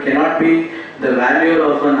auditor cannot be the valuer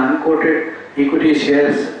of an unquoted equity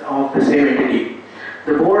shares of the same entity.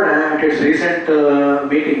 The board at its recent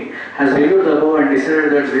meeting has reviewed the above and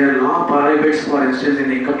decided that where law prohibits, for instance, in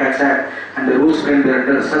the Income Tax Act and the rules framed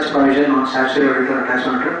under such provision on statutory auditor or tax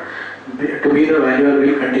auditor to be the valuer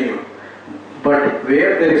will continue. But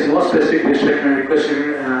where there is no specific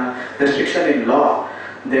restriction in law,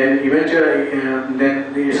 then eventually,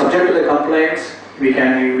 then subject to the compliance, we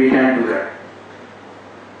can do that.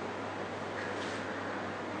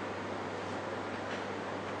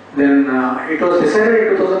 Then it was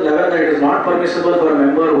decided in 2011 that it is not permissible for a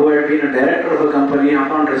member who had been a director of a company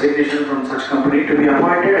upon resignation from such company to be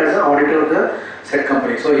appointed as an auditor of the said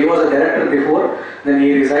company. So he was a director before, then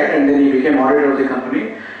he resigned and then he became auditor of the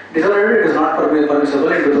company. Decided it is not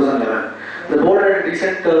permissible in 2011. The board at a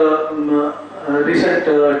recent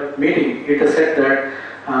meeting, it has said that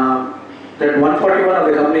that 141 of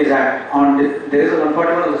the Companies Act, there is a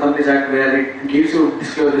 141 of the Companies Act where it gives you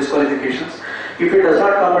disqualifications. If it does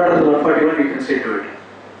not come under the 141, you can say to it.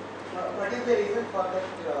 What is the reason for that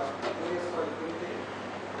 2 years cooling period?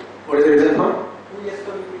 What is the reason for? 2 years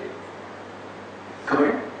cooling period. Come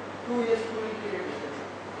again? 2 years cooling period.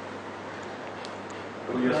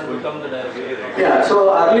 2 years to become the director. Yeah, so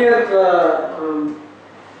earlier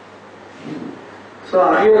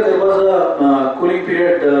there was a cooling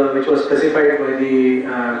period which was specified by the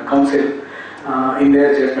council in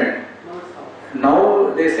their judgment.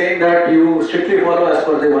 Now they say that you strictly follow as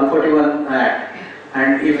per the 141 Act.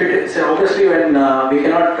 And if it is obviously when we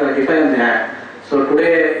cannot define the act. So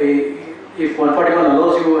today, if 141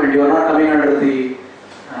 allows you and you are not coming under the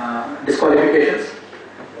disqualifications,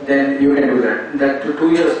 then you can do that. That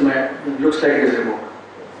 2 years looks like it is removed.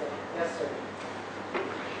 Yes, sir.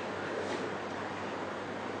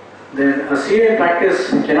 Then a CA in practice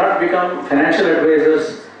cannot become financial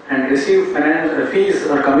advisors and receive fees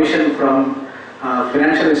or commission from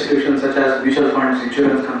financial institutions such as mutual funds,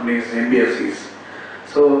 insurance companies, NBFCs.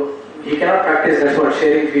 So he cannot practice, that's what,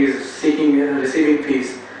 sharing fees, receiving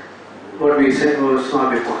fees, what we saw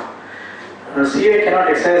before. A CA cannot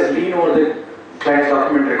exercise lien over the client's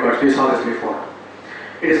document records, we saw this before.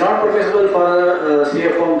 It is not permissible for a CA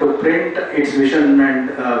firm to print its vision and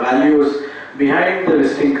values behind the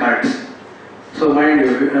visiting cards. So mind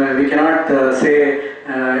you, we cannot say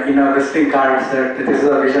in our visiting cards that this is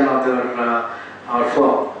a vision of our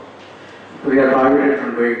firm. We are prohibited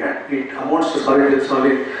from doing that. It amounts to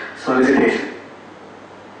solicitation.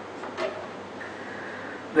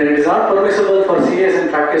 Then it is not permissible for CAs in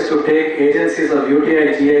practice to take agencies of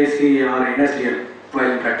UTI, GIC or NSDL while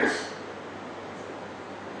in practice.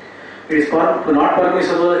 It is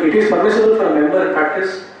permissible for a member in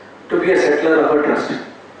practice to be a settler of a trust.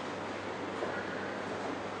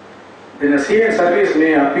 Then a CA in service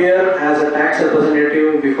may appear as a tax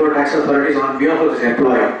representative before tax authorities on behalf of his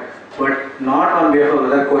employee, but not on behalf of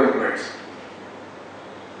other co-employees.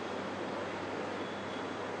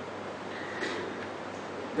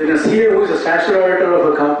 Then a CA who is a statutory auditor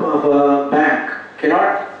of a bank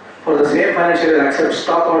cannot, for the same financial year, accept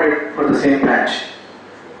stock audit for the same branch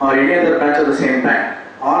or any other branch of the same bank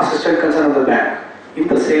or system concern of the bank in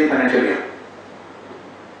the same financial year.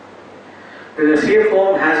 The CA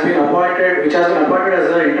firm has been appointed, which has been appointed as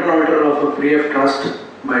the internal auditor of a PF trust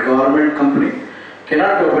by government company,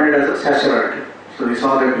 cannot be appointed as a statutory auditor. So we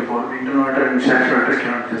saw that before. The internal auditor and statutory auditor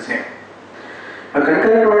cannot be the same. A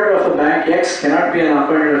concurrent auditor of a bank X cannot be an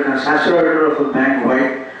appointed statutory auditor of a bank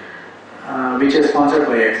Y, which is sponsored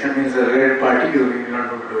by X. That means the related party, you will not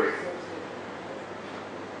be able to do it.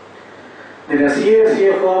 Then a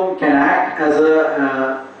CA firm can act as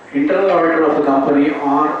an internal auditor of a company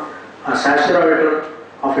or a statutory auditor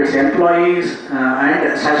of its employees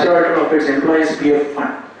and statutory auditor of its employees' PF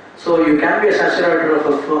fund. So you can be a statutory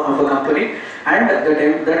auditor of a company, and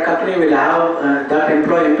that company will have that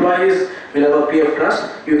employees will have a PF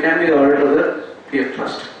trust. You can be the auditor of the PF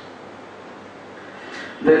trust.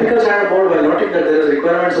 The Ethical Standard Board, while noting that there is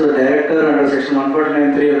requirements of the director under Section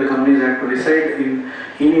 149(3) of the Companies Act to reside in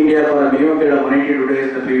India for a minimum period of 182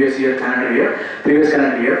 days the previous calendar year,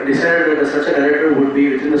 decided that such a director would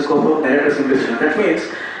be within the scope of director simplification. That means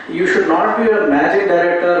you should not be a managing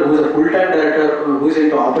director who is a full-time director who is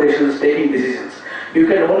into operations taking decisions. You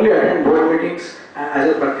can only attend board meetings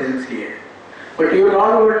as a practicing CA. But you will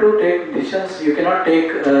not be able to take decisions, you cannot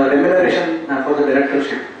take remuneration for the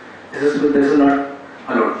directorship. This is not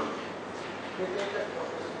allowed.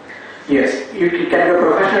 Yes, you can be a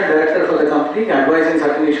professional director for the company advising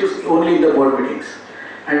certain issues only in the board meetings,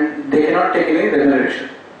 and they cannot take any remuneration.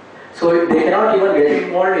 So they cannot even get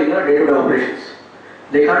involved in the day-to-day operations.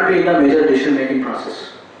 They can't be in the major decision-making process.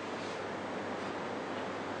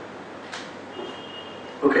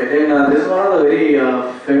 Okay, then this is one of the very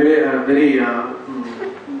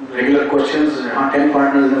regular questions. 10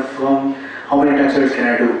 partners in a firm, how many tax audits can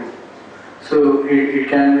I do? So it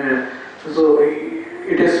can.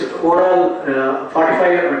 It is overall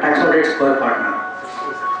 45 tax audits per partner.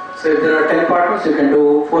 So if there are 10 partners, you can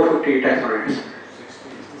do 450 tax audits.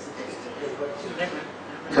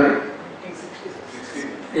 Sorry?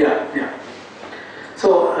 Yeah.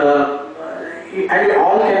 So, and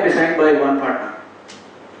all can be signed by one partner.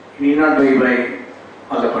 It need not be by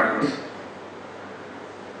other partners.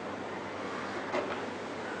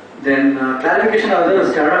 Then clarification of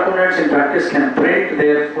others, chartered accountants in practice can print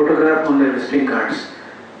their photograph on their visiting cards.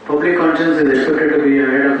 Public conscience is expected to be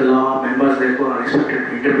ahead of the law. Members therefore are expected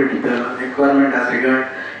to interpret the requirement as regard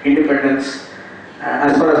independence.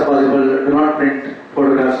 As far as possible, do not print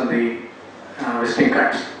photographs on the visiting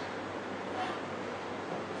cards.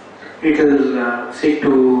 It will seek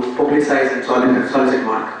to publicize and solicit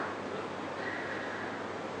work.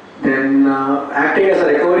 Then acting as a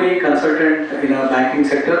recovery consultant in a banking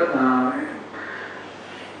sector,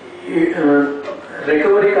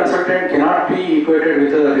 recovery consultant cannot be equated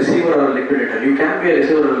with a receiver or a liquidator. You can be a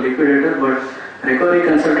receiver or a liquidator, but recovery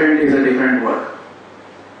consultant is a different work.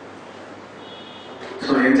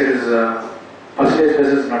 So hence it is percentage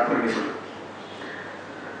basis not permissible.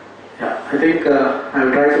 Yeah, I think I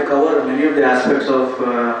have tried to cover many of the aspects of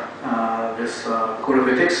this code of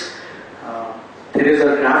ethics. There is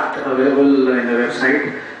a draft available in the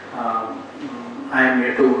website. I am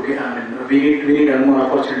here to, we need one more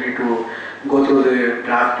opportunity to go through the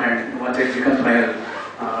draft, and once it becomes final,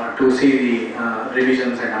 to see the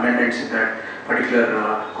revisions and amendments in that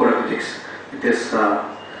particular code of ethics. With this,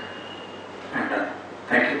 I'm done.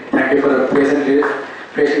 Thank you. Thank you for the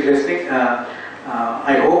patient listening.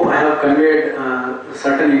 I hope I have conveyed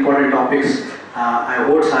certain important topics. I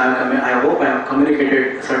hope I have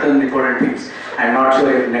communicated certain important things. I am not sure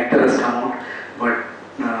if nectar has come out,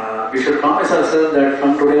 but we should promise ourselves that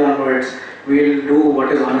from today onwards we will do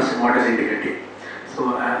what is honest and what is integrity.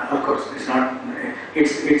 So of course it's not.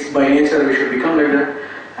 It's by nature we should become like that.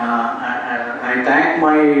 I thank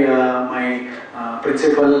my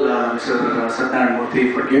principal, Mr. Satyanarayana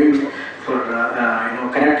Murthy, for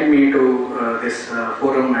connecting me to this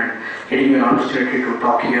forum and getting me an opportunity to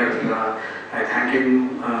talk here. I thank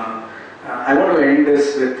him. I want to end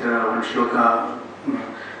this with one shloka.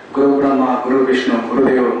 Guru Brahma, Guru Vishnu, Guru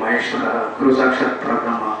Deva Maheshwara, Guru Sakshat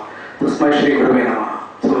Parabrahma, Tasmai Shri Guruve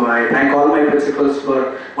Namaha. So I thank all my principals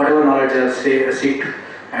for whatever knowledge I seek,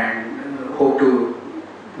 and hope to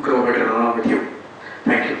grow better along with you.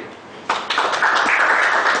 Thank you.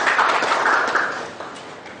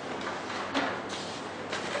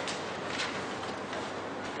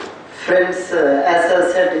 Friends, as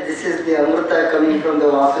I said, this is the Amrita coming from the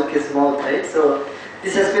Vasuki's mouth, right? So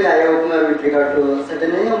this has been eye-opener with regard to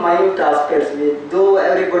certain minute aspects. Though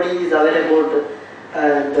everybody is aware about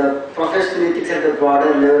the professional ethics at the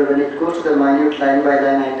broader level, when it goes to the minute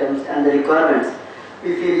line-by-line items and the requirements,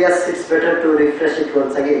 we feel yes, it's better to refresh it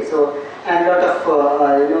once again. So, and lot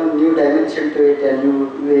of new dimension to it and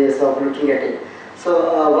new ways of looking at it. So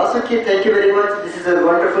Vasuki, thank you very much. This is a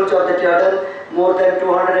wonderful job that you have done. More than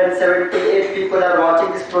 278 people are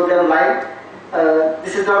watching this program live.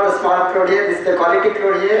 This is not a small crowd here, this is the quality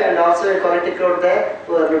crowd here, and also a quality crowd there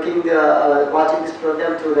who are looking, watching this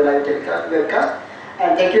program through the live webcast.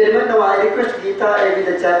 And thank you very much. Now I request Geeta,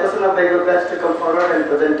 the chairperson of my batch, to come forward and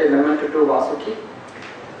present a memento to Vasuki.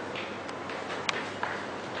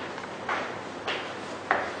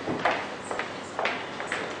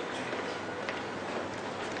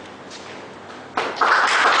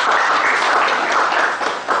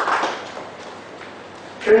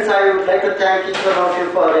 Friends, I would like to thank each one of you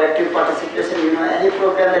for active participation. Any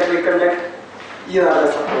program that we conduct, you are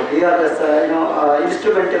the support. You are the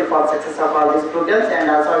instrumental for success of all these programs. And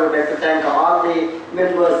also, I would like to thank all the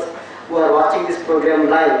members who are watching this program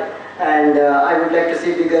live. And I would like to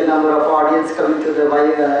see bigger number of audience coming to the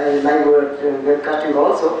live webcasting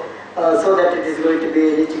also, so that it is going to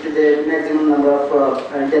be reaching to the maximum number of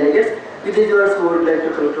delegates. With these words, we would like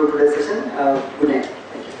to conclude today's session. Good night.